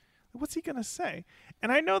Rollins? What's he going to say?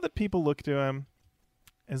 And I know that people look to him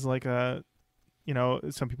as like a... You know,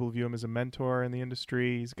 some people view him as a mentor in the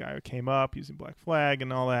industry. He's a guy who came up using Black Flag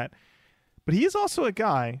and all that. But he is also a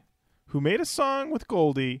guy who made a song with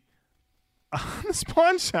Goldie on the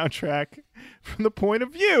Spawn soundtrack from the point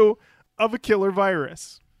of view of a killer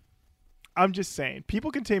virus. I'm just saying, people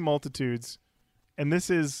contain multitudes, and this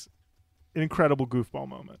is an incredible goofball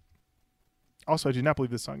moment. Also, I do not believe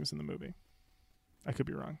this song is in the movie. I could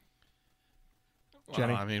be wrong.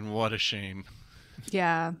 Jenny? Well, I mean, what a shame.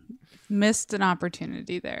 Yeah, missed an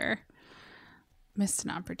opportunity there.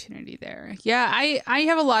 Yeah, I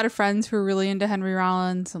have a lot of friends who are really into Henry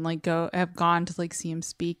Rollins and like have gone to like see him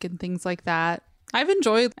speak and things like that. I've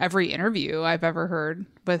enjoyed every interview I've ever heard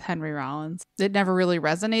with Henry Rollins. It never really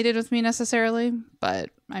resonated with me necessarily,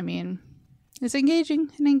 but I mean, it's an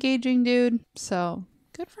engaging dude. So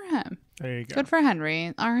good for him. There you go. Good for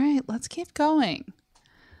Henry. All right, let's keep going.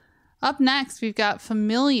 Up next, we've got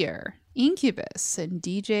Familiar, Incubus, and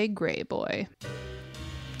DJ Greyboy.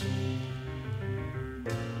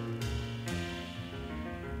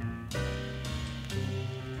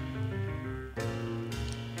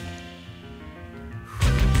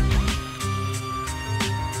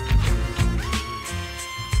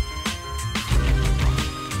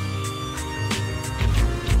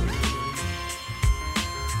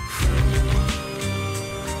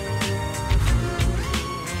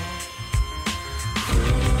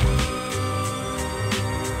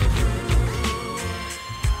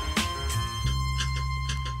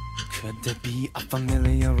 Could there be a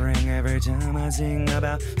familiar ring every time I sing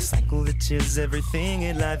about a cycle that is everything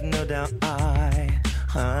in life? No doubt I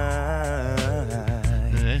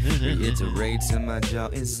reiterate till my jaw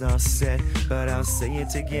is all set, but I'll say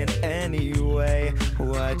it again anyway.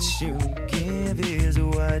 What you give is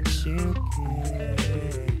what you get.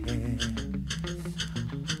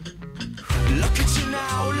 Look at you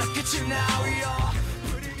now, you're put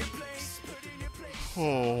in your place.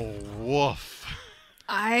 Oh, woof.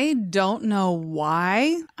 I don't know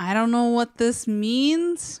why. I don't know what this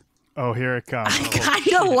means. Oh, here it comes. I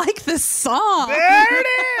kind of like this song. There it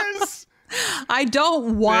is. I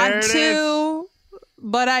don't want to,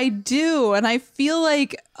 but I do. And I feel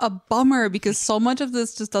like a bummer because so much of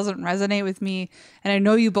this just doesn't resonate with me. And I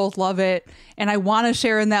know you both love it. And I want to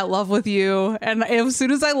share in that love with you. And as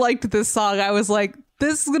soon as I liked this song, I was like,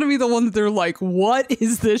 this is going to be the one that they're like, what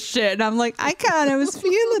is this shit? And I'm like, I kind of was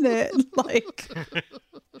feeling it. Like,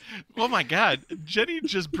 oh my God. Jenny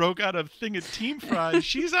just broke out a thing of Team Fries.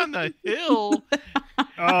 She's on the hill.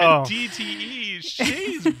 And DTE,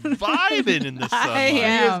 she's vibing in the sunlight. I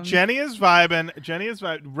am. Jenny is vibing.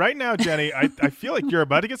 Right now, Jenny, I feel like you're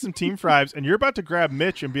about to get some Team Fries and you're about to grab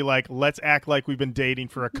Mitch and be like, let's act like we've been dating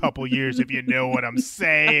for a couple years, if you know what I'm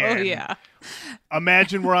saying. Oh, yeah.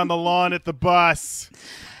 Imagine we're on the lawn at the bus.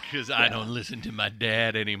 Because I don't listen to my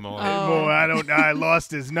dad anymore. Oh. I lost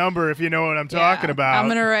his number, if you know what I'm talking about. I'm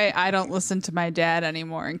going to write, I don't listen to my dad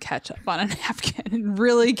anymore and catch up on a napkin and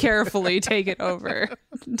really carefully take it over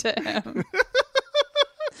to him.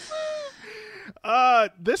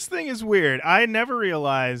 This thing is weird. I never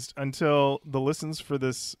realized until the listens for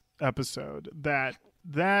this episode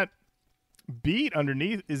that beat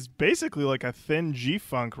underneath is basically like a thin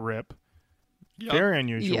G-Funk rip. Yep. Very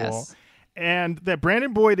unusual. Yes. And that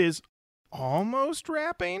Brandon Boyd is almost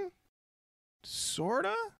rapping.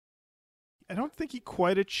 Sorta. I don't think he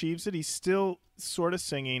quite achieves it. He's still sort of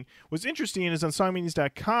singing. What's interesting is on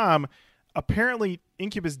songmeanings.com, apparently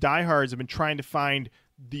Incubus diehards have been trying to find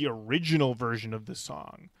the original version of the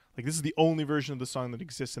song. Like, this is the only version of the song that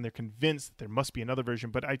exists, and they're convinced that there must be another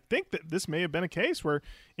version. But I think that this may have been a case where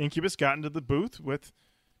Incubus got into the booth with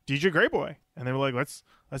DJ Greyboy, and they were like, let's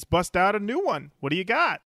bust out a new one. What do you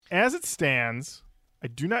got? As it stands, I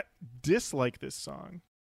do not dislike this song,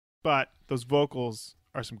 but those vocals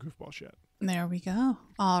are some goofball shit. There we go.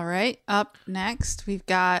 All right. Up next, we've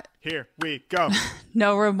got Here we go.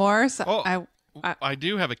 No Remorse. Oh, I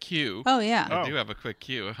do have a cue. Oh, yeah. I do have a quick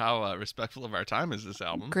cue. How respectful of our time is this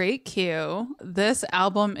album? Great cue. This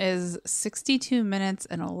album is 62 minutes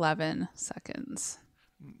and 11 seconds.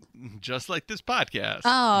 Just like this podcast. Oh.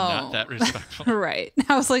 Not that respectful. Right.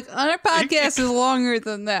 I was like, our podcast is longer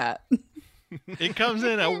than that. It comes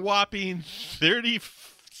in a whopping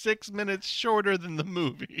 36 minutes shorter than the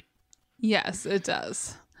movie. Yes, it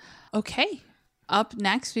does. Okay. Up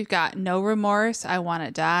next, we've got No Remorse, I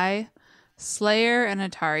Wanna Die, Slayer, and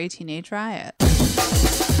Atari Teenage Riot.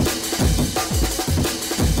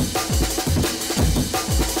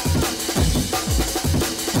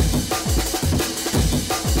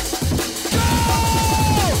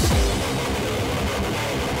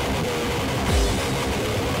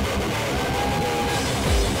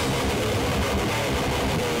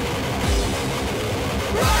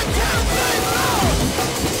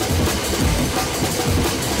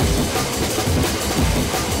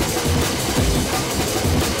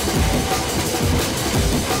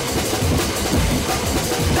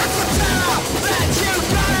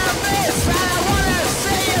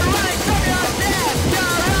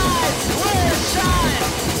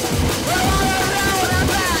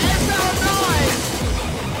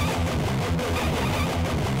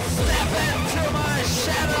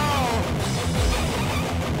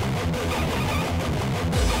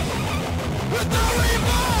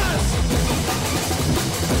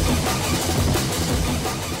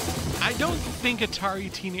 I think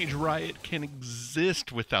Atari Teenage Riot can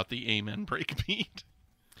exist without the Amen breakbeat.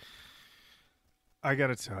 I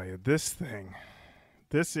gotta tell you,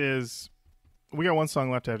 we got one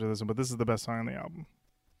song left after this one, but this is the best song on the album.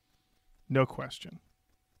 No question.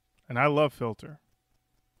 And I love Filter.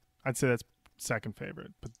 I'd say that's second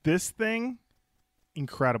favorite. But this thing,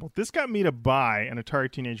 incredible. This got me to buy an Atari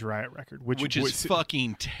Teenage Riot record, which is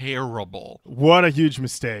fucking terrible. What a huge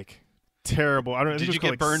mistake. Terrible. I don't know. Did you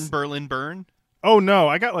get Burn, Berlin, Burn? Oh, no.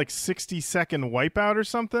 I got like 60-second Wipeout or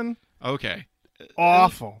something. Okay.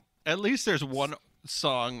 Awful. At least there's one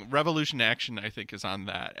song, Revolution Action, I think, is on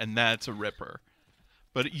that, and that's a ripper.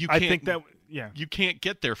 But you can't, you can't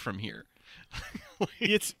get there from here.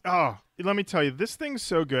 Let me tell you, this thing's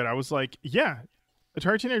so good. I was like, yeah,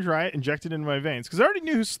 Atari Teenage Riot injected into my veins. Because I already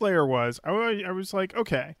knew who Slayer was. I was like,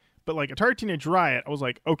 okay. But like Atari Teenage Riot, I was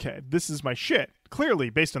like, okay, this is my shit. Clearly,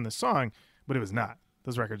 based on this song, but it was not.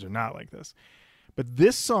 Those records are not like this. But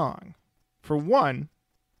this song, for one,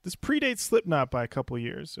 this predates Slipknot by a couple of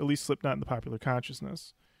years, at least Slipknot in the popular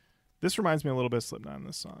consciousness. This reminds me a little bit of Slipknot in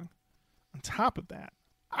this song. On top of that,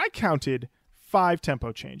 I counted 5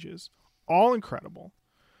 tempo changes, all incredible.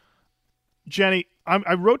 Jenny,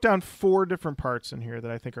 I wrote down 4 different parts in here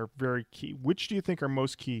that I think are very key. Which do you think are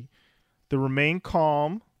most key? The Remain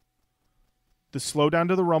Calm, the slow down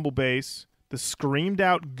to the rumble bass, the screamed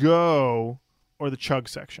out go, or the chug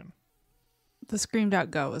section? The screamed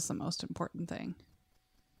out go is the most important thing.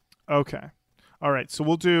 Okay. All right. So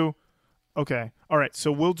we'll do. Okay. All right.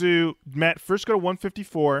 So we'll do. Matt, first go to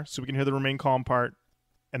 154 so we can hear the Remain Calm part,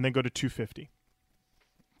 and then go to 250.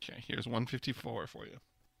 Okay. Here's 154 for you.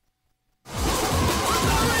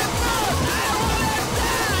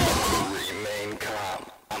 Remain calm.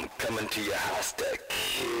 I'm coming to your house to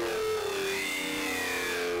kill you.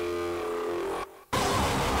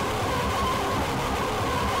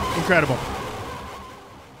 Incredible.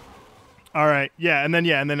 All right. Yeah. And then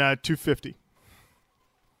 250.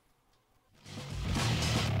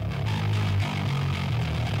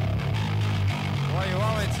 What do you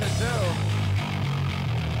want me to do?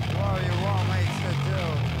 What do you want me to do?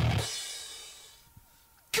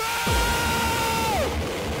 Go!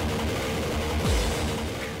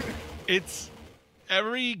 It's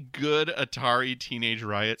every good Atari Teenage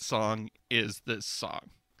Riot song is this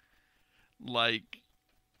song. Like,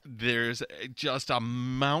 there's just a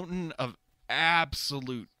mountain of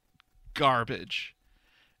absolute garbage,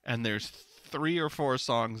 and there's 3 or 4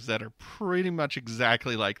 songs that are pretty much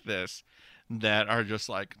exactly like this that are just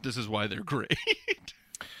like, this is why they're great.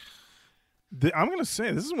 I'm going to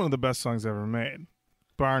say this is one of the best songs ever made,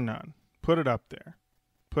 bar none. Put it up there.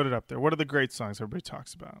 What are the great songs everybody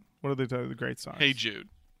talks about? What are the great songs? Hey Jude.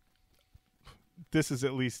 this is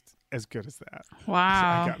at least as good as that.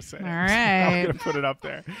 Wow. I gotta say. All I'm right. gonna put it up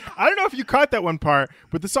there. I don't know if you caught that one part,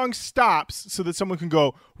 but the song stops so that someone can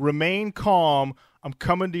go, "Remain calm. I'm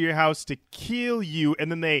coming to your house to kill you," and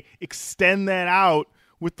then they extend that out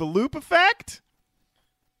with the loop effect.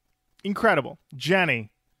 Incredible.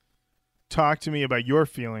 Jenny, talk to me about your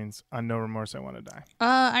feelings on No Remorse, I Want to Die.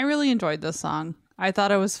 I really enjoyed this song. I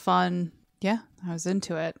thought it was fun. Yeah, I was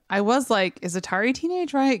into it. I was like, is Atari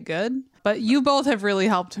Teenage Riot good? But you both have really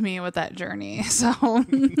helped me with that journey. So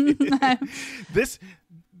It's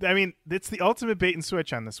the ultimate bait and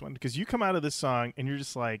switch on this one, because you come out of this song and you're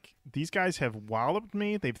just like, these guys have walloped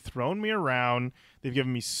me. They've thrown me around. They've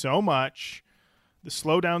given me so much. The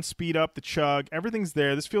slow down, speed up, the chug, everything's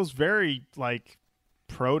there. This feels very like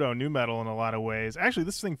proto nu metal in a lot of ways. Actually,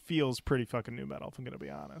 this thing feels pretty fucking nu metal, if I'm going to be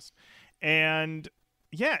honest. And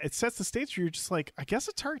yeah, it sets the stage where you're just like, I guess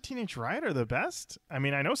Atari Teenage Riot are the best. I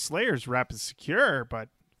mean, I know Slayer's rap is secure, but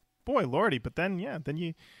boy lordy. But then, then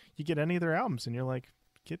you get any of their albums and you're like,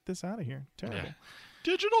 get this out of here. Terrible. Yeah.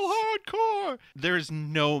 Digital hardcore. There is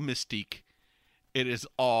no mystique. It is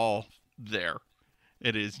all there.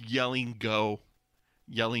 It is yelling go,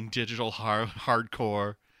 yelling digital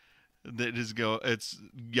hardcore. It's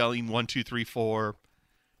yelling 1, 2, 3, 4.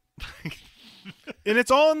 And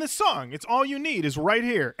it's all in this song. It's all you need is right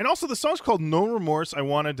here. And also the song's called No Remorse, I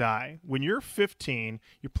Want to Die. When you're 15,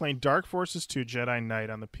 you're playing Dark Forces 2 Jedi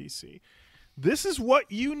Knight on the PC. This is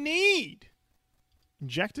what you need.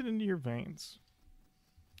 Inject it into your veins.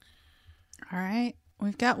 all right,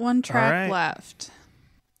 we've got one track left.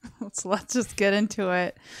 So let's just get into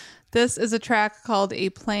it. This is a track called A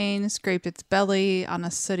Plane Scraped Its Belly on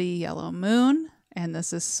a Sooty Yellow Moon. And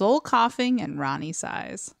this is Soul Coughing and Ronnie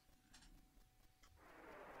Size.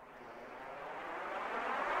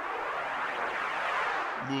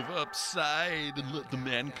 Move upside and let the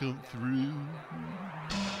man come through.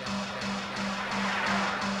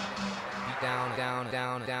 Down, down,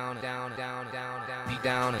 down, down, down, down, down, down. Be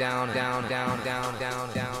down, down, down, down, down,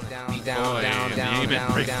 down, down, down. Be down, down, down,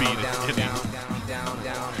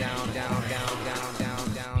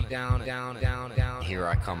 down, down, down, down. Here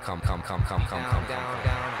I come,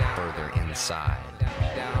 further inside.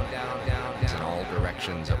 In all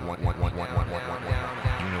directions at one.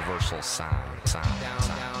 Universal sound.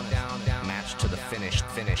 Match to the finished.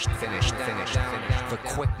 The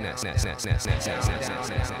quickness.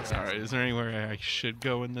 All right, is there anywhere I should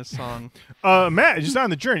go in this song? Matt, just on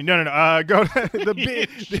the journey. No. Go to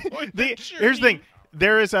here's the thing.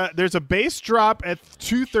 There's a bass drop at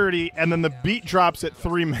 2:30, and then the beat drops at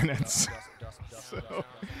 3 minutes. So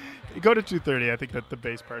go to 2:30. I think that the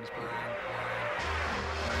bass part is pretty good.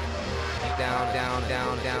 Down, down,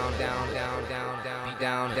 down, down, down, down, down,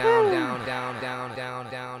 down, down, down, down, down, down,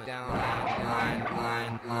 down, down, down, line.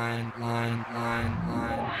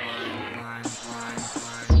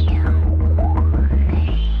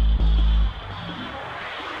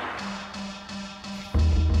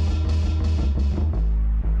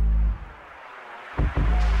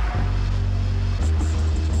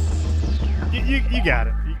 You got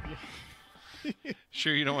it.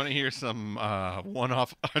 Sure, you don't want to hear some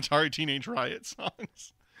one-off Atari Teenage Riot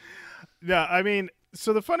songs? No, I mean,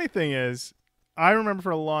 so the funny thing is, I remember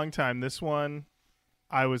for a long time, this one,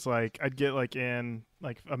 I was like, I'd get like in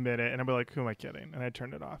like a minute, and I'd be like, who am I kidding? And I'd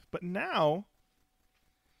turn it off. But now,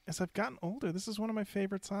 as I've gotten older, this is one of my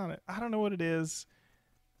favorites on it. I don't know what it is.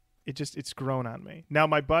 It's grown on me. Now,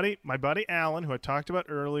 my buddy Alan, who I talked about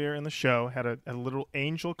earlier in the show, had a little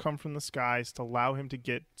angel come from the skies to allow him to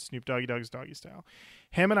get Snoop Doggy Dogg's Doggy Style.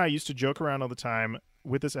 Him and I used to joke around all the time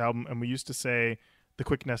with this album, and we used to say the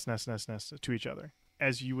quick nest to each other,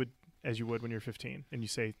 as you would when you're 15, and you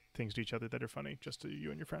say things to each other that are funny just to you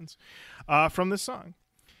and your friends from this song.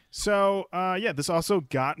 So, this also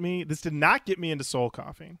got me. This did not get me into Soul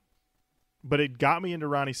Coughing, but it got me into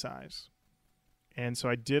Ronnie Size. And so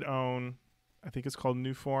I did own, I think it's called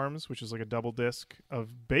New Forms, which is like a double disc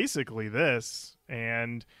of basically this.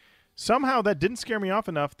 And somehow that didn't scare me off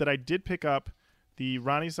enough that I did pick up the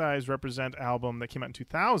Ronnie Size Represent album that came out in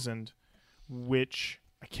 2000, which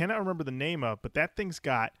I cannot remember the name of, but that thing's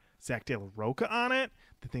got Zach De La Rocha on it.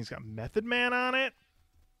 The thing's got Method Man on it.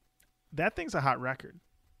 That thing's a hot record.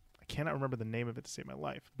 I cannot remember the name of it to save my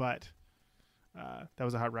life, but that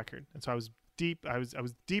was a hot record. And so I was deep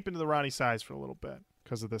into the Ronnie Size for a little bit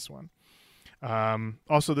because of this one.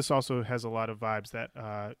 Also, this also has a lot of vibes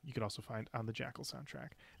that you could also find on the Jackal soundtrack.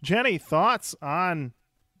 Jenny, thoughts on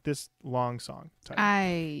this long song title?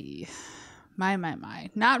 My.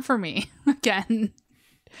 Not for me. Again,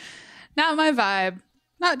 not my vibe.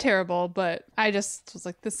 Not terrible, but I just was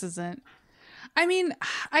like, this isn't. I mean,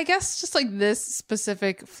 I guess just like this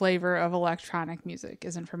specific flavor of electronic music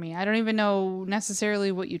isn't for me. I don't even know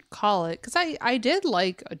necessarily what you'd call it, because I did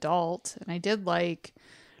like Adult, and I did like,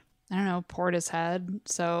 I don't know, Portishead.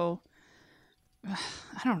 So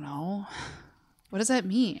I don't know. What does that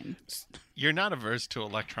mean? You're not averse to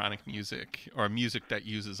electronic music or music that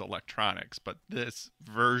uses electronics, but this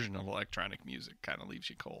version of electronic music kind of leaves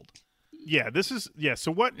you cold. Yeah, this is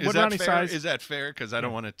So what is that Ronnie fair? Size? Is that fair? Because I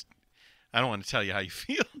don't want to tell you how you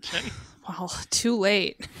feel, Jenny. Well, too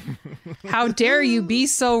late. How dare you be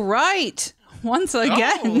so right once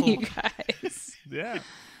again, you guys. Yeah.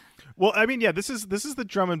 Well, I mean, yeah, this is the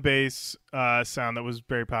drum and bass sound that was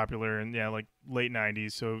very popular in like late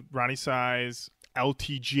 90s. So Ronnie Size,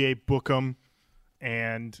 LTGA Bookham,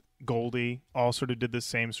 and Goldie all sort of did the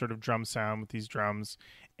same sort of drum sound with these drums.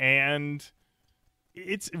 And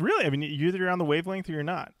it's really, I mean, you're either on the wavelength or you're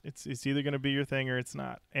not. It's either going to be your thing or it's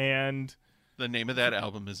not. And the name of that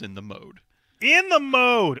album is In the Mode. In the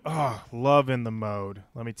Mode. Oh, love In the Mode.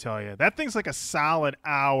 Let me tell you. That thing's like a solid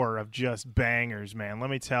hour of just bangers, man. Let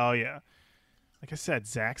me tell you. Like I said,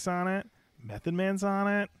 Zach's on it. Method Man's on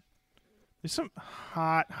it. There's some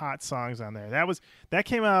hot songs on there. That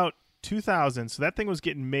came out 2000, so that thing was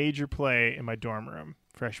getting major play in my dorm room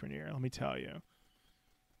freshman year, let me tell you.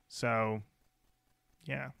 So,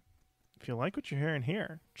 yeah. If you like what you're hearing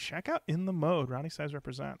here, check out In the Mode. Ronnie Size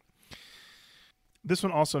represent. This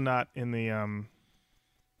one also not in the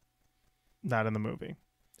movie,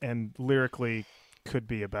 and lyrically could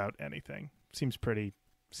be about anything. Seems pretty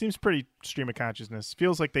stream of consciousness.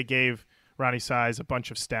 Feels like they gave Ronnie Size a bunch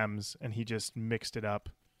of stems and he just mixed it up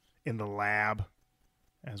in the lab,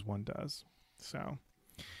 as one does. So,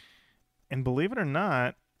 and believe it or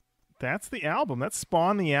not, that's the album. That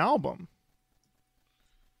spawned the album.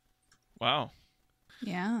 Wow.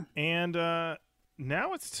 Yeah. And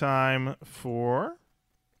now it's time for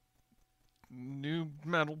New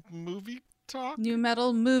Metal Movie Talk. New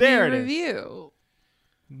Metal Movie Review.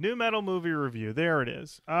 New Metal Movie Review. There it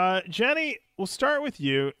is. Jenny, we'll start with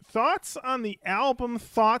you. Thoughts on the album,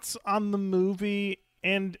 thoughts on the movie,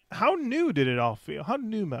 and how new did it all feel? How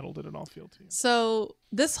new metal did it all feel to you? So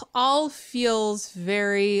this all feels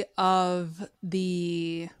very of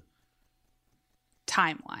the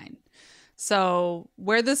timeline. So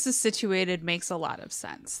where this is situated makes a lot of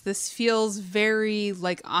sense. This feels very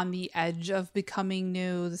like on the edge of becoming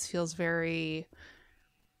new. This feels very,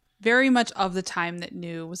 very much of the time that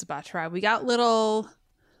new was about to arrive. We got little,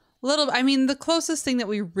 I mean, the closest thing that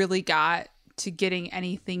we really got to getting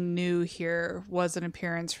anything new here was an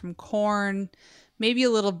appearance from Korn, maybe a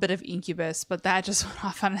little bit of Incubus, but that just went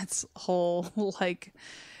off on its whole,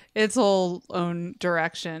 its whole own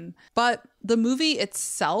direction. But the movie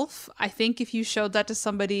itself, I think if you showed that to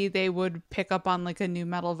somebody, they would pick up on like a new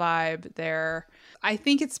metal vibe there. I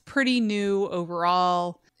think it's pretty new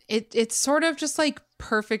overall. It sort of just like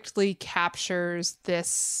perfectly captures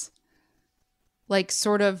this like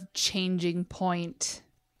sort of changing point.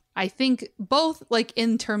 I think both like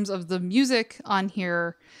in terms of the music on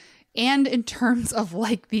here and in terms of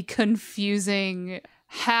like the confusing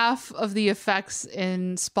half of the effects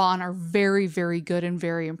in Spawn are very, very good and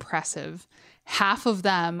very impressive. Half of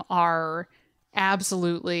them are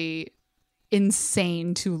absolutely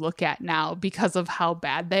insane to look at now because of how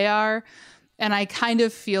bad they are. And I kind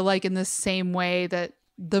of feel like in the same way that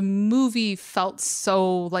the movie felt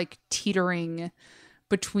so like teetering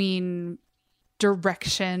between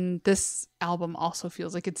direction, this album also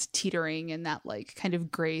feels like it's teetering in that like kind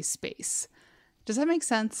of gray space. Does that make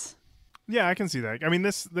sense? Yeah, I can see that. I mean,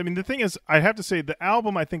 the thing is, I have to say the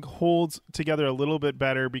album I think holds together a little bit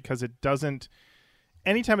better because it doesn't,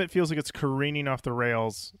 anytime it feels like it's careening off the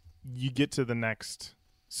rails, you get to the next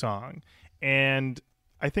song. And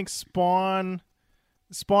I think Spawn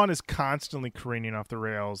is constantly careening off the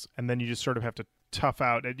rails, and then you just sort of have to tough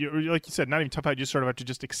out. Like you said, not even tough out, you just sort of have to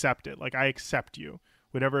just accept it. Like, I accept you,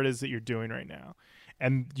 whatever it is that you're doing right now.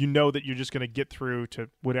 And you know that you're just going to get through to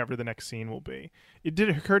whatever the next scene will be. It did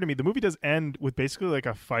occur to me, the movie does end with basically like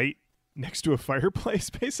a fight next to a fireplace,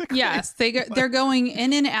 basically. Yes, they're going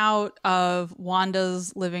in and out of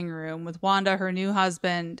Wanda's living room with Wanda, her new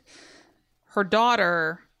husband, her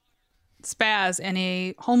daughter, Spaz, and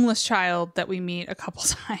a homeless child that we meet a couple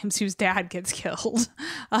times whose dad gets killed.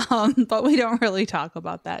 But we don't really talk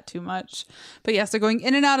about that too much. But yes, they're going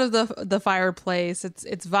in and out of the fireplace.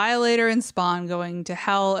 It's Violator and Spawn going to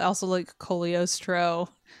hell. Also like Cogliostro,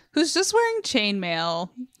 who's just wearing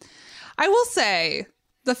chainmail. I will say,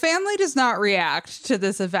 the family does not react to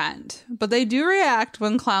this event, but they do react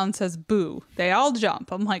when Clown says boo. They all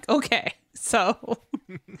jump. I'm like, okay, so...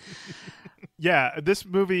 Yeah, this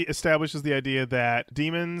movie establishes the idea that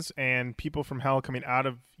demons and people from hell coming out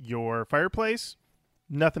of your fireplace,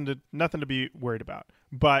 nothing to be worried about.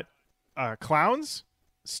 But clowns,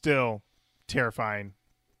 still terrifying.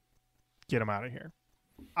 Get them out of here.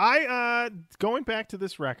 Going back to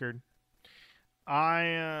this record,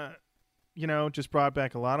 I just brought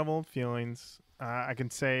back a lot of old feelings. I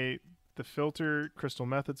can say the Filter Crystal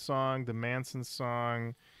Method song, the Manson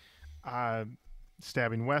song,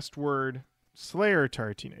 Stabbing Westward, Slayer,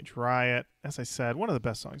 Atari Teenage Riot. As I said, one of the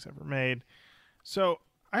best songs ever made. So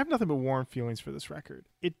I have nothing but warm feelings for this record.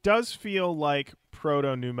 It does feel like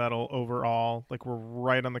proto nu metal overall. Like we're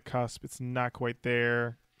right on the cusp. It's not quite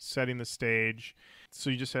there, setting the stage. So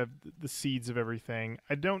you just have the seeds of everything.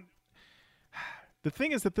 The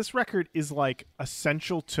thing is that this record is like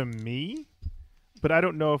essential to me, but I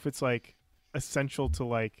don't know if it's like essential to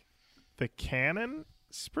like the canon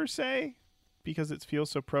per se, because it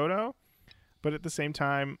feels so proto. But at the same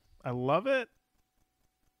time, I love it.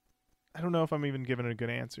 I don't know if I'm even giving it a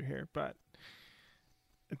good answer here, but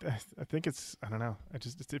I think it's, I don't know.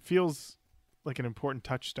 It feels like an important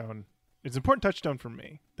touchstone. It's an important touchstone for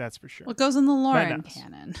me. That's for sure. What goes in the Lauren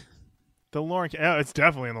canon? The Lauren, it's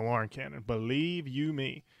definitely in the Lauren canon. Believe you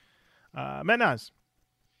me. Matt Nas.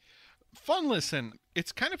 Fun listen.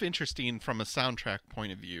 It's kind of interesting from a soundtrack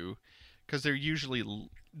point of view because they're usually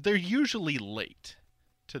late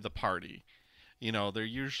to the party. You know, they're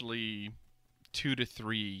usually 2 to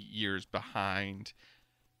 3 years behind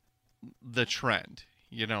the trend.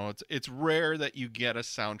 You know, it's rare that you get a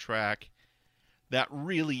soundtrack that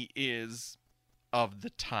really is of the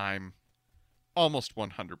time, almost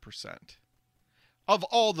 100%. Of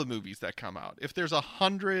all the movies that come out, if there's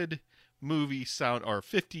 100 movie sound or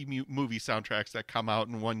 50 movie soundtracks that come out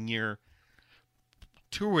in 1 year,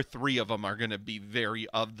 2 or 3 of them are going to be very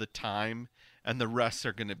of the time, and the rest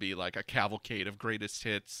are going to be like a cavalcade of greatest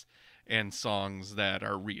hits and songs that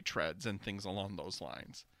are retreads and things along those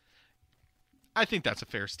lines. I think that's a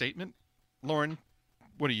fair statement. Lauren,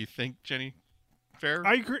 what do you think, Jenny? Fair?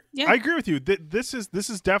 I agree. Yeah. I agree with you. This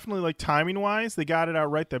is definitely like timing wise, they got it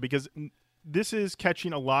out right there because this is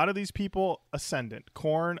catching a lot of these people ascendant.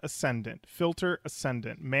 Korn ascendant, Filter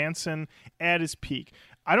ascendant, Manson at his peak.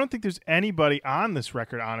 I don't think there's anybody on this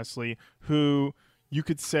record, honestly, who you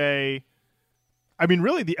could say. I mean,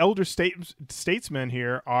 really, the elder statesmen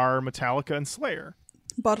here are Metallica and Slayer,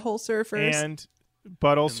 Butthole Surfers, and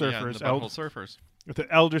Butthole Surfers, the Butthole Surfers, the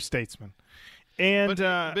elder statesmen. And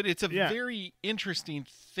but it's a very interesting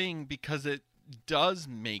thing because it does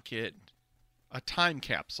make it a time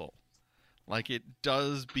capsule. Like it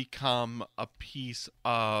does become a piece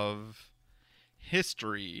of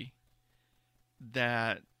history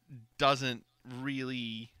that doesn't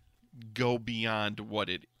really go beyond what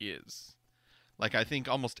it is. Like I think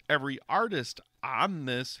almost every artist on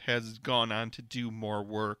this has gone on to do more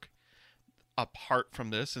work apart from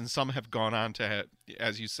this, and some have gone on to,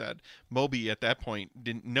 as you said, Moby at that point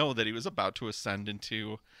didn't know that he was about to ascend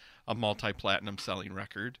into a multi-platinum selling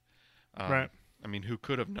record. Right. I mean, who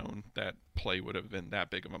could have known that Play would have been that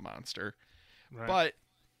big of a monster? Right. But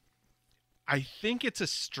I think it's a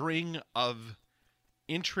string of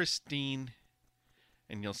interesting,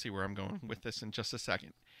 and you'll see where I'm going with this in just a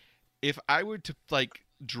second. If I were to like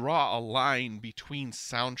draw a line between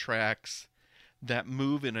soundtracks that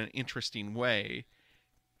move in an interesting way,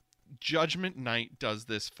 Judgment Night does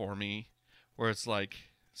this for me, where it's like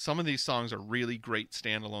some of these songs are really great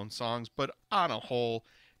standalone songs, but on a whole,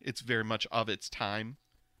 it's very much of its time.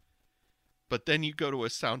 But then you go to a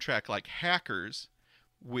soundtrack like Hackers,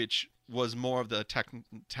 which was more of the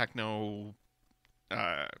techno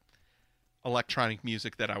electronic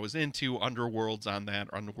music that I was into. Underworld's on that.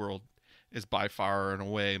 Underworld is by far and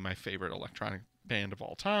away my favorite electronic band of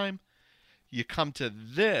all time. You come to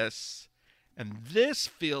this, and this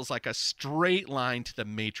feels like a straight line to the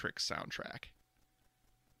Matrix soundtrack.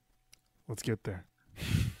 Let's get there.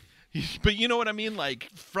 But you know what I mean? Like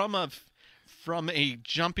from a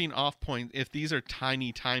jumping off point, if these are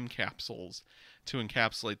tiny time capsules to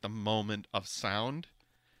encapsulate the moment of sound,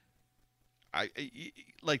 I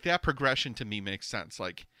like that progression to me makes sense.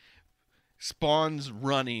 Like Spawn's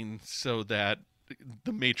running so that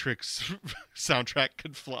the Matrix soundtrack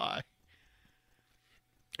could fly.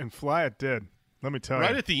 And fly it did. Let me tell you.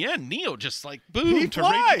 Right at the end, Neo just like boom to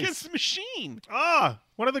race against the machine.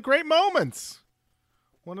 One of the great moments.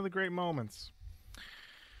 One of the great moments.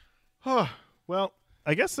 Well,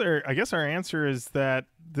 I guess our answer is that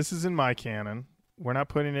this is in my canon. We're not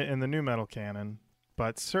putting it in the nu metal canon,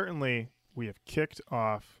 but certainly we have kicked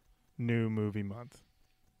off New Movie Month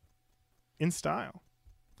in style.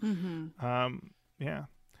 Mm-hmm. Yeah.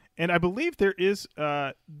 And I believe there's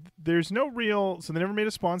no real, so they never made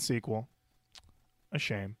a Spawn sequel. A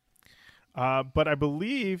shame. But I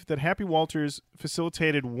believe that Happy Walters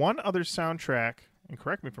facilitated one other soundtrack, and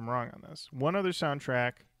correct me if I'm wrong on this, one other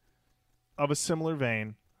soundtrack of a similar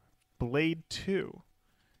vein, Blade 2,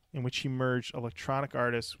 in which he merged electronic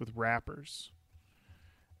artists with rappers.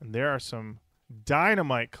 And there are some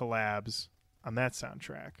dynamite collabs on that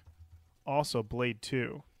soundtrack. Also, Blade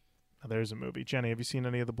 2. Now, there's a movie. Jenny, have you seen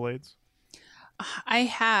any of the Blades? I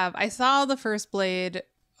have. I saw the first Blade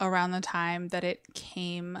around the time that it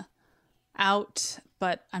came out,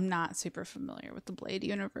 but I'm not super familiar with the Blade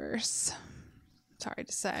universe. Sorry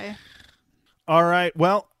to say. All right.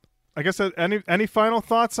 Well, I guess any final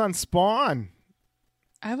thoughts on Spawn?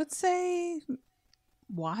 I would say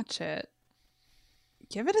watch it.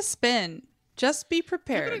 Give it a spin. Just be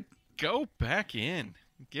prepared. Go back in.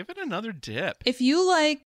 Give it another dip. If you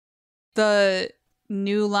like the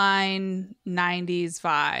New Line 90s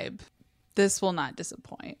vibe, this will not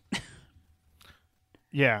disappoint.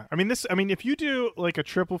 Yeah. I mean, if you do like a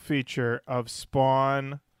triple feature of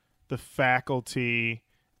Spawn, The Faculty,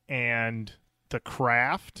 and The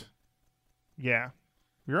Craft, yeah,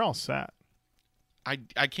 you're all set.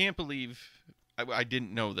 I can't believe I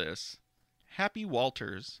didn't know this. Happy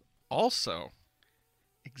Walters, also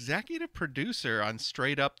executive producer on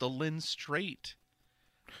Straight Up the Lynn Straight.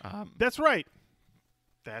 That's right.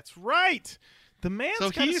 That's right. The man's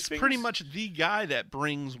so got he's pretty much the guy that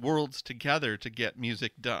brings worlds together to get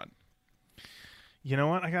music done. You know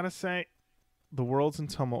what? I got to say, the world's in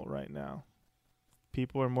tumult right now.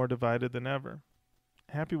 People are more divided than ever.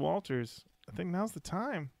 Happy Walters, I think now's the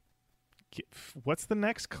time. What's the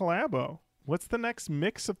next collabo? What's the next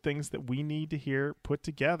mix of things that we need to hear put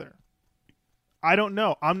together? I don't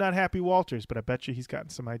know. I'm not Happy Walters, but I bet you he's gotten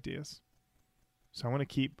some ideas. So I'm going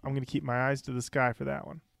to keep my eyes to the sky for that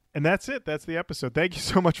one. And that's it. That's the episode. Thank you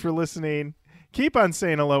so much for listening. Keep on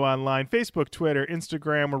saying hello online. Facebook, Twitter,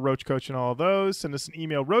 Instagram. We're Roach Coach and all of those. Send us an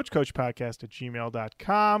email,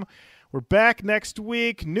 roachcoachpodcast@gmail.com. We're back next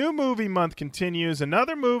week. New movie month continues.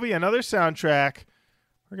 Another movie, another soundtrack.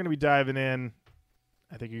 We're going to be diving in.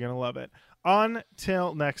 I think you're going to love it.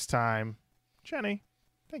 Until next time, Jenny,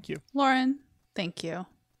 thank you. Lauren, thank you.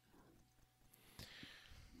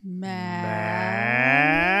 Matt.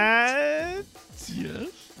 Yes.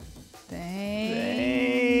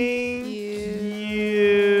 Thank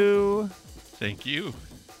you. Thank you.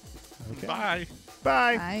 Okay. Bye.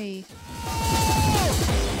 Bye. Bye.